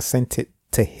sister sent it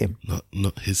to him.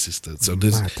 Not his sister. So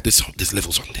there's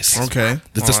levels on this. Okay.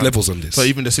 There's just levels on this. So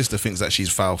even the sister thinks that she's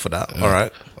foul for that. All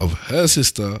right. Of her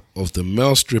sister, of the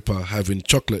male stripper having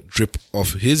chocolate drip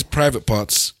off his private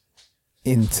parts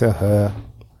into her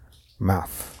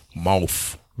mouth.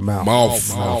 Mouth.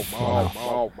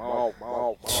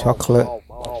 Chocolate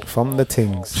from the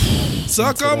tings.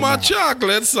 Suck on my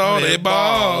chocolate salty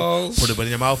balls. Put them in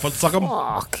your mouth and suck them.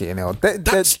 Okay, now Did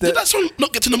that song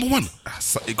not get to number one?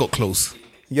 It got close.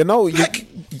 You know,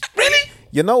 really?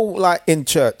 You know, like in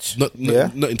church. Not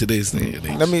in today's day and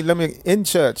age. Let me in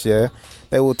church, yeah.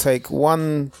 They will take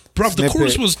one. Bruv, the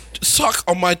chorus was suck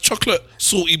on my chocolate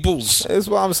salty balls. That's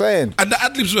what I'm saying. And the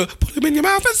ad-libs were put them in your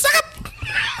mouth and suck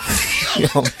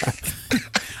them.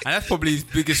 And that's probably his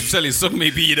biggest selling song,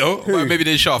 maybe, you know. Or maybe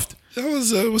they shaft. That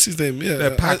was, what's his name? Yeah,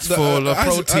 They're packed full of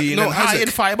protein and high in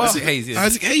fiber. Isaac Hayes, yeah.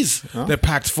 Isaac Hayes. Huh? They're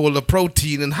packed full of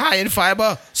protein and high in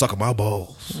fiber. Suck on my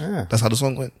balls. Yeah. That's how the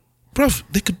song went. Bruv,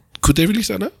 they could they release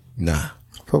that now? Nah.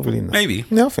 Probably not. Maybe.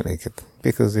 No, I think they could.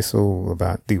 Because it's all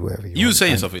about do whatever you You were want.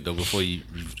 saying something, though, before you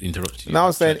interrupted you. No, I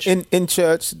was saying in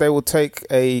church they will take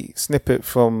a snippet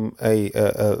from a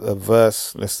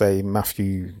verse, let's say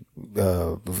Matthew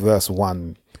verse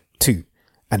 1, 2,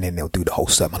 and then they'll do the whole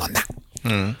sermon on that.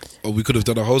 Or we could have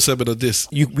done a whole sermon on this.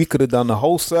 We could have done the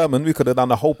whole sermon. We could have done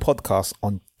the whole podcast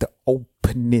on the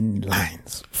opening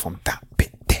lines from that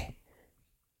bit there.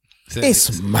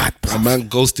 It's mad, bro. A man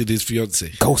ghosted his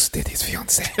fiancée.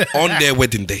 On their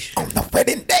wedding day. On the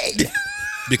wedding day.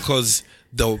 Because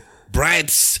the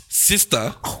bride's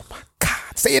sister. Oh my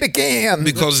God. Say it again.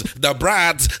 Because the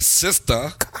bride's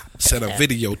sister sent a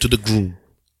video to the groom.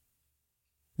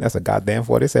 That's a goddamn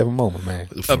 47 moment, man.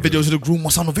 A video to the groom.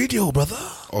 What's on the video, brother?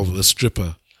 Of a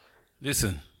stripper.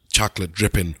 Listen. Chocolate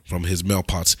dripping from his male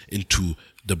parts into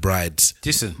the bride's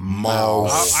mouth.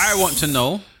 I want to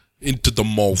know. Into the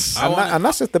mouth. And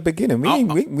that's just the beginning. We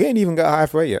ain't even got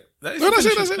halfway yet. That's it.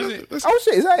 Oh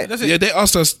shit, is that it? That's it. Yeah, they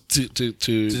asked us to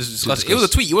discuss. It was a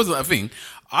tweet. It wasn't a thing.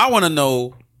 I want to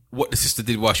know what the sister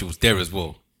did while she was there as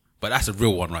well. But that's a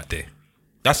real one right there.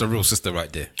 That's a real sister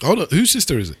right there. Hold on, whose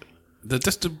sister is it?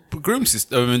 That's the groom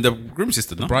sister. I mean, the groom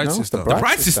sister. No? The bride sister. The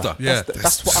bride sister. Yeah,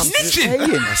 that's what I'm Snitching.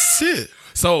 saying. That's it.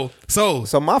 So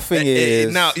my thing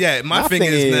is now. Yeah, my thing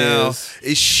is now.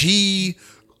 Is she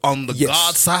on the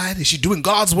God side? Is she doing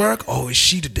God's work, or is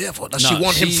she the devil? Does she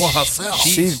want him for herself?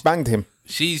 She's banged him.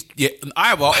 She's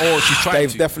either or she's trying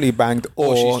They've to. definitely banged,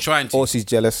 or she's trying to. or she's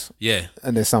jealous. Yeah,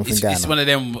 and there's something going it's on. one of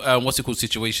them. What's it called?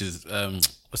 Situations.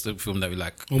 What's the film that we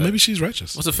like? Well, maybe she's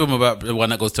righteous. What's the film about the one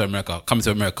that goes to America? Coming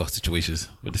to America situations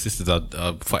where the sisters are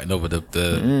fighting over the.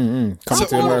 Coming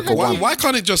to America. Why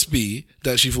can't it just be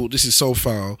that she thought this is so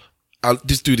foul?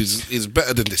 This dude is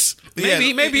better than this.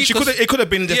 Maybe she could. It could have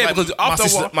been just like because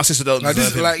after my sister don't Like,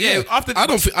 this deserve is him. like, Yeah,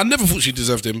 after I never thought she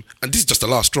deserved him, and this is just the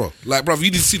last straw. Like, bruv, you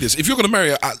need to see this. If you're gonna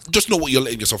marry her, just know what you're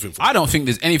letting yourself in for. I don't think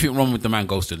there's anything wrong with the man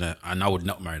ghosting her, and I would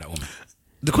not marry that woman.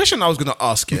 The question I was going to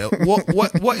ask you,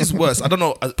 what is worse? I don't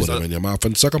know. Put them in your mouth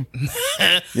and suck them.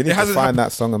 You need to find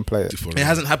that song and play it. It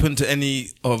hasn't happened to any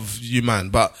of you, man.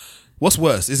 But what's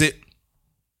worse? Is it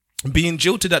being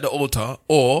jilted at the altar,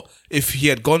 or if he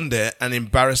had gone there and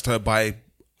embarrassed her by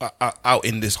out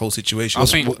in this whole situation?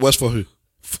 Worse for who?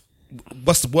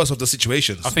 What's the worst of the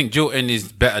situations? I think jilting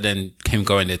is better than him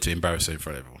going there to embarrass her in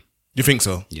front of everyone. You think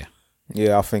so? Yeah.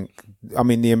 Yeah, I think. I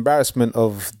mean, the embarrassment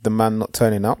of the man not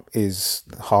turning up is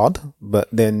hard, but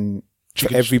then for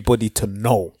everybody to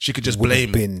know, she could just would blame.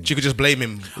 have been- She could just blame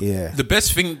him. Yeah. The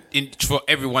best thing for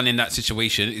everyone in that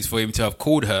situation is for him to have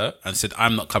called her and said,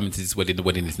 "I'm not coming to this wedding. The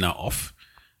wedding is now off,"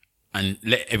 and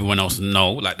let everyone else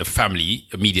know, like the family,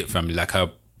 immediate family, like her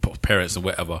parents or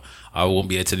whatever. I won't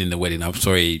be attending the wedding. I'm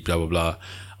sorry. Blah blah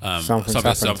blah.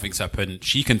 Something's happened.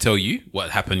 She can tell you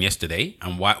what happened yesterday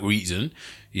and what reason.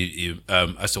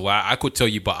 As to why I could tell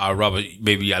you, but I'd rather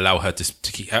maybe allow her to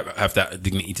have that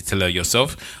dignity to tell her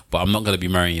yourself. But I'm not going to be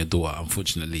marrying your daughter.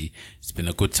 Unfortunately, it's been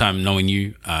a good time knowing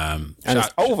you. And it's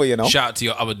over, you know. Shout out to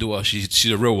your other daughter.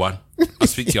 She's a real one. I'll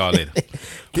speak to y'all later.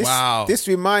 This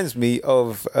reminds me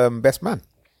of Best Man,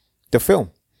 the film.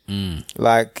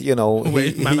 Like, you know,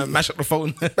 Wait, man, mash up the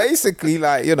phone. basically,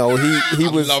 like, you know, he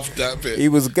was love that bit.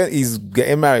 he's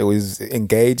getting married, was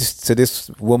engaged to this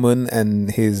woman,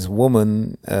 and his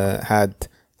woman had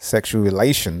sexual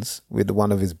relations with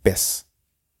one of his best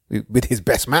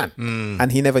man,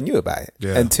 and he never knew about it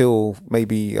until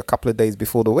maybe a couple of days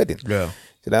before the wedding. Yeah,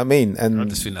 you know what I mean? And I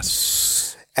just think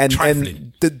that's and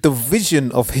trifling. the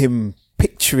vision of him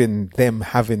picturing them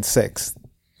having sex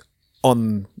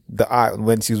on the aisle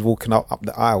when she was walking up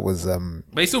the aisle was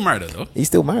But he's still married, though. he's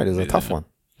still married. It was a tough one.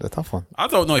 It's a tough one. I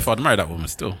don't know if I'd marry that woman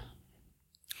still.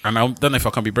 And I don't know if I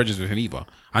can be bridges with him either.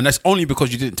 And that's only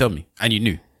because you didn't tell me and you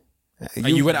knew. And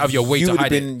you went out of your way to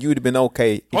hide it. You would have been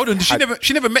okay. Hold on,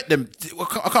 she never met them?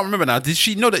 I can't remember now. Did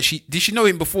she know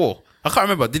him before? I can't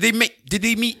remember. Did they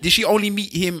meet? Did she only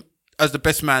meet him as the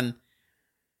best man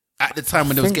at the time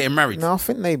when they was getting married? No, I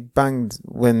think they banged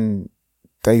when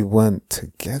they weren't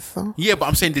together. Yeah, but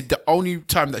I'm saying that the only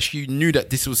time that she knew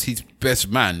that this was his best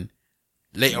man,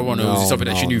 later on, it was something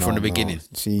that she knew from the beginning.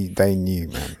 They knew,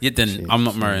 man. Yeah, then I'm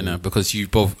not marrying her because you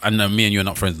both, and me and you are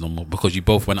not friends no more because you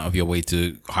both went out of your way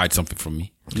to hide something from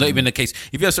me. Not even the case.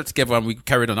 If you had slept together and we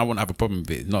carried on, I wouldn't have a problem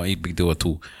with it. It's not a big deal at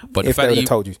all. But If the fact they that would've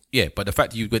told you. yeah, but the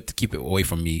fact that you went to keep it away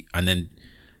from me and then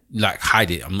like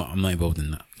hide it, I'm not involved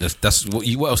in that. That's what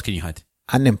else can you hide?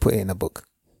 And then put it in a book.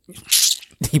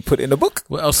 He put it in a book.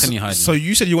 What else can you hide? So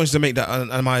you said you wanted to make that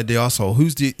am I the arsehole?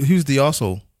 Who's the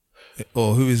arsehole?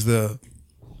 Or who is the...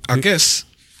 I guess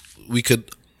we could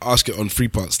ask it on 3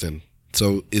 parts then.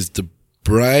 So is the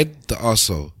bride the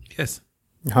arsehole? Yes.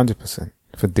 100%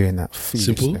 for doing that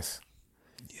foolishness.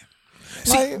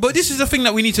 See, but this is the thing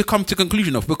that we need to come to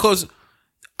conclusion of because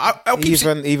I'll keep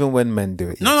even when men do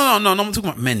it. No, I'm talking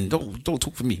about men. Don't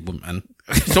talk for me, man.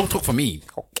 Don't talk for me.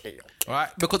 Okay. All right,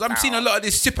 because I'm seeing a lot of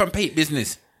this sip and paint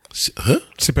business. Huh?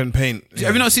 Sip and paint. Yeah.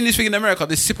 Have you not seen this thing in America?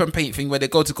 This sip and paint thing where they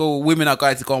women are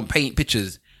guys to go and paint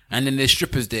pictures, and then there's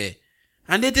strippers there,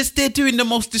 and they're doing the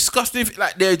most disgusting,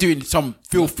 like they're doing some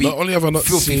filthy. Not only have I not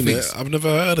seen things. it, I've never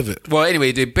heard of it. Well,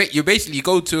 anyway, you basically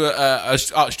go to a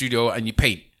art studio and you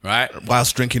paint. Right,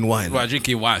 whilst drinking wine.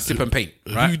 Sip and paint.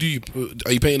 Right? Who do you?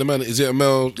 Are you painting a man? Is it a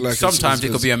male? Like sometimes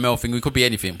it could be a male thing. It could be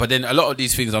anything. But then a lot of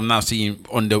these things I'm now seeing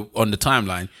on the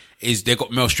timeline is they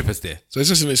got male strippers there. So it's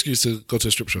just an excuse to go to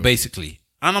a strip show, basically.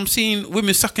 And I'm seeing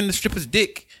women sucking the stripper's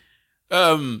dick.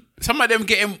 Some of them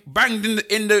getting banged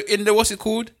in the what's it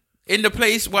called, in the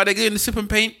place while they're getting the sip and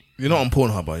paint. You're not on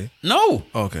Pornhub, are you? No.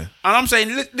 Oh, okay. And I'm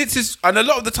saying this is, and a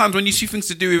lot of the times when you see things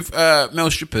to do with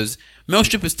male strippers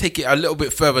take it a little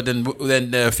bit further than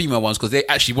the female ones because they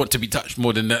actually want to be touched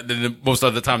more than most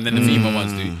of the time than the female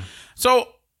ones do. So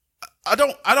I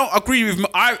don't agree with.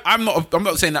 I'm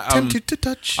not saying that. Tempted to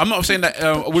touch. I'm not saying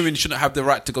that women shouldn't have the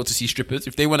right to go to see strippers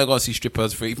if they want to go and see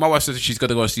strippers. If my wife says she's going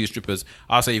to go and see strippers,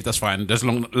 I'll say if that's fine, as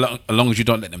long as you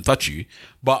don't let them touch you.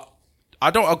 But I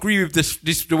don't agree with this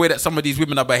the way that some of these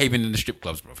women are behaving in the strip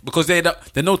clubs, bro. Because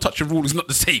the no touching rule is not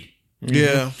the same.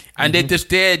 Yeah. And they're just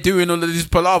there doing all of this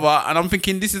palaver, and I'm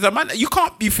thinking this is a man. You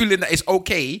can't be feeling that it's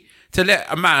okay to let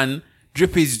a man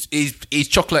drip his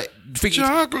chocolate thing.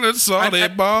 Chocolate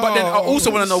solid balls. But then I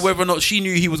also want to know whether or not she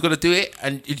knew he was going to do it,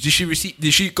 and did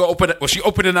she go open it? Was she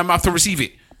opening her mouth to receive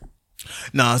it?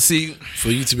 Nah, see, for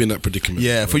you to be in that predicament.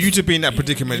 Yeah, for you to be in that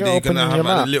predicament, you're gonna have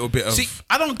a little bit of. See,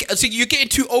 I don't. See, you're getting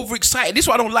too overexcited. This is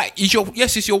what I don't like. It's your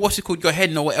what's it called, your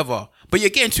head or whatever. But you're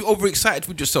getting too overexcited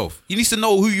with yourself. You need to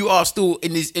know who you are still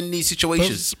in these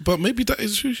situations. But maybe that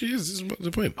is who she is. This is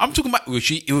the point. I'm talking about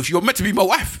you're meant to be my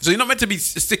wife, so you're not meant to be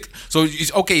sick. So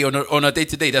it's okay on a day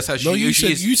to day. That's how she. No, you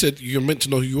is. said you're meant to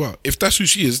know who you are. If that's who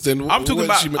she is, then I'm talking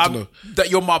about she meant to know?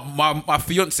 that you're my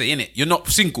fiance, innit? You're not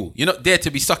single. You're not there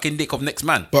to be sucking dick of next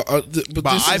man. But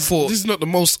this is not the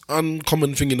most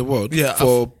uncommon thing in the world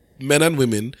for men and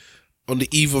women on the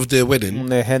eve of their wedding, on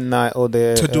their hen night or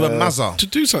their to do a mazza, to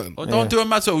do something. Or don't do a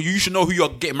mazza. You should know who you're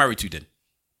getting married to. Then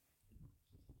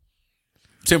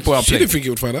simple and She plain. didn't think he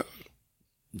would find out.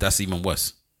 That's even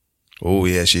worse. Oh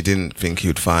yeah, she didn't think he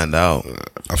would find out.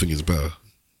 I think it's better.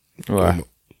 Right.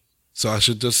 So I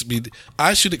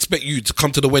should expect you to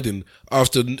come to the wedding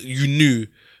after you knew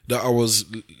that I was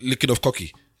licking off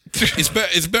cocky. It's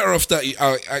better off that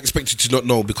I expect you to not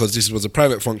know because this was a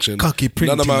private function.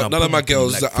 None of my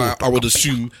girls that I would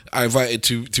assume I invited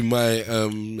to my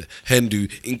hen do,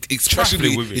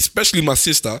 especially my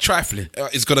sister. Trifling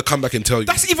is gonna come back and tell you.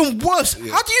 That's even worse.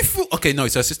 Yeah. How do you feel? Okay, no,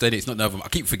 it's her sister. It's not none of them. I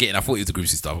keep forgetting. I thought it was a group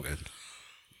sister. Okay.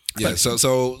 Yeah.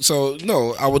 So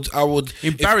no, I would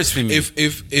embarrass me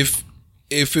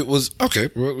if it was okay.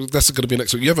 Well, that's going to be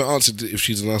next one. You haven't answered if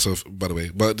she's an arsehole, by the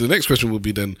way. But the next question would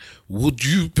be then: would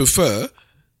you prefer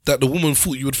that the woman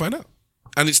thought you would find out,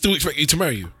 and it still expect you to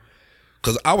marry you?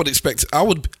 Because I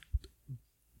would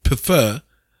prefer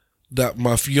that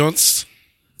my fiance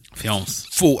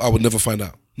thought I would never find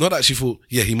out. Not that she thought,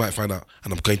 yeah, he might find out,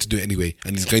 and I'm going to do it anyway,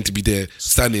 and he's going to be there,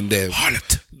 standing there,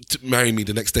 to marry me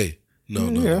the next day.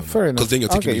 No. Fair enough. Because then you're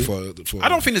taking me for. I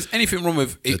don't think there's anything wrong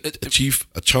with a chief,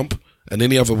 a chump, and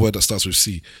any other word that starts with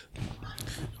C.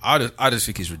 I just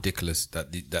think it's ridiculous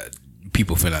that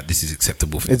people feel like this is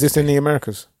acceptable. Is this in the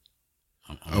Americas?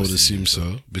 I would assume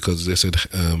so, because they said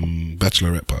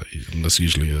bachelorette party, and that's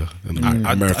usually an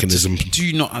Americanism. I do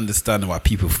you not understand why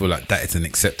people feel like that is an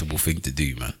acceptable thing to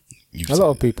do, man? A lot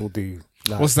of people do.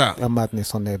 Like, what's that? A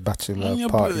madness on their bachelor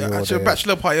party. Actually, a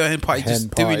bachelor party or hen party,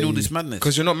 just doing all this madness.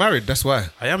 Because you're not married, that's why.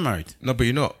 I am married. No, but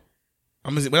you're not.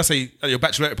 When I say your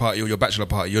bachelorette party or your bachelor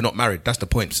party, you're not married. That's the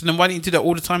point. So then why didn't you do that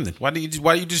all the time then? Why don't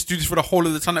you just do this for the whole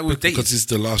of the time that we're dating? Because it's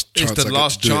the last chance. It's the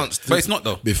last chance. But it's not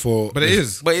though. But it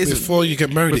is. But it isn't. Before you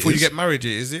get married, Before you get married,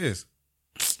 it is. It's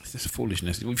just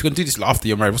foolishness. If you're going to do this after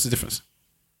you're married, what's the difference?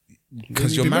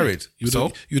 Because you're married.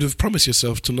 You'd have promised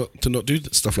yourself to not do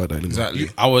stuff like that anymore. Exactly.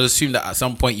 I would assume that at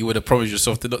some point you would have promised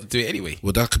yourself to not do it anyway.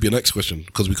 Well, that could be a next question,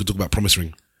 because we could talk about promise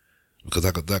ring, because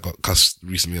that got cussed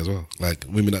recently as well. Like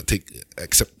women that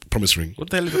accept promise ring. What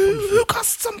the hell is a promise ring? Who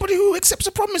cussed somebody who accepts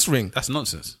a promise ring? That's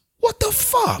nonsense. What the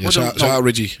fuck? Yeah, shout out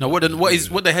Reggie. No, what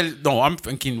the hell? No, I'm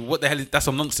thinking, what the hell is that's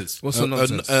some nonsense. What's some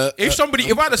nonsense? If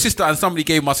I had a sister and somebody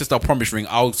gave my sister a promise ring,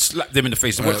 I'll slap them in the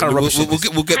face. What kind of rubbish?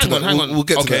 We'll get to that. We'll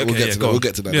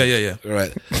get to that. Yeah. All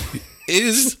right.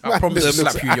 I promise to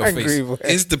slap you in your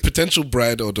face. Is the potential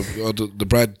bride or the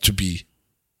bride to be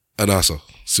an arsehole?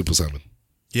 Simple Simon.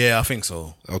 Yeah, I think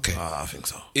so. Okay. I think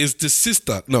so. Is the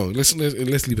sister? No, let's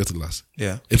leave it to last.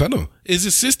 Yeah. If I know, is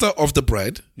the sister of the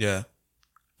bride? Yeah.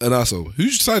 An arsehole?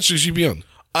 Whose side should she be on?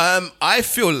 I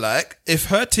feel like if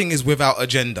her thing is without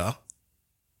agenda,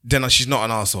 then she's not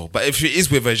an arsehole. But if she is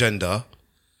with agenda,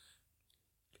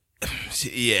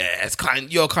 yeah,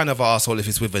 you're kind of an arsehole if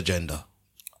it's with agenda.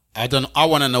 I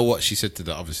want to know what she said to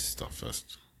the other sister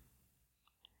first.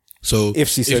 So if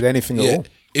she said anything at all,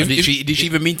 did she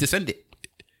even mean to send it?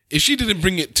 If she didn't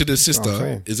bring it to the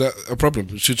sister, is that a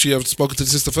problem? Should she have spoken to the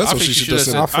sister first, or she should have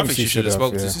said? I think she should have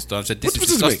spoken to the sister and said, "This is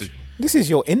disgusting." This is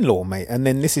your in-law, mate, and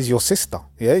then this is your sister.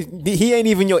 Yeah, he ain't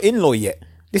even your in-law yet.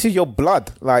 This is your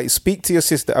blood. Like, speak to your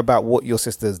sister about what your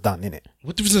sister has done, innit?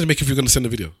 What difference does it make if you're going to send a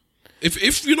video?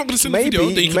 If you're not going to send the video,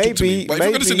 then you can talk to me. But if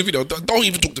you're going to send the video, don't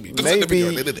even talk to me. Just send the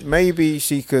video. Maybe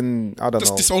she can. I don't know.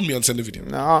 Just disown me and send the video.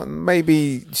 No,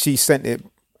 maybe she sent it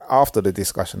after the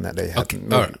discussion that they had. Okay,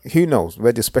 all right. Who knows?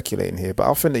 We're just speculating here, but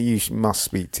I think that you must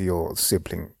speak to your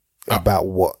sibling about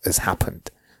what has happened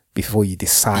before you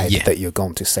decide that you're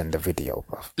going to send a video.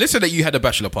 Let's say that you had a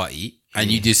bachelor party and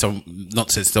you did some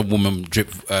nonsense. Some woman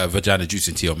dripped vagina juice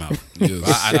into your mouth, and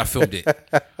I filmed it,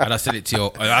 and I sent it to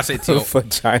your.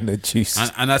 Vagina juice,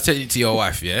 and I sent it to your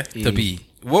wife. Yeah, to be.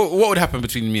 What would happen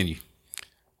between me and you?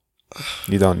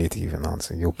 You don't need to even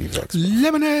answer. You'll be vexed.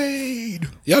 Lemonade.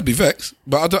 Yeah, I'd be vexed,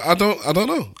 but I don't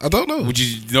know. Would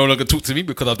you no longer talk to me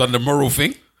because I've done the moral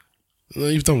thing? No,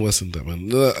 you've done worse than that,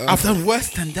 man. I've done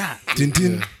worse than that.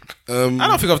 Yeah. I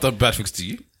don't think I've done bad things to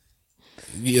you.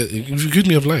 Yeah, you accused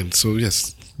me of lying, so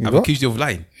yes. I've accused you of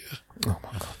lying. Oh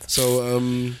my god. So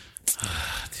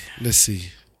let's see.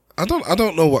 I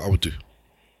don't know what I would do.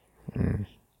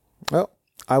 Well,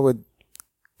 I would,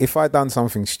 if I'd done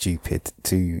something stupid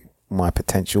to my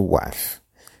potential wife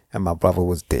and my brother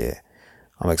was there,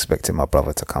 I'm expecting my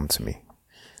brother to come to me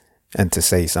and to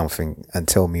say something and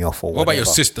tell me off or whatever. What about your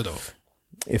sister though?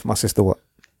 If my sister what?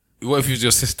 What if it was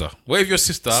your sister? What if your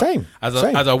sister Same. As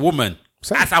a woman?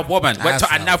 Same. As a woman went to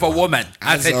another woman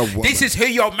and said, "This is who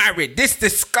you're married. This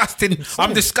disgusting.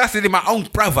 I'm disgusted in my own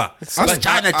brother."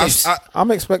 Vagina juice. I'm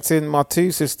expecting my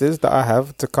two sisters that I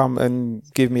have to come and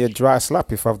give me a dry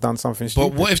slap if I've done something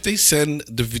stupid. But what if they send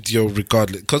the video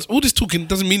regardless? Because all this talking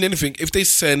doesn't mean anything if they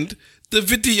send the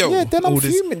video. Yeah, then I'm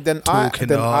fuming. Then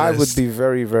I would be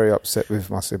very, very upset with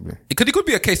my sibling. It could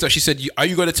be a case that she said, "Are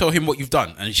you going to tell him what you've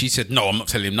done?" And she said, "No, I'm not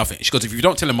telling him nothing." She goes, "If you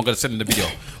don't tell him, I'm going to send him the video."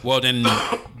 Well, then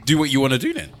do what you want to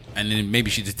do then. And then maybe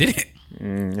she just did it.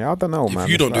 Yeah, I don't know, man. If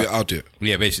you don't do it, I'll do it.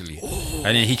 Yeah, basically.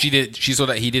 And then she saw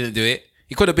that he didn't do it.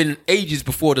 He could have been ages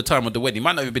before the time of the wedding. It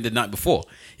might not have been the night before.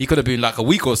 He could have been like a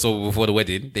week or so before the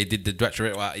wedding. They did the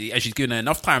bachelorette, and she's given her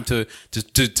enough time to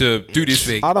do this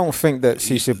thing. I don't think that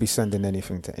she should be sending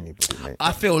anything to anybody, mate.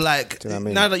 I feel like Do you know what I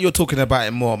mean? now that you're talking about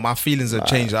it more, my feelings have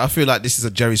changed. I feel like this is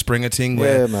a Jerry Springer thing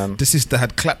where the sister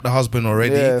had clapped the husband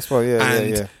already. Yeah, that's what,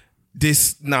 yeah.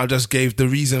 This now just gave the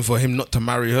reason for him not to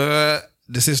marry her,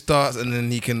 the sister, and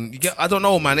then he can. I don't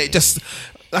know, man. It just.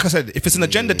 like I said, if it's an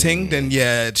agenda thing, then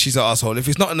yeah, she's an asshole. If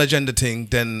it's not an agenda thing,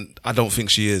 then I don't think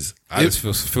she is. I just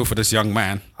feel for this young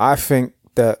man. I think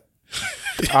that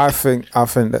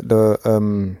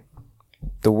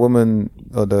the woman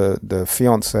or the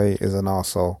fiance is an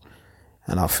arsehole,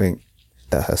 and I think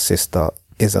that her sister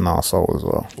is an arsehole as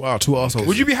well. Wow, 2 arseholes.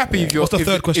 Would you be happy if your What's the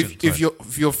third question? If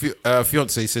your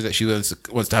fiance said that she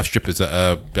wants to have strippers at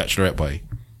a bachelorette party?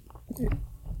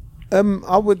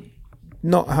 I would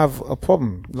not have a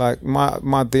problem. Like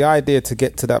the idea to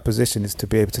get to that position is to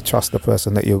be able to trust the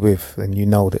person that you're with, and you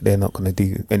know that they're not going to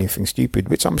do anything stupid,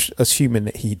 which I'm assuming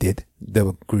that he did,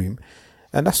 the groom.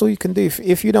 And that's all you can do.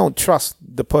 If you don't trust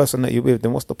the person that you're with,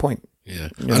 then what's the point? Yeah.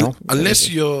 You know? Unless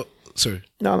you're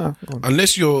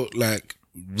unless you're like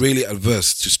really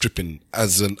adverse to stripping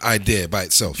as an idea by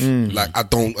itself. Like, I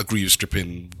don't agree with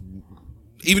stripping,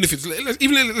 even if it's,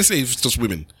 let's say it's just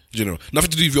women, you know,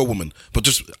 nothing to do with your woman, but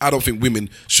just, I don't think women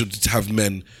should have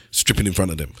men stripping in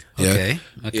front of them. Yeah?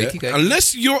 Okay.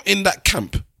 Unless you're in that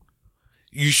camp,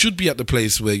 you should be at the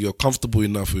place where you're comfortable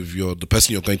enough with the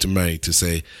person you're going to marry to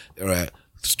say, all right,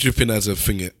 stripping as a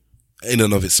thing in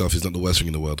and of itself is not the worst thing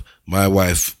in the world. My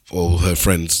wife or her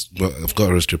friends have got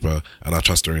her a stripper, and I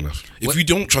trust her enough. If you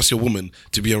don't trust your woman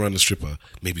to be around a stripper,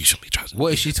 maybe you shouldn't be trusting.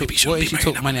 What if she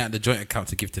took money out of the joint account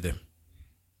to give to them?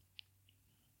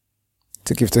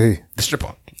 To give to who? The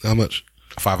stripper. How much?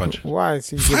 500. Why is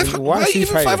he giving? Why is he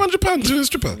paying £500 to a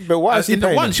stripper? But why is he in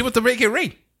paying? the one she wants to make it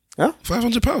rain? Huh?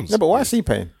 £500. No, but why is he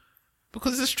paying?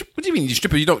 Because it's a strip. What do you mean, you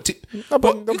stripper? You don't. No,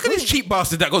 but look at this cheap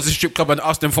bastard that goes to the strip club and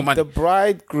asks them for money. The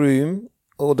bridegroom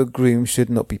or the groom should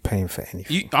not be paying for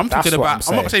anything. I'm talking about.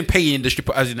 I'm not saying paying the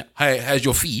stripper as in as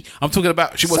your fee. I'm talking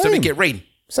about she wants to make it rain.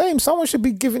 Same. Someone should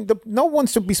be giving. No one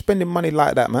should be spending money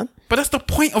like that, man. But that's the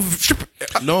point of stripper.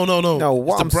 No.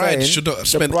 What the I'm bride saying, should not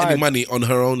spend any money on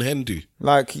her own hen do.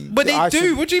 Like, but they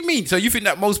do. What do you mean? So you think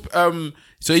that most?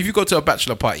 So if you go to a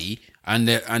bachelor party and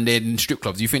then strip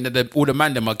clubs, you think that all the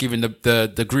man them are giving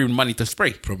the groom money to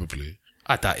spray? Probably.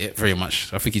 I doubt it very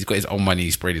much. I think he's got his own money.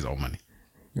 He sprayed his own money.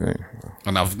 Yeah.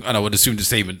 And I would assume the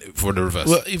same for the reverse.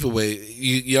 Well, either way,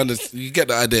 you understand. You get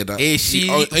the idea that if she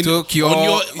took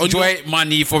your joint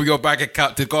money from your bank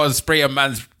account to go and spray a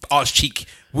man's arse cheek,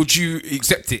 would you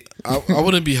accept it? I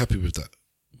wouldn't be happy with that.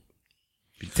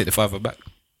 You take the $5 back.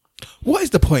 What is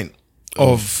the point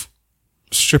of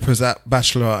strippers at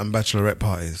bachelor and bachelorette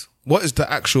parties? What is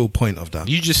the actual point of that?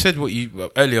 You just said what you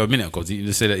earlier a minute ago. You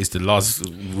just said that it's the last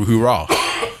hurrah.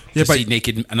 Yeah, but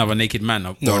see another naked man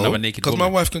or another naked woman. Because my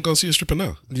wife can go see a stripper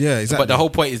now. Yeah, exactly. But the whole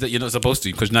point is that you're not supposed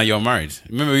to because now you're married.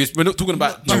 Remember, we're not talking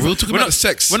about. We're talking about the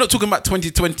sex. We're not talking about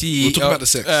 2020. We're talking about the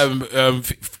sex.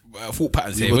 Thought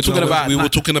patterns here. We were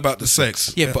talking about the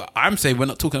sex. Yeah, but I'm saying we're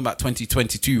not talking about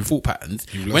 2022 thought patterns.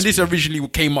 When this originally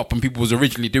came up and people was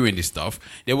originally doing this stuff,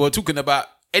 they were talking about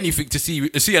anything to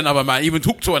see another man, even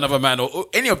talk to another man, or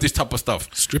any of this type of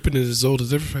stuff. Stripping is as old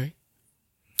as everything.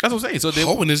 That's what I'm saying. So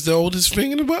hoeing is the oldest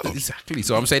thing in the world. Exactly.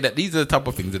 So I'm saying that these are the type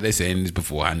of things that they're saying is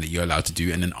beforehand that you're allowed to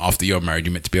do, and then after you're married,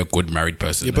 you're meant to be a good married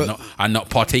person and not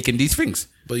partake in these things.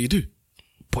 But you do.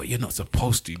 But you're not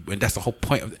supposed to. And that's the whole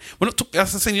point of it. That's what I'm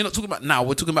saying. You're not talking about now.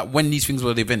 We're talking about when these things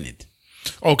were invented.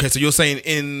 Okay, so you're saying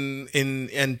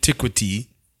in antiquity,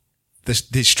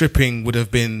 the stripping would have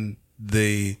been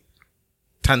the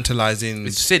tantalizing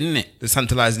sin, isn't it? The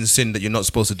tantalizing sin that you're not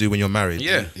supposed to do when you're married.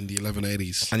 Yeah, in the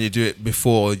 1180s, and you do it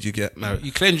before you get married.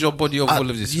 You cleanse your body of all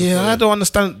of this. Yeah, I don't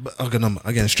understand. But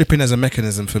again, stripping as a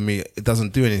mechanism for me, it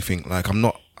doesn't do anything. Like I'm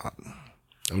not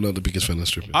the biggest fan of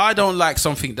stripping. I don't like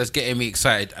something that's getting me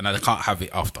excited and I can't have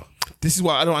it after. This is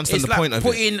why I don't understand the point of it.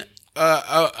 Putting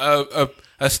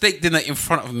a steak dinner in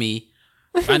front of me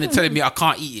and they're telling me I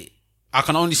can't eat it. I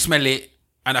can only smell it.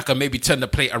 And I can maybe turn the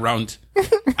plate around,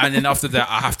 and then after that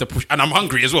I have to push. And I'm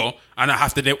hungry as well, and I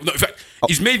have to. In fact,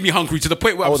 he's made me hungry to the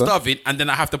point where I'm starving, and then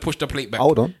I have to push the plate back.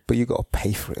 Hold on, but you got to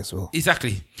pay for it as well.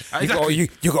 Exactly. You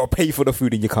got to pay for the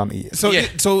food, and you can't eat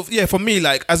it. So for me,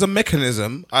 like as a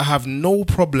mechanism, I have no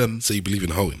problem. So you believe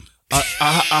in hoeing?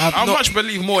 I much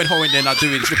believe more in hoeing than I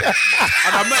do in stripping. And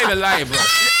I'm not even lying, bro.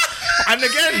 And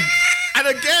again,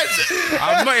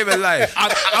 I'm not even lying.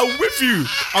 I'm with you.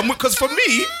 Because for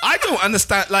me, I don't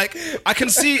understand. Like, I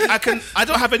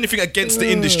don't have anything against the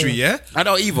industry. Yeah, I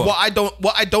don't either. What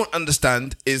I don't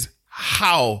understand is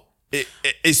how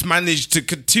it's managed to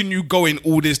continue going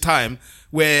all this time.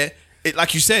 Where it,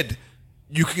 like you said,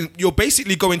 you're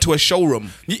basically going to a showroom.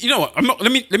 You know what? I'm not.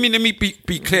 Let me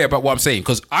be clear about what I'm saying,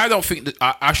 because I don't think that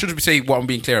I should be saying what I'm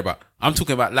being clear about. I'm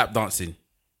talking about lap dancing.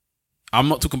 I'm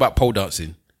not talking about pole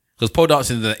dancing. Because pole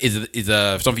dancing is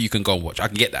something you can go and watch. I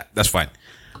can get that. That's fine.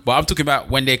 But I'm talking about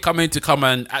when they come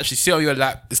and actually sit on your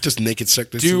lap. It's just naked sex.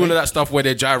 Do all of that stuff where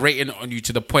they're gyrating on you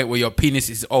to the point where your penis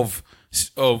is of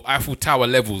Eiffel Tower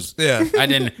levels. Yeah.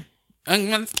 And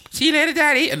then, see you later,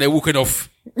 daddy. And they're walking off.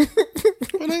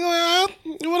 Wanna go out?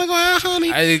 You wanna go out,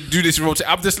 honey? I do this rotate.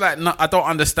 I'm just like, no, I don't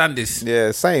understand this.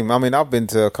 Yeah, same. I mean, I've been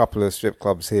to a couple of strip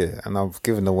clubs here and I've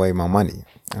given away my money.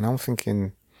 And I'm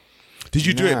thinking... Did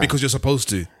you do it because you're supposed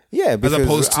to? Yeah, because as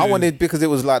opposed to... I wanted, because it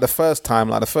was like the first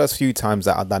few times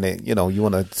that I've done it, you know, you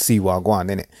want to see what I go on,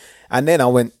 innit? And then I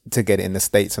went to get it in the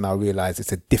States and I realized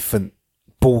it's a different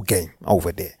ball game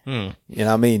over there. You know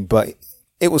what I mean? But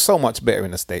it was so much better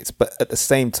in the States. But at the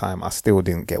same time, I still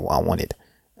didn't get what I wanted.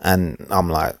 And I'm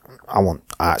like, I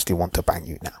actually want to bang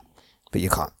you now. But you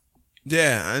can't.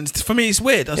 Yeah, and for me, it's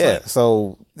weird.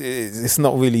 So it's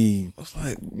not really,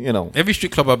 you know. Every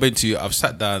strip club I've been to, I've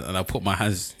sat down and I put my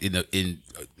hands in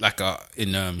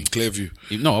Clearview.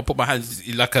 No, I put my hands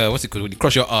in like a, what's it called, when you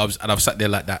cross your arms, and I've sat there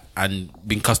like that and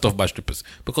been cussed off by strippers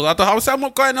because I'm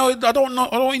not going. I don't know.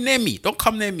 I don't want you near me. Don't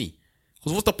come near me.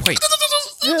 Because what's the point?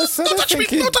 Yeah, so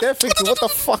they're thinking, what the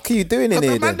fuck are you doing in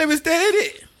here? Man, they was there,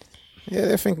 innit? Yeah,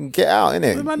 they're thinking, get out,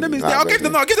 innit? I'll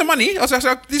give them money. I'll say,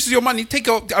 this is your money. Take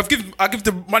it. I'll give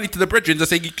the money to the brethren. I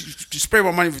say, you spray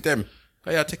my money with them.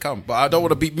 Oh, yeah, take out. But I don't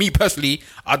want to be, me personally,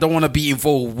 I don't want to be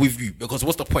involved with you because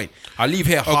what's the point? I leave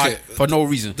here hard for no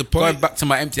reason. Going back to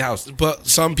my empty house. But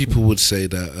some people would say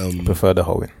that prefer the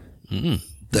hoeing.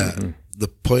 That the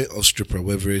point of stripper,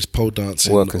 whether it's pole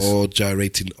dancing or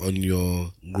gyrating on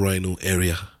your groinal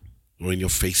area or in your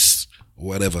face or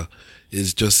whatever,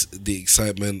 is just the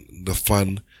excitement, the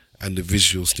fun, and the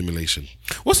visual stimulation.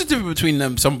 What's the difference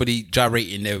between somebody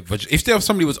gyrating their if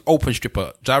somebody was open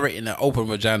stripper gyrating their open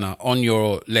vagina on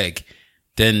your leg,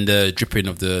 then the dripping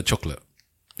of the chocolate?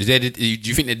 Do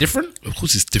you think they're different? Of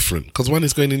course, it's different because one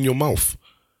is going in your mouth.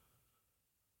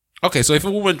 Okay, so if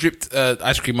a woman dripped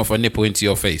ice cream off her nipple into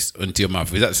your face, into your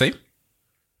mouth, is that the same?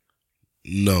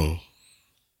 No.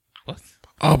 What?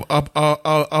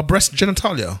 Our breast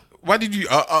genitalia. Why did you?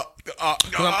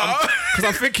 Because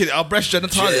I'm thinking our breast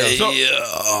genitalia.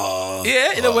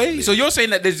 Yeah, in a way. So you're saying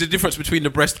that there's a difference between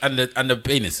the breast and the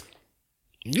penis?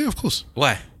 Yeah, of course.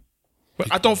 Why?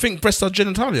 But I don't think breasts are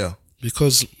genitalia.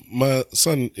 Because my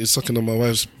son is sucking on my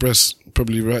wife's breast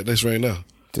probably right now.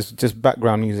 Just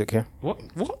background music here. What?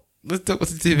 What's the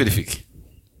difference?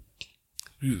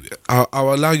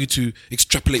 I'll allow you to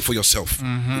extrapolate for yourself.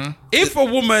 Mm-hmm. If a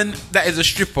woman that is a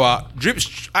stripper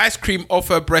drips ice cream off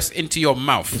her breast into your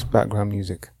mouth, it's background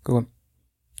music. Go on,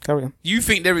 carry on. You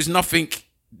think there is nothing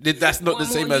that's not the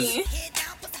same as? Get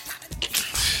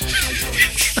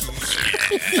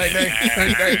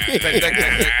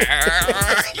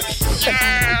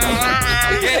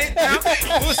it now,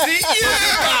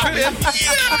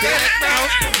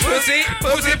 pussy.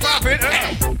 Pussy popping.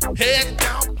 Head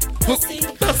down. Pussy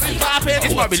popping.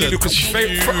 This might be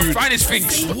Ludacris' finest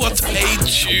things. What a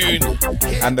tune!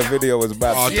 And the video was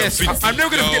bad. Oh, yes, I'm never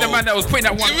gonna forget the man that was putting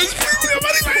that one.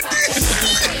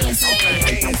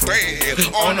 It was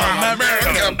on an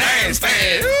American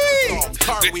bandstand.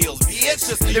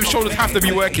 Them shoulders have to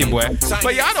be working, boy.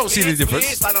 But yeah, I don't see the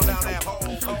difference.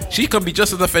 She can be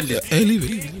just as offended. Hey, leave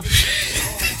it.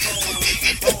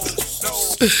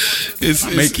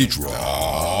 Make it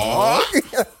raw.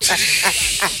 This is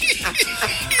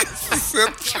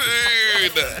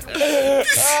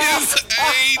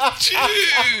a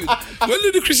tune. When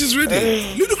Ludacris is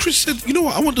ready, Ludacris said, you know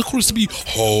what, I want the chorus to be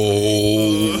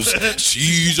hoes.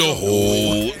 She's a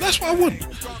hoe. That's what I want.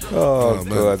 Oh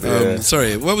God, yeah.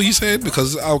 Sorry, what were you saying?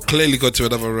 Because I'll clearly go to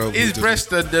another realm. His breast,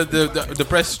 the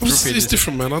breast. It's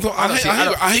different, man. I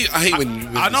hate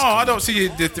when. I know. I don't see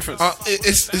the difference.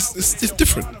 It's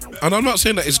different, and I'm not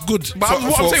saying that it's good. But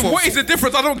I'm saying, what is the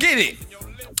difference? I don't get it.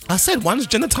 I said one's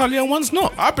genitalia and one's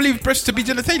not. I believe breast to be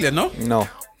genitalia. No. No.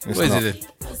 What is it?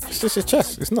 It's just your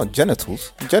chest. It's not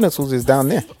genitals. Genitals is down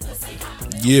there.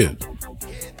 Yeah.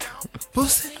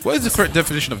 What is the correct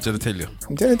definition of genitalia?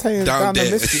 Genitalia is down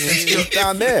there. It's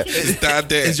down there. It's down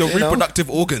there. It's your reproductive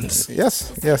organs.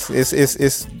 Yes.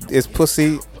 It's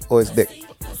pussy or it's dick.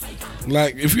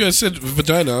 Like if you had said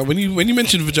vagina, when you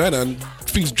mentioned vagina and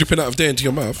things dripping out of there into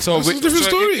your mouth, so it's a different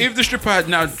story. If the stripper had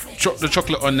now dropped the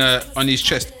chocolate on his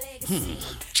chest,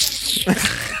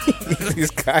 this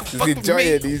guy is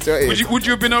enjoying. Would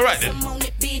you have been alright then?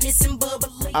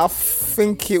 I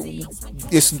think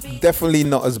it's definitely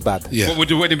not as bad. Yeah. What would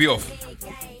the wedding be off?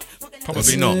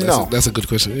 Probably not. No. That's a good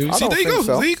question. See, there you go.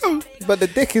 So. There you go. But the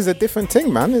dick is a different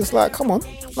thing, man. It's like, come on,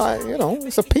 like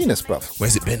it's a penis, bruv.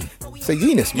 Where's it been? It's a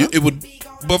penis, man. It would.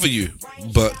 bother you,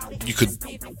 but you could.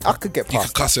 I could get past. You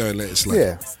could cuss her and let it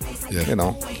slide. Yeah. You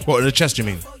know. What, in the chest, you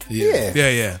mean? Yeah.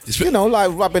 Yeah. You know,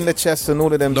 like rubbing the chest and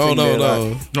all of them. No.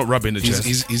 Like, not rubbing the chest.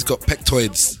 He's got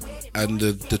pectoids, and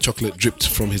the chocolate dripped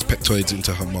from his pectoids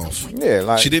into her mouth. Yeah,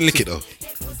 like she didn't lick it though.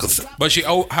 But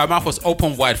her mouth was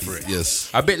open wide for it.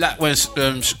 Yes. A bit like when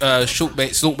Salt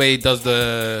Bay does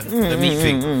the meat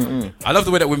thing. I love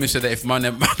the way that women said that if man,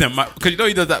 because you know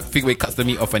he does that thing where he cuts the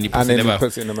meat off and he puts it in the mouth.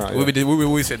 Puts it in the mouth. We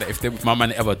always say that if my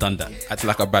man ever done that, acting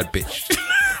like a bad bitch.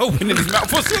 Opening his mouth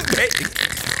for Salt Bay.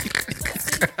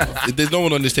 There's no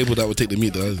one on this table that would take the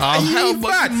meat though. Hell,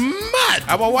 mad.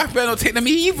 My wife better not take the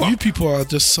meat either. You people are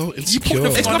just so insecure.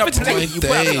 It's nothing to take. You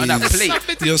put it on that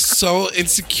plate. You're so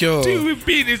insecure.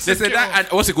 They said that, and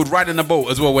what's it called? Riding the boat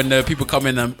as well. When the people come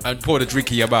in and pour the drink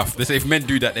in your mouth, they say if men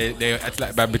do that, they act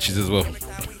like bad bitches as well.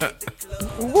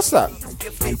 What's that?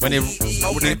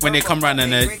 When they come round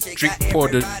and they pour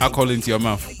the alcohol into your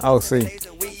mouth. I'll see.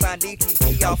 That's it.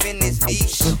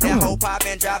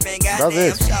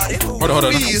 Hold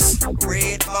on.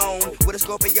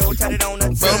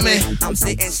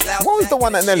 What was the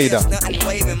one that Nelly done?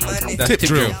 Tip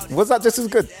drill. Was that just as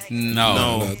good?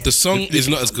 No. The song is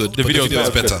not as good. The video is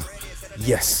better.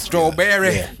 Yes.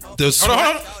 Strawberry. Yeah. Hold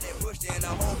on.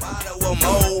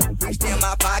 Reached in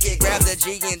my pocket, grabbed the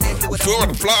G and then do it on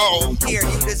the floor. Here,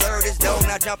 you deserve this dough.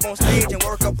 Now jump on stage and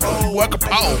work a pole.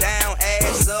 Down,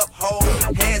 ass up, hold,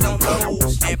 hands on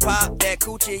toes. And pop that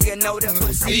coochie, you know the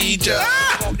procedure.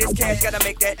 Want this cash, gotta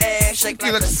make that ass shake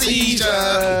like a seizure.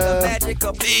 The magic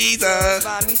of Jesus.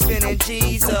 Find me spinning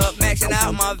G's up, maxing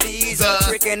out my visa.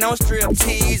 Tricking on strip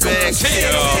teasers.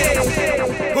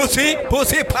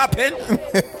 Pussy popping.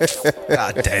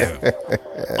 God damn.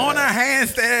 On our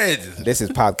handstands. This is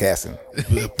podcasting.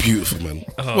 Beautiful, man.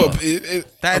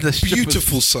 That is a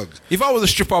beautiful song. If I was a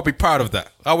stripper, I'd be proud of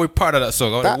that. I would be proud of that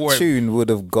song. That tune would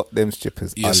have got them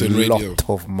strippers a lot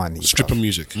of money. Stripper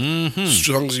music. Mm-hmm.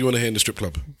 Songs you want to hear in the strip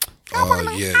club. Yeah.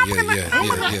 You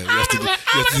have to do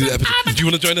the episode. Do you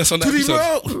want to join us on that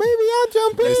episode? Maybe I'll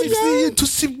jump in.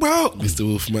 Mr.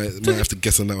 Wolf might have to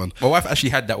guess on that one. My wife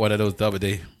actually had that one of those the other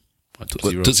day.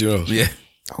 Tootsie Roll. Yeah.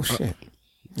 Oh shit.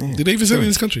 Yeah. Did they even sell it in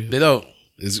this country? They don't.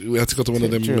 We have to go to one of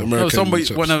them American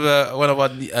shops. One of our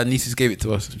nieces gave it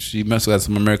to us. She must have had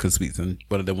some American sweets, and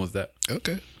one of them was that.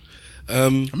 Okay.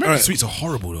 American sweets are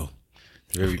horrible though.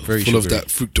 Very, very full sugary. of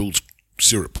that fructose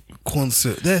syrup. Corn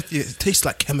syrup. It tastes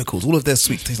like chemicals. All of their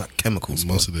sweets taste like chemicals.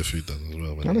 Most of their food does as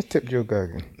well. I just tip Joe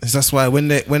Gergen. That's why when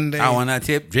they I wanna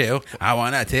tip Jill.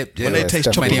 When they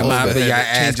taste chocolate, your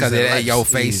ass because it ain't your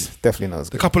face. Definitely not as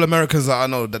good. A couple of Americans that I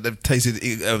know that they've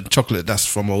tasted chocolate that's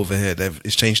from over here.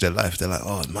 It's changed their life. They're like,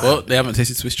 oh man. Well, they haven't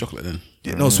tasted Swiss chocolate then.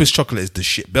 Yeah, no, Swiss chocolate is the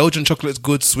shit. Belgian chocolate is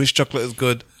good. Swiss chocolate is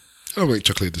good. I don't make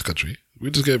chocolate in this country. We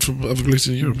just get it from other places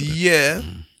in Europe. Yeah.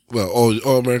 Well, all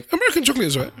American chocolate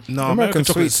is right. No, American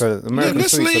sweets are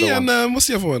Nestle and what's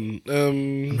the other one?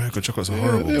 American chocolates are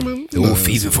horrible. Yeah, man. They're all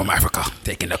thieving from Africa,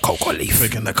 taking the cocoa leaf.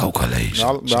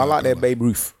 I like their Babe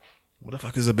Ruth. What the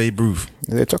fuck is a Babe Ruth?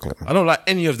 They're chocolate. I don't like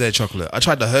any of their chocolate. I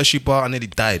tried the Hershey bar. I nearly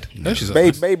died.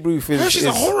 Babe Ruth is... Hershey's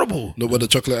are horrible. No, but the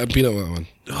chocolate and peanut one.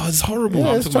 Oh, it's horrible.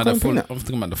 Yeah, I'm talking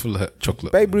about the full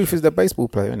chocolate. Babe Ruth is the baseball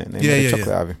player, isn't it? Yeah. Chocolate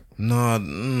out of him. No, I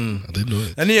didn't know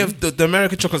it. any of the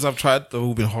American chocolates I've tried, they've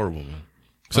all been horrible, man.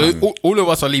 So all of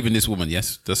us are leaving this woman,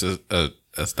 yes? That's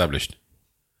established.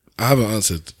 I haven't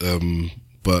answered,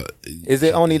 but... Is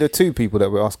it only the two people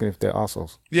that we're asking if they're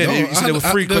arseholes? Yeah, there were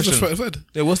three questions. Third.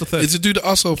 Yeah, what's the third? Is the dude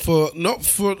arsehole not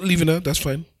for leaving her, that's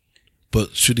fine.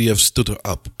 But should he have stood her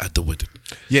up at the wedding?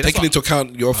 Yeah, taking into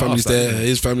account your family's there,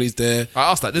 his family's there.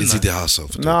 I asked that, didn't I? Is he the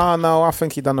arsehole? No, I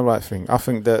think he done the right thing. I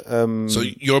think that... So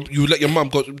you let your mum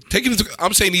go...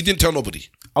 I'm saying he didn't tell nobody.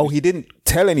 Oh, he didn't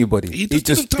tell anybody. He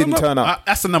just didn't turn up.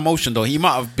 That's an emotion, though. He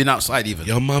might have been outside even.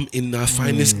 Your mum in the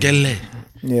finest gele.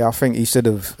 Yeah, I think he should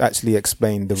have actually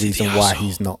explained the reason why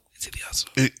he's not. Is he the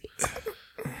arsehole?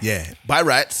 Yeah, by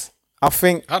rights. I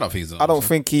don't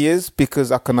think he is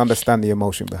because I can understand the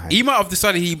emotion behind it. He might have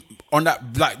decided on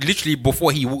that, like literally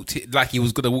before he walked in, like he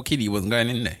was going to walk in, he wasn't going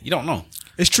in there. You don't know.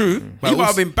 It's true. He might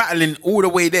have been battling all the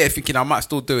way there thinking I might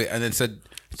still do it, and then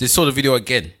saw the video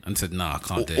again and said, nah, I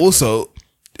can't do it. Also,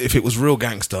 if it was real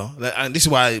gangster, and this is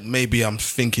why maybe I'm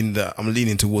thinking that I'm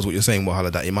leaning towards what you're saying,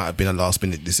 Wahala, that it might have been a last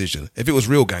minute decision. If it was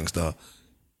real gangster,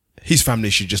 his family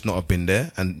should just not have been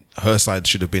there, and her side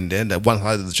should have been there, and that one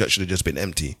side of the church should have just been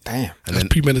empty. Damn. And that's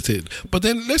premeditated. But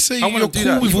then let's say you're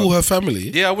cool with all her family.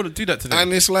 Yeah, I wouldn't do that to them.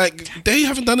 And it's like, they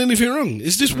haven't done anything wrong.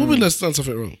 It's this woman that's done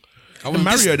something wrong. I would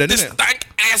marry her then, this innit? stank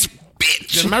ass bitch.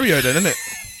 Just marry her then, innit?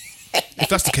 If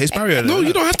that's the case, marry her. No,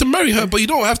 you don't have to marry her, but you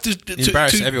don't have to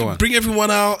Embarrass everyone. bring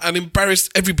everyone out and embarrass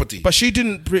everybody. But she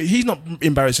didn't. He's not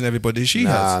embarrassing everybody. She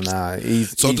has. Nah.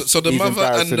 So the mother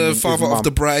and the father of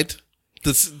the bride,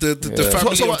 the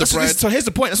family of the bride. So here's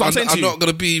the point. That's what I'm saying to you. I'm not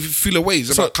going to be feel ways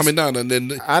about coming down and then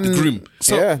the groom.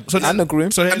 And the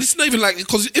groom. So and it's not even like,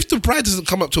 because if the bride doesn't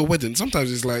come up to a wedding,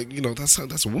 sometimes it's like,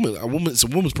 that's a woman. It's a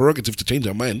woman's prerogative to change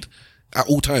her mind at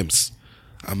all times.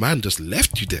 A man just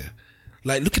left you there.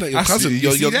 Like looking at your cousin,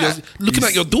 you're looking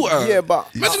at your daughter. Yeah, but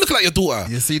imagine looking at your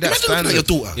daughter. You see that imagine looking at your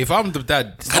daughter. If I'm the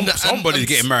dad, somebody's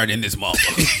getting married in this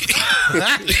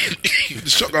motherfucker. The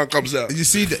shotgun comes out. You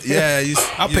see that? Yeah,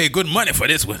 I pay good money for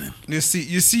this wedding. You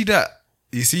see that?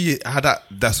 You see how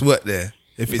that's worked there.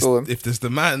 If there's the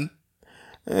man,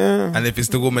 and if it's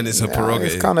the woman, it's her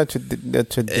prerogative. It's kind of the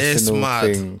traditional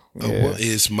thing. Yeah.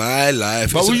 It's my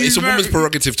life. It's a woman's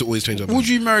prerogative to always change her mind. Would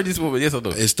you marry this woman? Yes or no?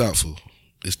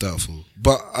 It's doubtful.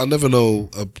 But I'll never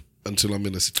know until I'm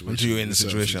in a situation. Until you're in the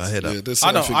situation, I hear that. Yeah, there's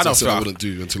certain things I said I wouldn't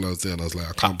do until I was there, and I was like,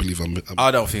 I can't believe I'm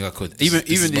I don't think I could.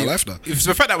 Even my life now. If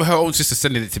the fact that her own sister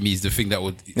sending it to me is the thing that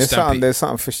would stamp it. There's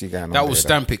something fishy going on. That would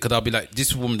stamp it, because I'll be like,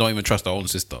 this woman don't even trust her own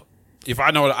sister. If I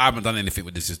know that I haven't done anything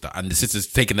with the sister, and the sister's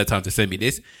taking the time to send me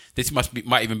this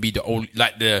might even be the only,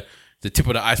 like the tip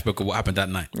of the iceberg of what happened that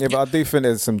night. Yeah, but I do think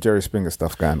there's some Jerry Springer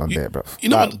stuff going on there, bro.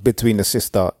 Between the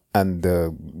sister and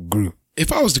the groom.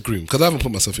 If I was the groom, because I haven't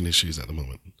put myself in his shoes at the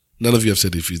moment. None of you have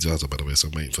said if he's the asshole, by the way, so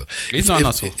I'm waiting for. He's not an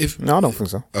asshole. No, I don't think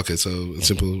so. Okay, so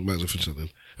simple matter of then.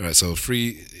 All right, so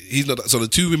he's not. So the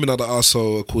two women are the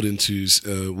arsehole according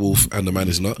to Wolf, and the man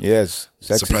is not. Yes.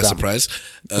 Surprise.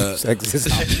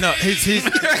 Sexism. No, he's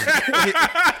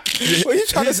what are you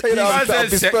trying to say that I'm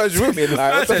disparage women?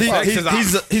 Like,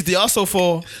 he's the arsehole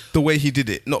for the way he did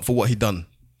it, not for what he done.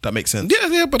 That makes sense.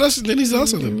 Yeah, but then he's the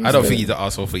arsehole. I don't think he's the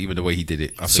arsehole for even the way he did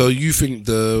it. So you think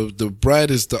the bride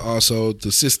is the arsehole,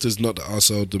 the sister's not the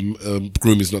arsehole, the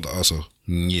groom is not the arsehole?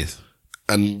 Yes.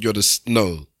 And you're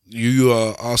you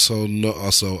are arsehole, not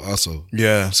arsehole.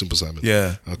 Yeah. Simple Simon.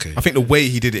 Yeah. Okay. I think the way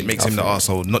he did it makes him the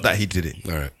arsehole, not that he did it.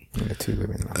 All right. The two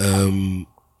women.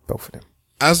 Both of them.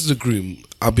 As the groom,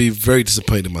 I'll be very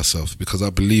disappointed in myself, because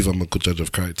I believe I'm a good judge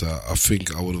of character. I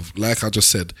think I would have, like I just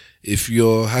said, if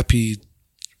you're happy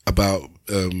about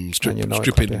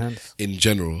stripping in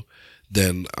general,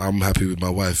 then I'm happy with my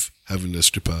wife having a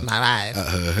stripper at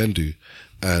her hen do.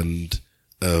 And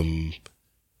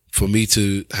for me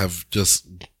to have just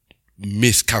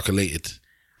miscalculated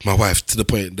my wife to the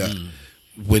point that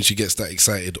when she gets that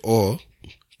excited, or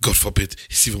God forbid,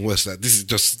 it's even worse, that this is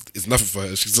just, it's nothing for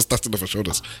her, she's just dusting off her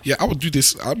shoulders. Yeah, I would do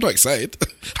this. I'm not excited.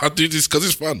 I'll do this because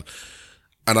it's fun.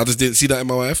 And I just didn't see that in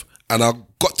my wife. And I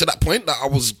got to that point that I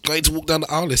was going to walk down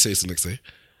the aisle, let's say it's the next day.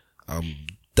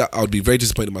 That I would be very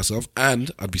disappointed in myself,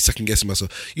 and I'd be second guessing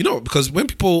myself. Because when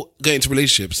people get into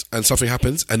relationships and something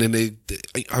happens, and then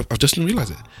I just didn't realize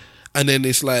it. And then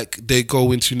it's like they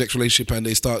go into next relationship and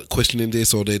they start questioning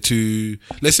this, or they're too.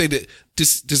 Let's say that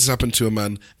this has happened to a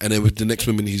man, and then with the next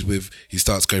woman he's with, he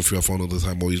starts going through her phone all the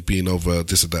time, or he's being over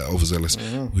this or that, overzealous.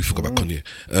 We forgot about Kanye.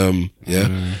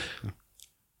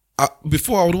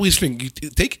 Before, I would always think, you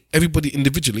take everybody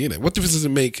individually, innit? What difference does it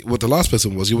make what the last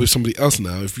person was? You're with somebody else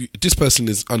now. If this person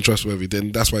is untrustworthy,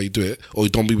 then that's why you do it, or you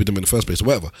don't be with them in the first place, or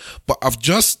whatever. But I've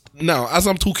just now, as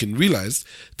I'm talking, realised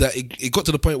that it got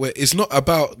to the point where it's not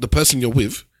about the person you're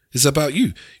with, it's about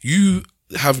you. You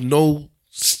have no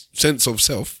sense of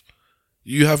self.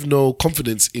 You have no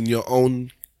confidence in your own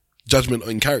judgment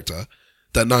or in character,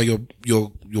 that now you're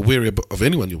weary of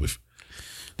anyone you're with.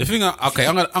 The thing, okay,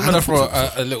 I'm gonna throw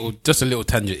a little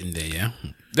tangent in there. Yeah,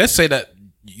 let's say that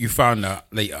you found out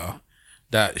later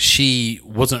that she's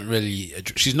not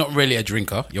really a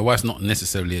drinker. Your wife's not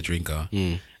necessarily a drinker,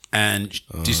 and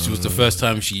this was the first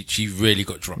time she really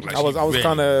got drunk. Like, I was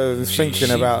kind of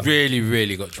thinking about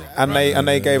really got drunk, and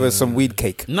they gave her some weed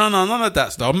cake. No, none of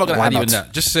that stuff. I'm not gonna add even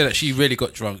that. Just say that she really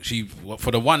got drunk. For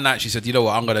the one night she said, you know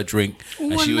what, I'm gonna drink,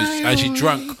 and she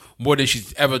drank more than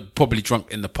she's ever probably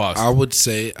drunk in the past. I would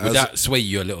say, would that sway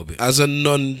you a little bit? As a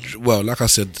like I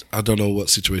said, I don't know what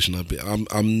situation I'd be. I'm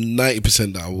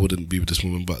 90% that I wouldn't be with this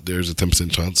woman, but there is a 10%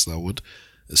 chance that I would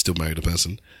still marry the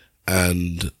person,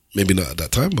 and maybe not at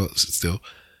that time, but still.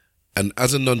 And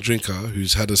as a non-drinker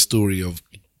who's had a story of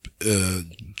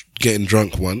getting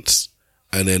drunk once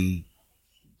and then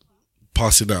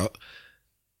passing out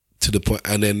to the point,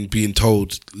 and then being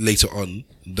told later on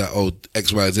that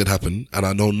X, Y, Z happened, and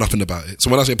I know nothing about it. So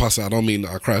when I say pass out, I don't mean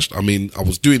I crashed. I mean I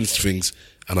was doing these things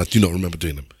and I do not remember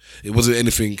doing them. It wasn't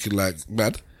anything like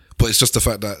bad, But it's just the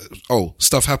fact that,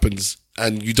 stuff happens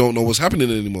and you don't know what's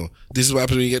happening anymore. This is what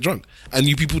happens when you get drunk. And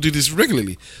you people do this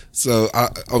regularly. So, I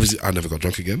never got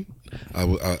drunk again.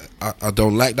 I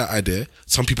don't like that idea.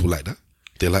 Some people like that.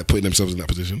 They like putting themselves in that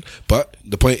position. But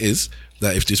the point is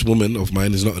that if this woman of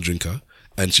mine is not a drinker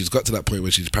and she's got to that point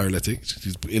where she's paralytic,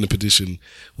 she's in a position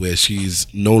where she's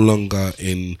no longer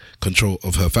in control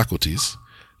of her faculties,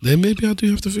 then maybe I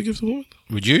do have to forgive the woman.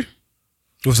 Would you?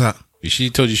 What's that? If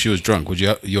she told you she was drunk, would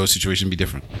your situation be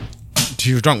different?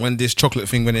 She was drunk when this chocolate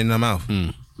thing went in her mouth.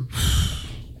 Very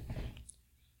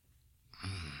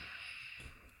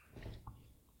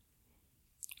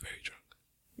drunk.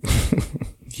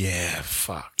 Yeah,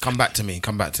 fuck. Come back to me.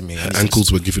 Her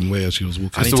ankles were giving way as she was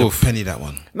walking. I need to penny that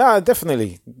one. No,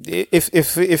 definitely.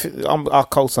 If I'll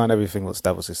co-sign everything what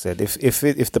Stavros has said. If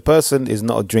the person is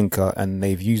not a drinker and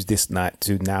they've used this night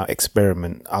to now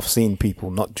experiment, I've seen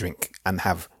people not drink and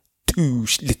have 2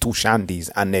 little shandies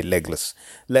and they're legless,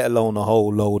 let alone a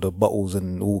whole load of bottles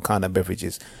and all kind of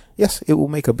beverages. Yes, it will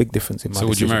make a big difference in my decision. So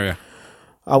would you marry her?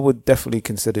 I would definitely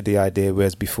consider the idea,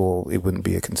 whereas before it wouldn't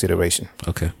be a consideration.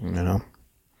 Okay. You know?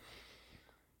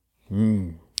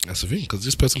 That's the thing, because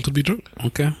this person could be drunk.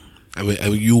 Okay. I mean,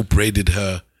 you branded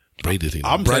her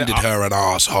an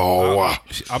asshole.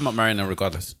 I'm not marrying her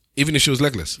regardless. Even if she was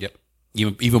legless? Yep.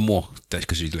 Even more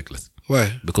because she's legless.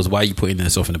 Why? Because why are you putting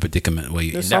yourself in a predicament where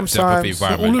you're in that type of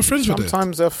environment? All her friends were there.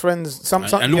 Sometimes her friends...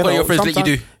 Sometimes, and look what your friends let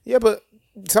you do. Yeah, but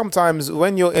sometimes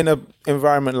when you're in an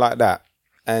environment like that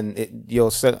and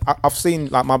I've seen,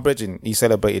 like my brethren, he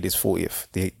celebrated his 40th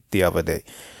the other day,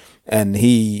 and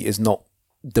he is not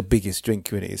the biggest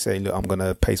drinker in it. He's saying, look, I'm going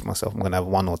to pace myself, I'm going to have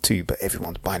 1 or 2, but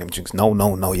everyone's buying him drinks. No,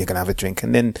 you're going to have a drink.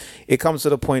 And then it comes to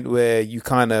the point where you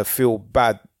kind of feel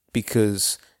bad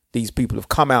because these people have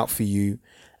come out for you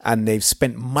and they've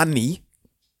spent money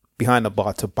behind the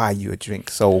bar to buy you a drink.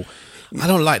 So I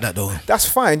don't like that though. That's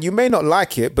fine. You may not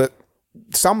like it, but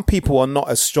some people are not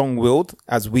as strong-willed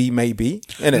as we may be.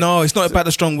 Innit? No, it's not about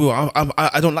the strong will.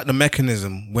 I don't like the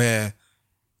mechanism where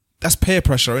that's peer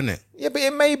pressure, isn't it? Yeah, but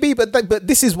it may be. But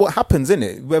this is what happens, isn't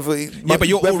it? But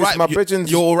you're all right.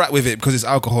 You're all right with it because it's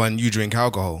alcohol and you drink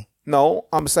alcohol. No,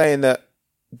 I'm saying that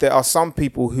there are some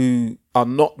people who are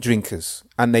not drinkers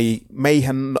and they may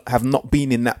have not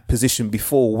been in that position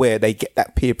before where they get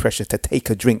that peer pressure to take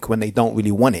a drink when they don't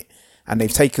really want it, and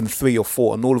they've taken 3 or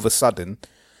 4 and all of a sudden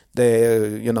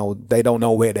they don't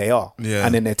know where they are,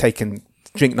 and then they're taking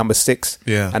drink number 6,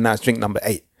 and now it's drink number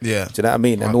 8. Do you know what I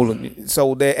mean? And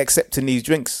so they're accepting these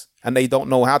drinks and they don't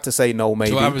know how to say no.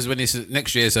 Maybe. So what happens when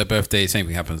next year is her birthday? Same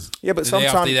thing happens. Yeah, but the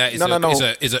sometimes day after that,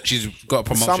 no. She's got a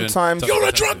promotion. Sometimes you're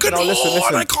a drunken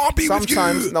whore. I can't be with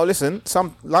you. No, listen.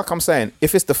 Like I'm saying,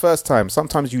 if it's the first time,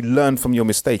 sometimes you learn from your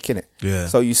mistake, innit? Yeah.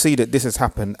 So you see that this has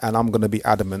happened, and I'm going to be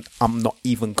adamant. I'm not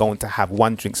even going to have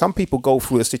 1 drink. Some people go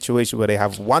through a situation where they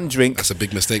have 1 drink. That's a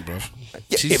big mistake, bro.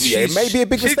 It may be a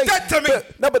big mistake.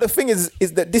 But the thing is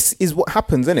that this is what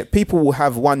happens, innit? People will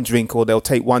have 1 drink or they'll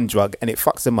take 1 drug and it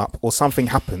fucks them up, or something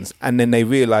happens, and then they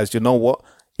realise, you know what?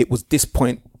 It was this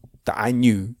point that I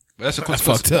knew. That's a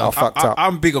consequence.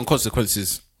 I'm big on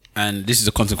consequences, and this is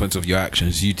a consequence of your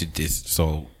actions. You did this,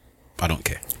 so I don't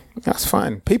care. That's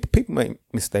fine. People make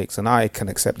mistakes, and I can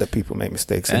accept that people make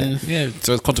mistakes. And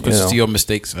so it's consequences to your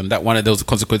mistakes, and that one of those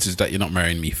consequences that you're not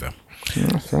marrying me, fam.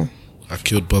 Okay. I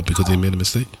killed Bob because he made a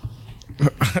mistake.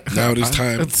 Now it is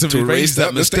time to erase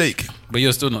that mistake. But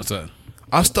you're still not certain.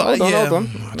 I'll start. Hold on.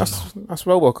 That's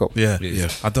Robocop. Yeah.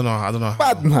 I don't know.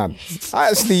 Bad man. I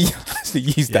actually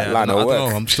used that line at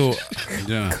work. I'm still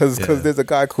because there's a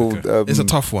guy called. It's a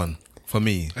tough one for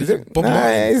me. Is it? Bob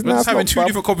Martin. We're having 2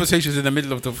 different conversations in the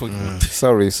middle of the fucking.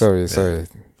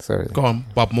 Sorry. Go on,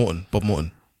 Bob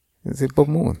Morton. Is it Bob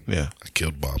Morton? Yeah. I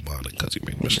killed Bob Martin because he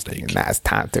made a mistake. Now it's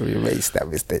time to erase that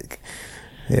mistake.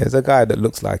 Yeah, there's a guy that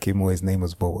looks like him, or his name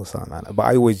was Bob or something like that. But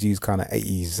I always use kind of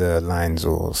 80s lines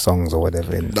or songs or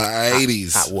whatever in the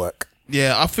 80s at work.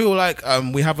 Yeah, I feel like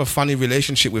we have a funny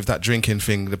relationship with that drinking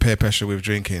thing, the peer pressure with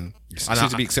drinking. It seems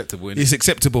to be acceptable. It's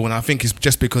acceptable, and I think it's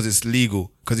just because it's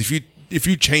legal. Because if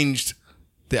you changed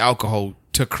the alcohol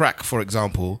to crack, for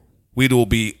example, we'd all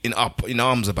be in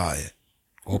arms about it.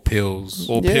 Or pills.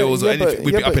 Or anything.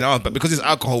 We'd be up in arms. But because it's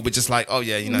alcohol, we're just like, oh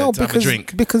yeah, have a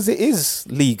drink. Because it is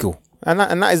legal. And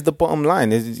that is the bottom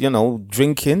line. Is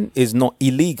drinking is not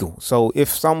illegal. So if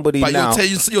somebody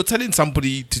you're telling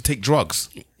somebody to take drugs.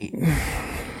 But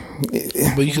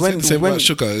you can say the same about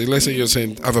sugar. Let's say you're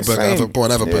saying have a burger, have a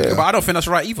burger. But I don't think that's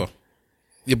right either.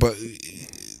 Yeah, but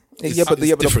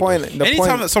the point.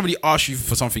 Anytime that somebody asks you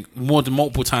for something more than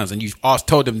multiple times and you've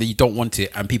told them that you don't want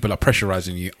it and people are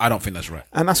pressurizing you, I don't think that's right.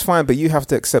 And that's fine, but you have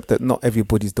to accept that not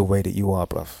everybody's the way that you are,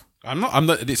 bruv. I'm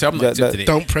not accepting it.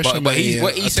 Don't pressure me.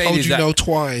 What he's saying is that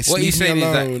What he's saying is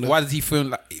that why does he feel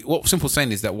like? What Simple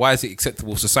saying is that why is it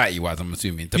acceptable society-wise? I'm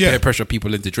assuming to peer pressure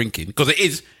people into drinking, because it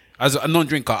is. As a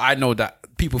non-drinker, I know that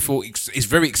people feel it's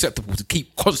very acceptable to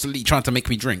keep constantly trying to make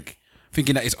me drink,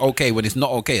 thinking that it's okay when it's not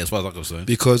okay, as far as I'm concerned.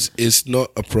 Because it's not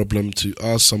a problem to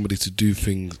ask somebody to do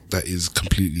things that is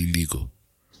completely legal.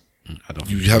 I don't.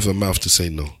 You have a mouth to say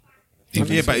no.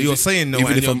 But you're saying no.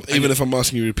 Even if I'm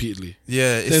asking you repeatedly.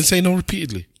 Yeah. Then say no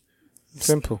repeatedly.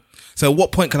 Simple. So at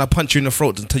what point can I punch you in the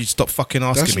throat until you stop fucking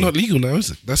asking me? That's not legal now,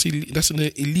 is it? That's an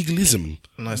illegalism.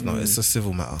 No, it's not. It's a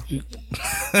civil matter.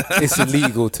 It's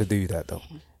illegal to do that, though.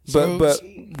 But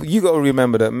you got to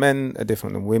remember that men are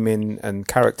different than women, and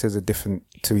characters are different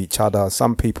to each other.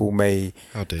 Some people may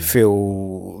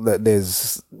feel that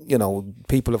there's,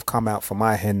 people have come out for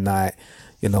my hen night.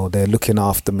 They're looking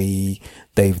after me.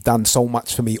 They've done so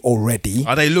much for me already.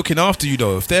 Are they looking after you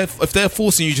though? If they're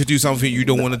forcing you to do something you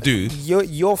don't want to do,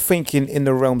 you're thinking in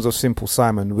the realms of Simple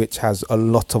Simon, which has a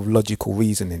lot of logical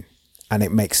reasoning, and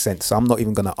it makes sense. So I'm not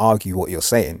even going to argue what you're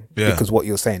saying because what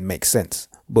you're saying makes sense.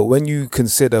 But when you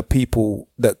consider people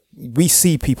that we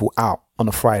see people out on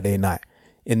a Friday night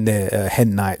in their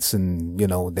hen nights and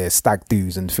their stag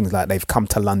do's and things like that, they've come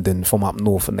to London from up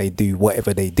north and they do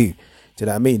whatever they do. Do you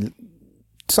know what I mean?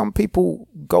 Some people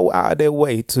go out of their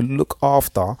way to look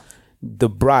after the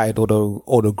bride or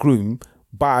the groom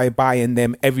by buying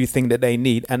them everything that they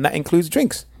need, and that includes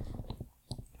drinks.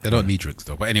 They don't need drinks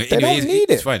though. But anyway, they don't need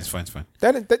it. It's fine.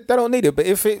 They don't need it. But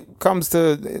if it comes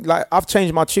to, like, I've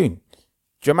changed my tune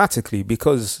dramatically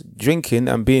because drinking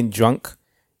and being drunk,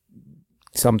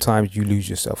 sometimes you lose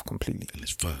yourself completely. And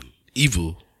it's fun.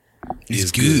 Evil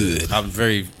is good. I'm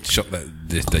very shocked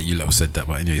that you lot said that,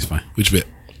 but anyway, it's fine. Which bit?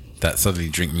 That suddenly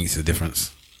drink makes a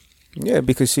difference. Yeah,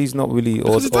 because she's not really,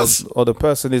 or the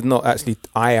person is not actually,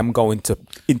 I am going to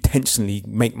intentionally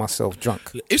make myself drunk.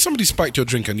 If somebody spiked your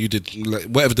drink and you did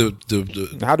whatever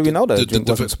the how do we know that the drink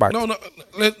wasn't spiked? No,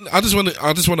 I just want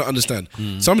to understand.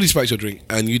 Somebody spiked your drink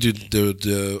and you did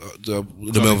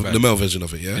the male version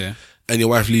of it, yeah? And your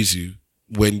wife leaves you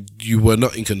when you were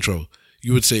not in control.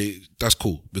 You would say, that's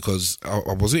cool, because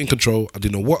I wasn't in control. I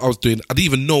didn't know what I was doing. I didn't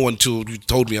even know until you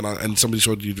told me and somebody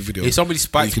showed you the video. If somebody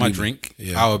spiked my drink,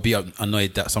 I would be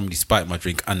annoyed that somebody spiked my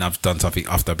drink and I've done something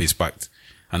after I've been spiked.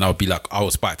 And I would be like, I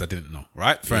was spiked, I didn't know.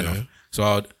 Right? Fair enough.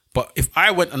 So but if I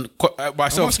went and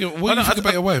myself... I'm asking, what do you think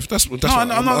about your wife? That's no, I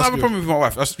don't have a problem with my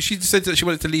wife. She said that she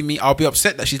wanted to leave me. I'll be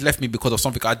upset that she's left me because of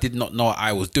something I did not know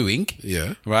I was doing.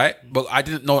 Yeah. Right? But I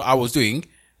didn't know I was doing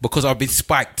because I've been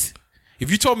spiked.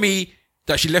 If you told me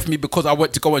that she left me because I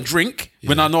went to go and drink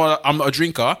when I know I'm not a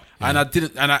drinker and I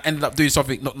didn't, and I ended up doing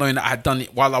something not knowing that I had done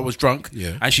it while I was drunk,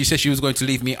 and she said she was going to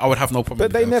leave me, I would have no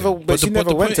problem. But they never, but she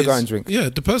never went to go and drink. Yeah,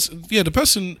 the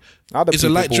person is a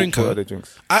light drinker.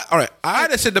 I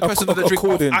just said the person doesn't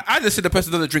drink. I just said the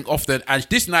person doesn't drink often, and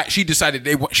this night she decided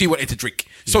she wanted to drink.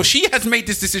 So she has made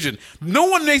this decision. No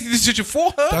one made the decision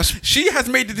for her. She has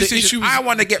made the decision. I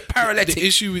want to get paralytic. The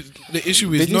issue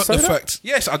is not the fact.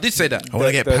 Yes, I did say that. I want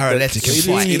to get paralytic.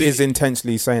 She is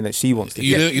intentionally saying that she wants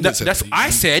to. That's what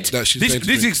I said. This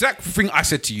is the exact thing I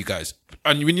said to you guys.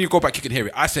 And when you go back, you can hear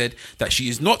it. I said that she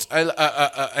is not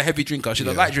a heavy drinker. She's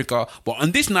a light drinker. But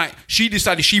on this night, she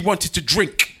decided she wanted to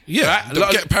drink. Yeah,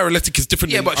 right? Get paralytic is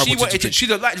different. Yeah, but she wanted to. She's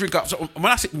a light drinker. So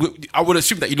when I say, I would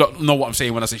assume that you don't know what I'm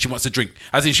saying when I say she wants to drink.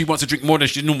 As in, she wants to drink more than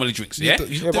she normally drinks. Yeah.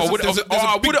 I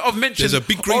wouldn't have mentioned. There's a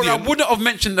big gradient. I wouldn't have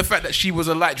mentioned the fact that she was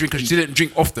a light drinker. She didn't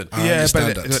drink often. Yeah,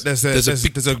 but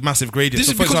there's a massive gradient. This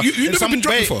is because you've never been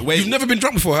drunk before. You've never been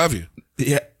drunk before, have you?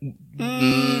 Yeah.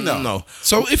 No.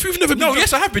 So if you've never been drunk,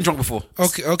 yes, I have been drunk before.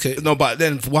 Okay. No, but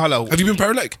then have you been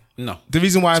paralytic? No. The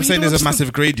reason why I'm saying there's a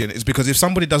massive gradient is because if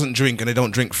somebody doesn't drink and they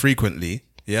don't drink frequently,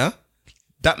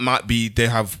 that might be they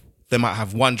might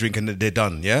have one drink and then they're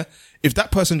done. Yeah. If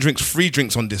that person drinks 3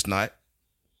 drinks on this night,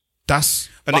 that's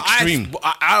an extreme.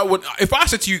 I would, if I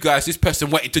said to you guys, this person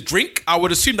wanted to drink, I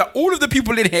would assume that all of the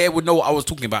people in here would know what I was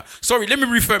talking about. Sorry, let me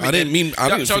refirm it. I didn't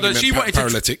think you meant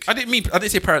paralytic. I didn't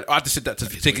say paralytic. I just said that to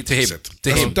take it to him.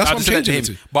 That's what I'm changing it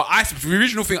to. But the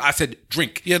original thing I said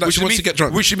drink. Yeah, that she wants to get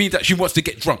drunk. Which means that she wants to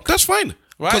get drunk. That's fine.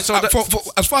 Right? So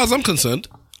as far as I'm concerned,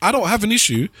 I don't have an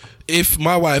issue if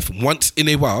my wife once in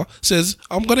a while says,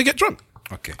 I'm going to get drunk.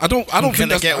 Okay. I don't think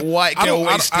that's get white girl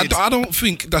wasted. I don't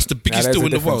think that's the biggest deal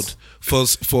in the world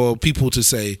for people to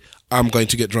say I'm going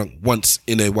to get drunk once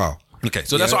in a while. Okay,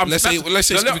 so that's what I'm. Let's say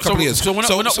it's a couple of years. So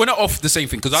we're not off the same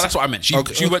thing because that's what I meant. She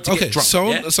went to get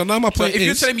drunk. So now my point is, if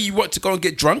you're telling me you want to go and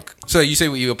get drunk, so you say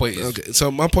what your point is. Okay, so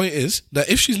my point is that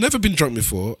if she's never been drunk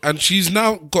before and she's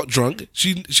now got drunk,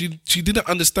 she didn't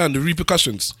understand the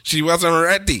repercussions. She wasn't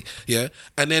ready, yeah,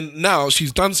 and then now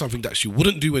she's done something that she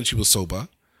wouldn't do when she was sober.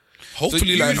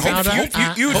 Hopefully, so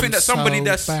you would think that somebody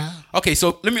that's okay.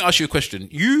 So let me ask you a question.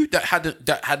 You that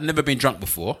had never been drunk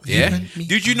before, yeah?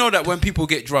 Did you know that when people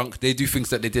get drunk, they do things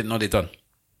that they didn't know they done?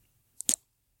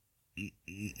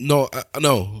 No,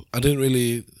 I didn't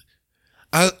really.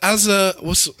 As a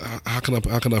how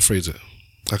can I phrase it?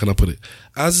 How can I put it?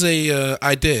 As a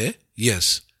idea,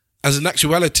 yes. As an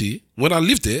actuality, when I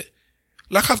lived it,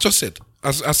 like I've just said,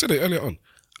 I said it earlier on.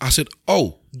 I said,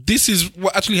 "Oh, this is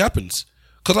what actually happens."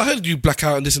 Because I heard you black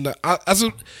out and this and that.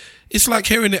 It's like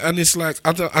hearing it and it's like,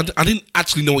 I didn't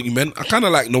actually know what you meant. I kind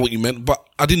of like know what you meant, but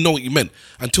I didn't know what you meant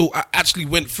until I actually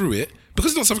went through it.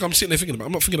 Because it's not something I'm sitting there thinking about.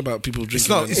 I'm not thinking about people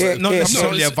drinking. It's not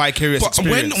necessarily a vicarious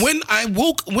experience. When I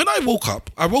woke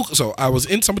up, so I was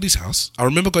in somebody's house. I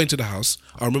remember going to the house.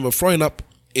 I remember throwing up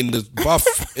in the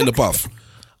bath,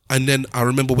 and then I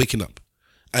remember waking up.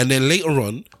 And then later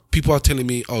on, people are telling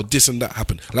me, "Oh, this and that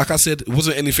happened." Like I said, it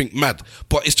wasn't anything mad,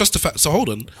 but it's just the fact. So hold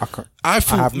on, I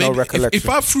have no recollection. If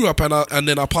I threw up and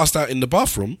then I passed out in the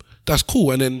bathroom, that's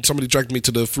cool. And then somebody dragged me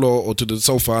to the floor or to the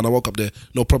sofa, and I woke up there,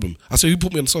 no problem. I said, "Who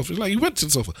put me on the sofa?" He's like, "You went to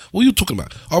the sofa." What are you talking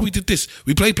about? Oh, we did this.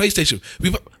 We played PlayStation.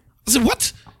 I said,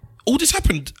 "What? All this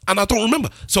happened, and I don't remember."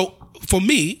 So for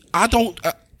me, I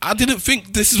didn't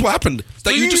think this is what happened.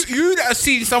 That so you that have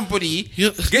seen somebody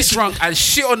get drunk and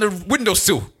shit on the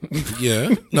windowsill.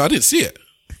 Yeah, no, I didn't see it.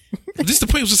 This is the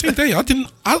point. It was the same day.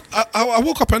 I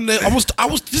woke up and I was.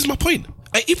 This is my point.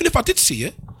 Even if I did see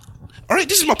it, all right.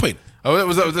 This is my point. Oh, it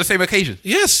was the same occasion.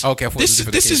 Yes. Okay.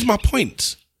 This is my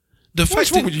point. The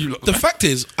fact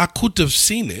is, I could have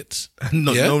seen it and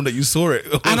not known that you saw it.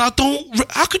 And I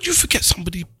don't. How could you forget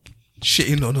somebody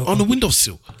shitting on the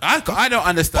windowsill? I don't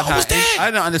understand how.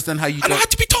 I don't understand how you. I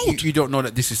had to be told. You don't know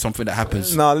that this is something that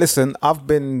happens. No, listen. I've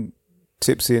been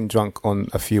tipsy and drunk on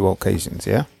a few occasions,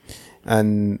 yeah,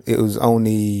 and it was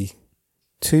only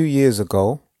 2 years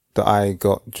ago that I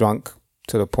got drunk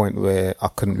to the point where I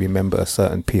couldn't remember a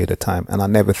certain period of time, and I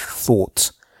never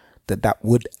thought that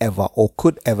would ever or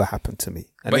could ever happen to me.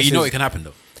 And but you know it can happen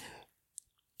though.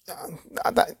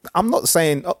 I'm not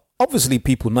saying obviously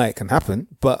people know it can happen,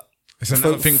 but it's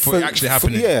another thing for it actually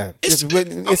happening. Yeah, it's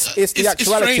the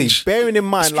actuality. Bearing in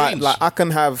mind, like I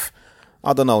can have,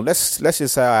 I don't know. Let's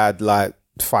just say I had like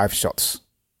 5 shots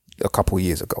a couple of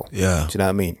years ago. Yeah, do you know what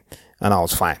I mean? And I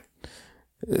was fine.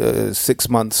 6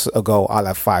 months ago, I'll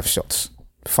have 5 shots,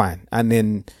 fine. And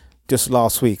then just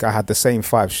last week, I had the same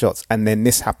 5 shots, and then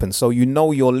this happened. So you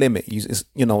know your limit.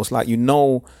 It's like you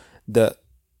know that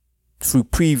through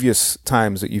previous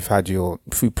times that you've had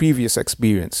through previous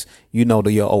experience, you know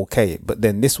that you're okay. But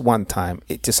then this one time,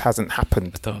 it just hasn't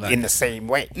happened in the same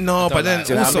way. No, but then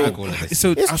also,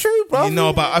 it's true, bro. You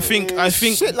know, but I think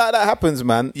shit like that happens,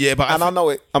 man. Yeah, but I know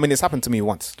it. I mean, it's happened to me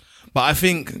once. But I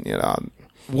think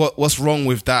what's wrong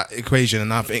with that equation,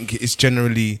 and I think it's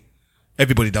generally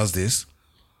everybody does this.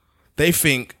 They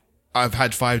think I've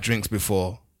had 5 drinks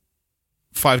before.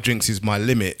 5 drinks is my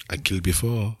limit. I killed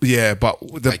before. Yeah, but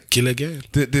I kill again.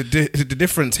 The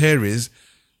difference here is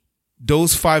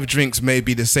those 5 drinks may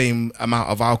be the same amount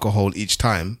of alcohol each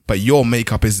time, but your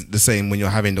makeup isn't the same when you're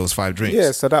having those 5 drinks.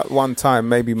 Yeah, so that one time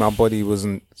maybe my body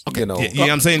wasn't, you know.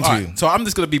 Yeah, I'm saying to you. So I'm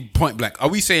just going to be point blank. Are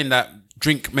we saying that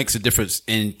drink makes a difference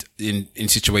in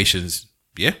situations?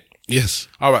 Yeah? Yes.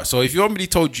 All right, so if somebody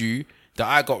told you that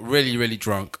I got really, really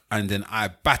drunk and then I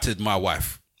battered my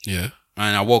wife. Yeah.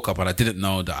 And I woke up and I didn't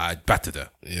know that I battered her.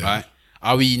 Yeah. Right?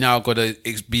 Are we now gonna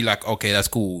be like, okay, that's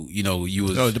cool? You know, you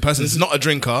was. No, the person's not a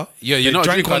drinker. Yeah, you're not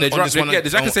a drinker. They drank. Yeah,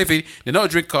 exactly the same thing. They're not a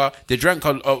drinker. They drank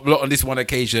a lot on this one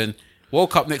occasion.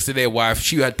 Woke up next to their wife.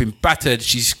 She had been battered.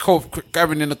 She's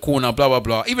gathering in the corner. Blah blah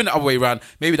blah. Even the other way around.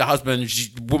 Maybe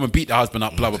the woman beat the husband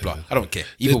up. Blah blah blah. I don't care.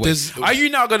 Either way. Are you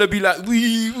now gonna be like,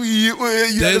 you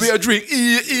had to be a drink?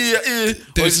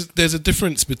 There's a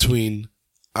difference between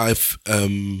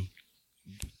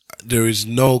there is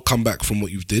no comeback from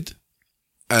what you did,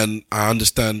 and I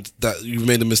understand that you've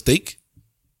made a mistake.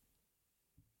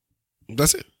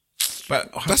 That's it.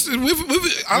 But that's it. What do you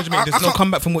mean? There's no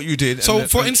comeback from what you did. So,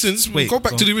 for instance, go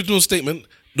back to the original statement.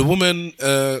 The woman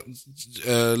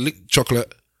licked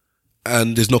chocolate,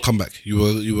 and there's no comeback. You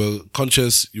were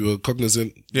conscious. You were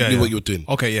cognizant. You knew what you were doing.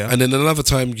 Okay, yeah. And then another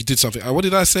time you did something. What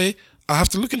did I say? I have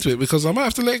to look into it because I might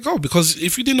have to let it go. Because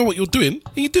if you didn't know what you're doing,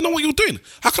 you didn't know what you're doing.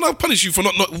 How can I punish you for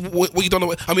not what you don't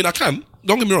know? I mean, I can.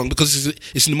 Don't get me wrong, because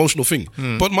it's an emotional thing.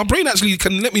 But my brain actually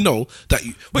can let me know that.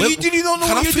 But you don't know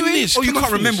what you're doing, or you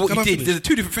can't remember what you did. There's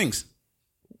two different things.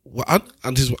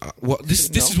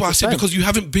 This is why I said because you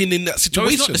haven't been in that situation.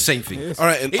 No, it's not the same thing. All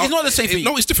right, it's not the same thing.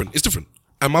 No, it's different. It's different.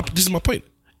 And this is my point.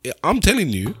 I'm telling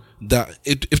you that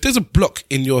if there's a block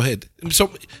in your head,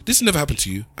 so this has never happened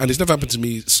to you, and it's never happened to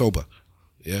me sober.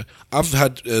 Yeah, I've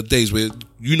had days where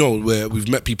where we've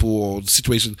met people or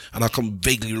situations, and I can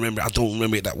vaguely remember. I don't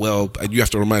remember it that well, and you have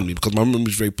to remind me because my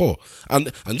memory is very poor. And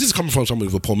this is coming from someone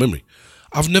with a poor memory.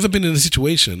 I've never been in a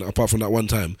situation, apart from that one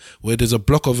time, where there's a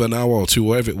block of an hour or two,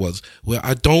 whatever it was, where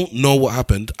I don't know what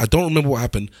happened. I don't remember what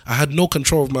happened. I had no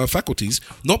control of my faculties,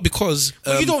 not because...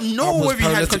 you don't know whether you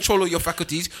had control of your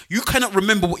faculties. You cannot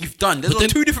remember what you've done.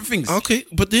 There's two different things. Okay,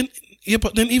 but then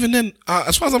even then,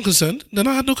 as far as I'm concerned, then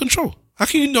I had no control. How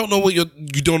can you not know you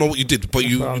don't know what you did, but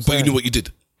you knew what you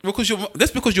did? Because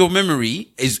because your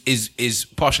memory is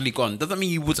partially gone. Doesn't mean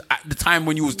you was at the time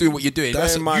when you was doing what you're doing.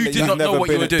 You did not know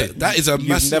what you were doing. That is a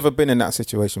massive... You've never been in that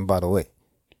situation, by the way.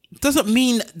 Doesn't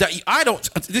mean that I don't...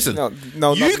 Listen,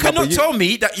 you cannot tell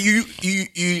me that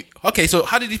you... Okay, so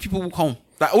how did these people walk home?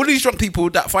 Like all these drunk people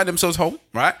that find themselves home,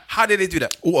 right? How did they do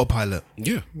that? Autopilot.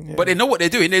 Yeah. But they know what they're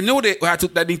doing. They know they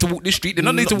need to walk this street. They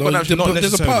don't need to walk down the street.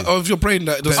 There's a part of your brain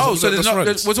that does. Oh, so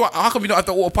how come you don't have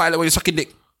the autopilot when you're sucking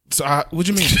dick? So what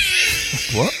do you mean?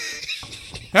 What?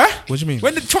 Huh? What do you mean?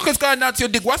 When the trucker's going down to your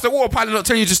dick, what's the autopilot not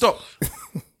telling you to stop?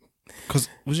 Because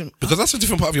that's a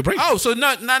different part of your brain. Oh, so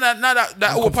now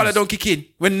that autopilot don't kick in.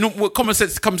 When common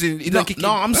sense comes in, it don't kick in.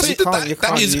 No, I'm saying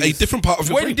that is a different part of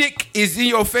your brain. When dick is in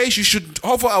your face, you should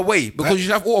hover away because you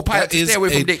should have autopilot to stay away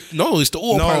from dick. No, it's the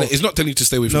autopilot. It's not telling you to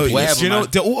stay away from dick. You know,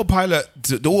 the autopilot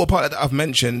that I've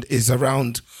mentioned is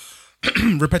around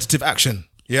repetitive action.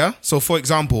 Yeah. So, for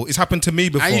example, it's happened to me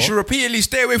before. And you should repeatedly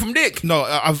stay away from dick. No,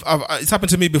 it's happened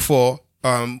to me before.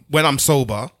 When I'm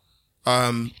sober,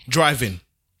 driving.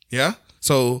 Yeah.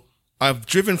 So I've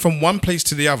driven from one place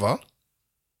to the other,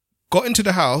 got into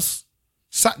the house,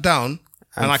 sat down,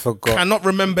 and I cannot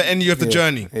remember any of the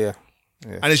journey. Yeah.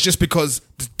 And it's just because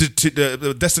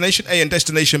the destination A and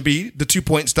destination B, the 2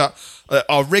 points that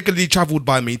are regularly travelled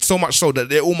by me, so much so that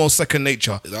they're almost second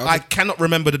nature. I cannot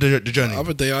remember the journey. The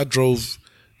other day I drove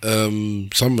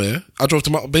somewhere. I drove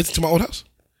basically to my old house.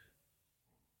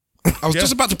 I was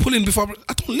just about to pull in before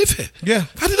I don't live here. Yeah.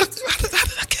 How did I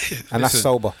get here? And that's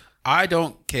sober. I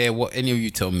don't care what any of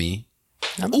you tell me.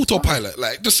 Autopilot,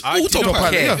 like just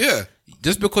autopilot. Yeah.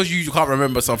 Just because you can't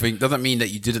remember something doesn't mean that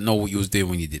you didn't know what you was doing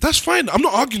when you did. That's fine. I'm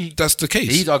not arguing that's the case.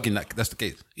 He's arguing that that's the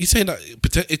case. He's saying that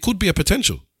it could be a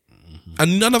potential.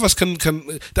 And none of us can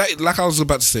that, like I was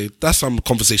about to say, that's some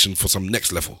conversation for some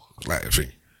next level like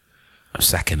thing. I'm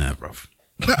sacking her, bruv.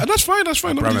 That's fine.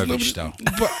 Abramovich style.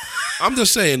 But I'm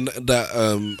just saying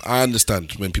that I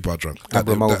understand when people are drunk.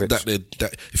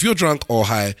 That if you're drunk or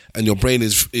high and your brain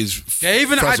is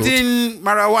even frazzled, adding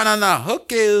marijuana now.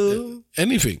 Okay.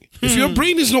 Anything. If your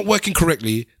brain is not working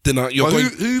correctly, then you're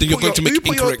going to make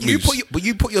incorrect moves. But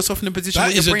you put yourself in a position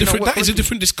that is a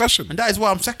different discussion. And that is why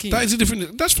I'm sacking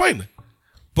you. That's fine.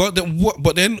 But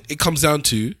then it comes down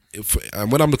to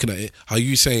when I'm looking at it, are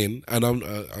you saying, and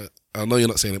I know you're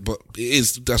not saying it, but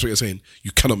that's what you're saying.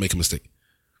 You cannot make a mistake.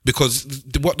 Because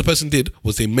what the person did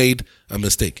was they made a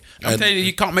mistake. I'm telling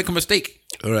you can't make a mistake.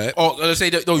 All right. Or let's say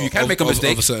that, no, you can make a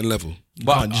mistake. Of a certain level.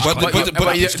 But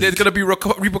there's going to be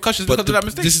repercussions because of that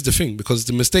mistake. This is the thing, because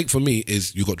the mistake for me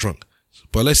is you got drunk.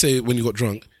 But let's say when you got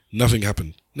drunk, nothing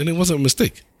happened. Then it wasn't a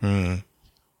mistake.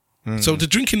 So the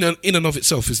drinking in and of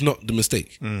itself is not the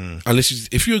mistake. Unless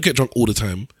if you get drunk all the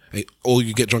time, or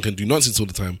you get drunk and do nonsense all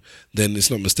the time, then it's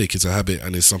not a mistake, it's a habit,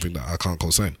 and it's something that I can't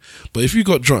co-sign. But if you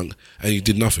got drunk and you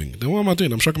did nothing, then what am I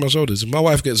doing? I'm shrugging my shoulders. If my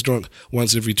wife gets drunk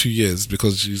once every 2 years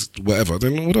because she's whatever,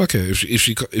 then what do I care? If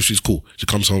she's cool, she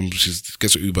comes home, she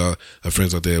gets an Uber, her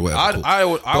friends are there, whatever. I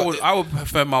would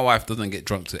prefer my wife doesn't get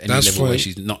drunk to any level where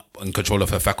she's not in control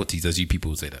of her faculties, as you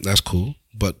people say that. That's cool.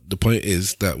 But the point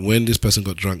is that when this person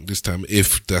got drunk this time,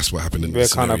 if that's what happened in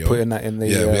this scenario, we're kind of putting that in the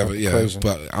equation.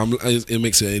 But it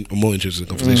makes it a more interesting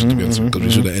conversation, to be honest, because we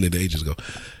should have ended it ages ago.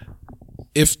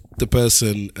 If the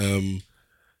person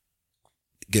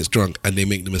gets drunk and they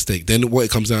make the mistake, then what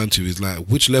it comes down to is like,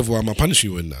 which level am I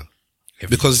punishing you in now?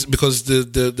 Because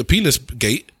the penis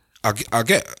gate, I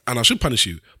get, and I should punish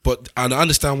you, and I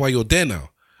understand why you're there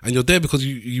now, and you're there because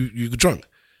you're drunk,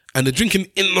 and the drinking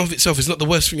in and of itself is not the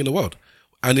worst thing in the world.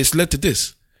 And it's led to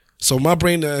this. So my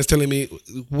brain is telling me,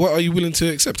 what are you willing to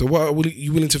accept? Or what are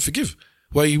you willing to forgive?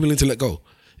 What are you willing to let go?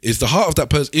 is the heart of that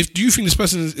person. Do you think this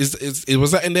person is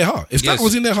was that in their heart? If Yes. that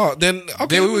was in their heart, then okay.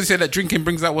 They always say that drinking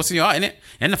brings out what's in your heart, innit?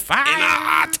 And the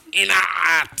fire. In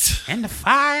heart. And the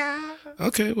fire.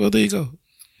 Okay, well there you go.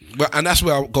 But and that's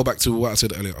where I'll go back to what I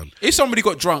said earlier on. If somebody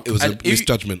got drunk, It was a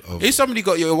misjudgment of. If somebody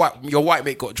got your white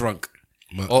mate got drunk,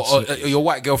 or your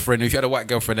white girlfriend, if you had a white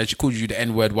girlfriend and she called you the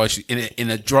N word while she in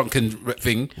a drunken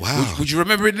thing, Wow. would you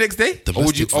remember it the next day? Or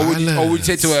would you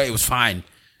say to her it was fine?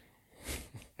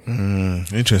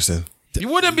 Interesting. You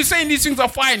wouldn't be saying these things are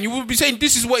fine. You would be saying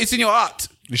this is what is in your heart.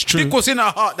 It's true. Think what's in her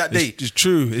heart that day. It's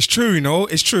true. It's true, you know.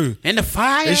 It's true. In the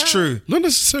fire. It's true. Not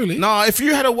necessarily. No, if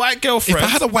you had a white girlfriend. If I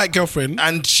had a white girlfriend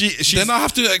and she's, then I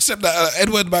have to accept that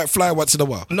Edward might fly once in a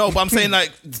while. No, but I'm saying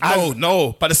like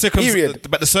no. But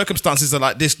the circumstances are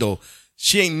like this though.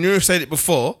 She ain't never said it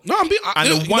before. No, I'm being.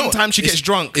 And the one time she gets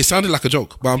drunk, it sounded like a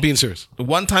joke, but I'm being serious. The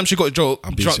one time she got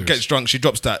serious. gets drunk, she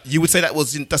drops that. You would say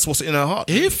that's what's in her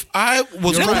heart. If I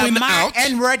was going out,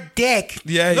 N-word dick.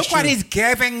 Yeah, Look what he's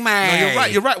giving me. No,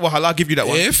 you're right. Well, I'll give you that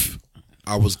one. If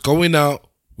I was going out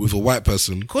with a white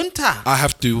person, Kunta, I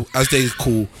have to, as they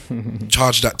call,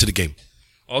 charge that to the game.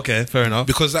 Okay, fair enough.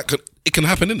 Because it can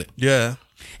happen, innit? Yeah.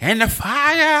 And the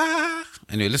fire.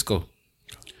 Anyway, let's go.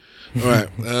 All right.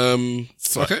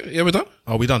 Okay. Yeah, we're done.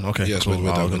 Oh, we done. Okay. Yes, cool. we're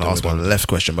done. I was going to ask one left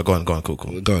question, but go on.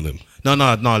 Cool. Go on then. No.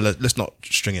 Let's not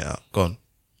string it out. Go on.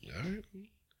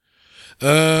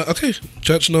 Okay.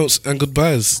 Church notes and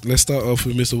goodbyes. Let's start off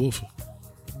with Mr. Wolf.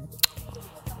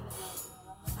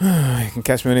 You can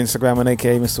catch me on Instagram on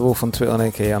aka Mr. Wolf, on Twitter on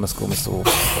aka _Mr. Wolf.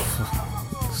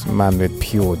 This man with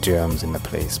pure germs in the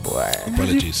place, boy.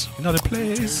 Apologies. Another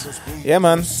place. Yeah,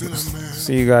 man.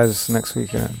 See you guys next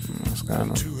week. What's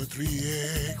going on?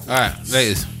 Alright,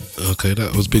 ladies. Okay,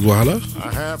 that was Big Wahala.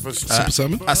 Simple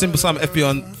Simon. Simple Simon FB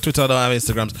on Twitter. I don't have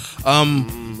Instagrams.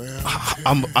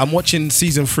 I'm watching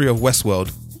season 3 of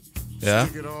Westworld. Yeah.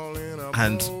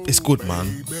 And it's good,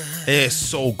 man. It's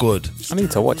so good. I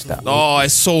need to watch that. Oh,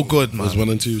 it's so good, man. Was 1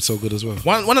 and 2 so good as well?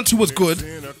 1 and 2 was good,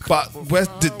 but where's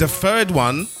the third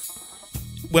one?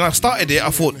 When I started it, I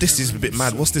thought this is a bit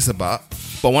mad. What's this about?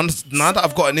 But now that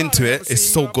I've gotten into it, it's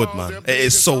so good, man. It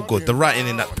is so good. The writing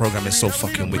in that program is so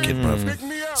fucking wicked, bro.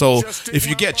 So if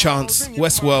you get a chance,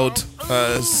 Westworld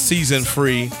season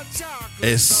 3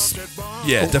 is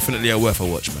definitely worth a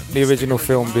watch, man. The original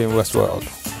film being Westworld.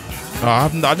 I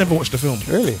never watched the film.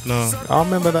 Really? No. I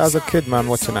remember that as a kid, man,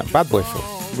 watching that Bad Boy film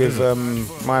with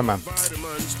my man.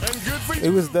 It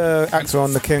was the actor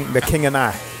on The King and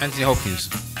I. Anthony Hopkins.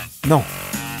 No.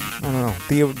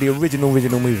 The original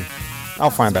movie.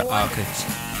 I'll find out. Okay.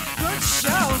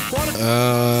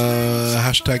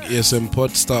 Hashtag ESM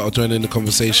Pod. Start or join in the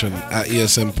conversation at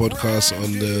ESM Podcast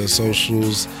on the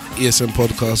socials.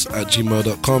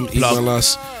 ESMPodcast@gmail.com. Email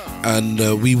us. And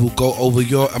we will go over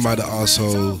your Am I the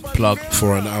Arsehole plug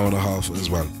for an hour and a half as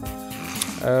well.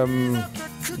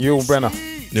 Yul Brenner,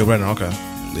 okay.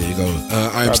 There you go.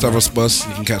 I am Stavros Bus.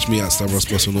 You can catch me at Stavros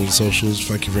Bus on all the socials.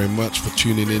 Thank you very much for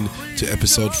tuning in to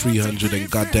episode 300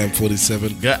 and goddamn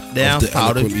 47 of the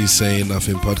Eloquently Saying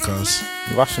Nothing podcast.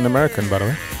 Russian American, by the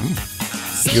way.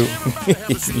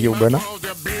 Yul Brenner.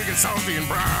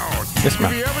 Yes,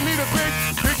 man.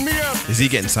 Is he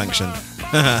getting sanctioned?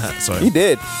 Sorry. He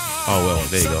did. Oh, well,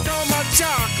 there you go. Suck on my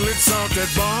chocolate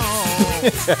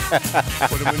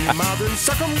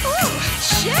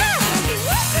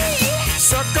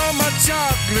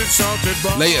salted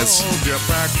balls. Layers. You're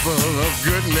packed full of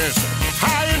goodness.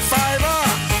 High in fiber.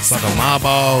 Suck on my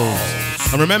balls.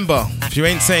 And remember, if you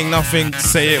ain't saying nothing,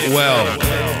 say it well.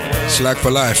 Slack for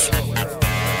life.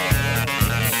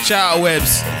 Shout out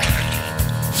Webbs.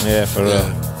 Yeah, for real.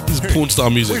 This is porn star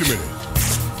music. Wait a minute.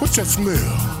 What's that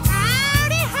smell?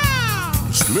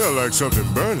 It smell like something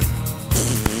burning.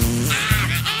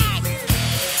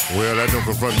 Well, that don't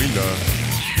confront me none.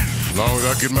 As long as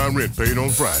I get my rent paid on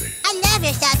Friday. I love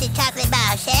your salted chocolate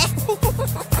bar, chef.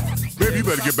 Baby, you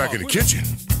better get back in the kitchen.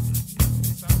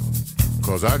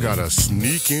 Cause I got a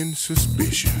sneaking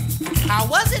suspicion. How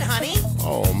was it, honey?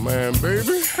 Oh, man,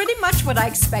 baby. Pretty much what I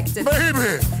expected.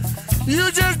 Baby, you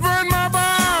just burned my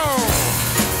balls.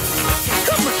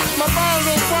 Come on, my balls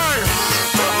on fire.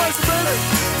 How much, baby?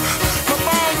 My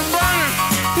balls are burning.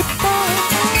 Give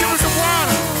me some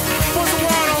water. Put some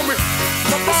water on me.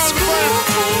 My balls are burning.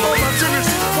 Oh, my goodness.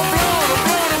 I'm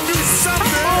blowing. Do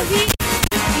something.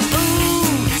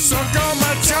 Ooh, suck on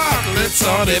my chocolate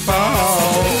salted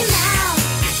balls.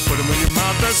 Put them in your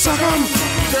mouth and suck them.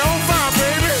 They're on fire,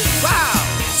 baby. Wow.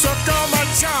 Suck on my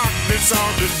chocolate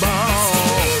salted balls.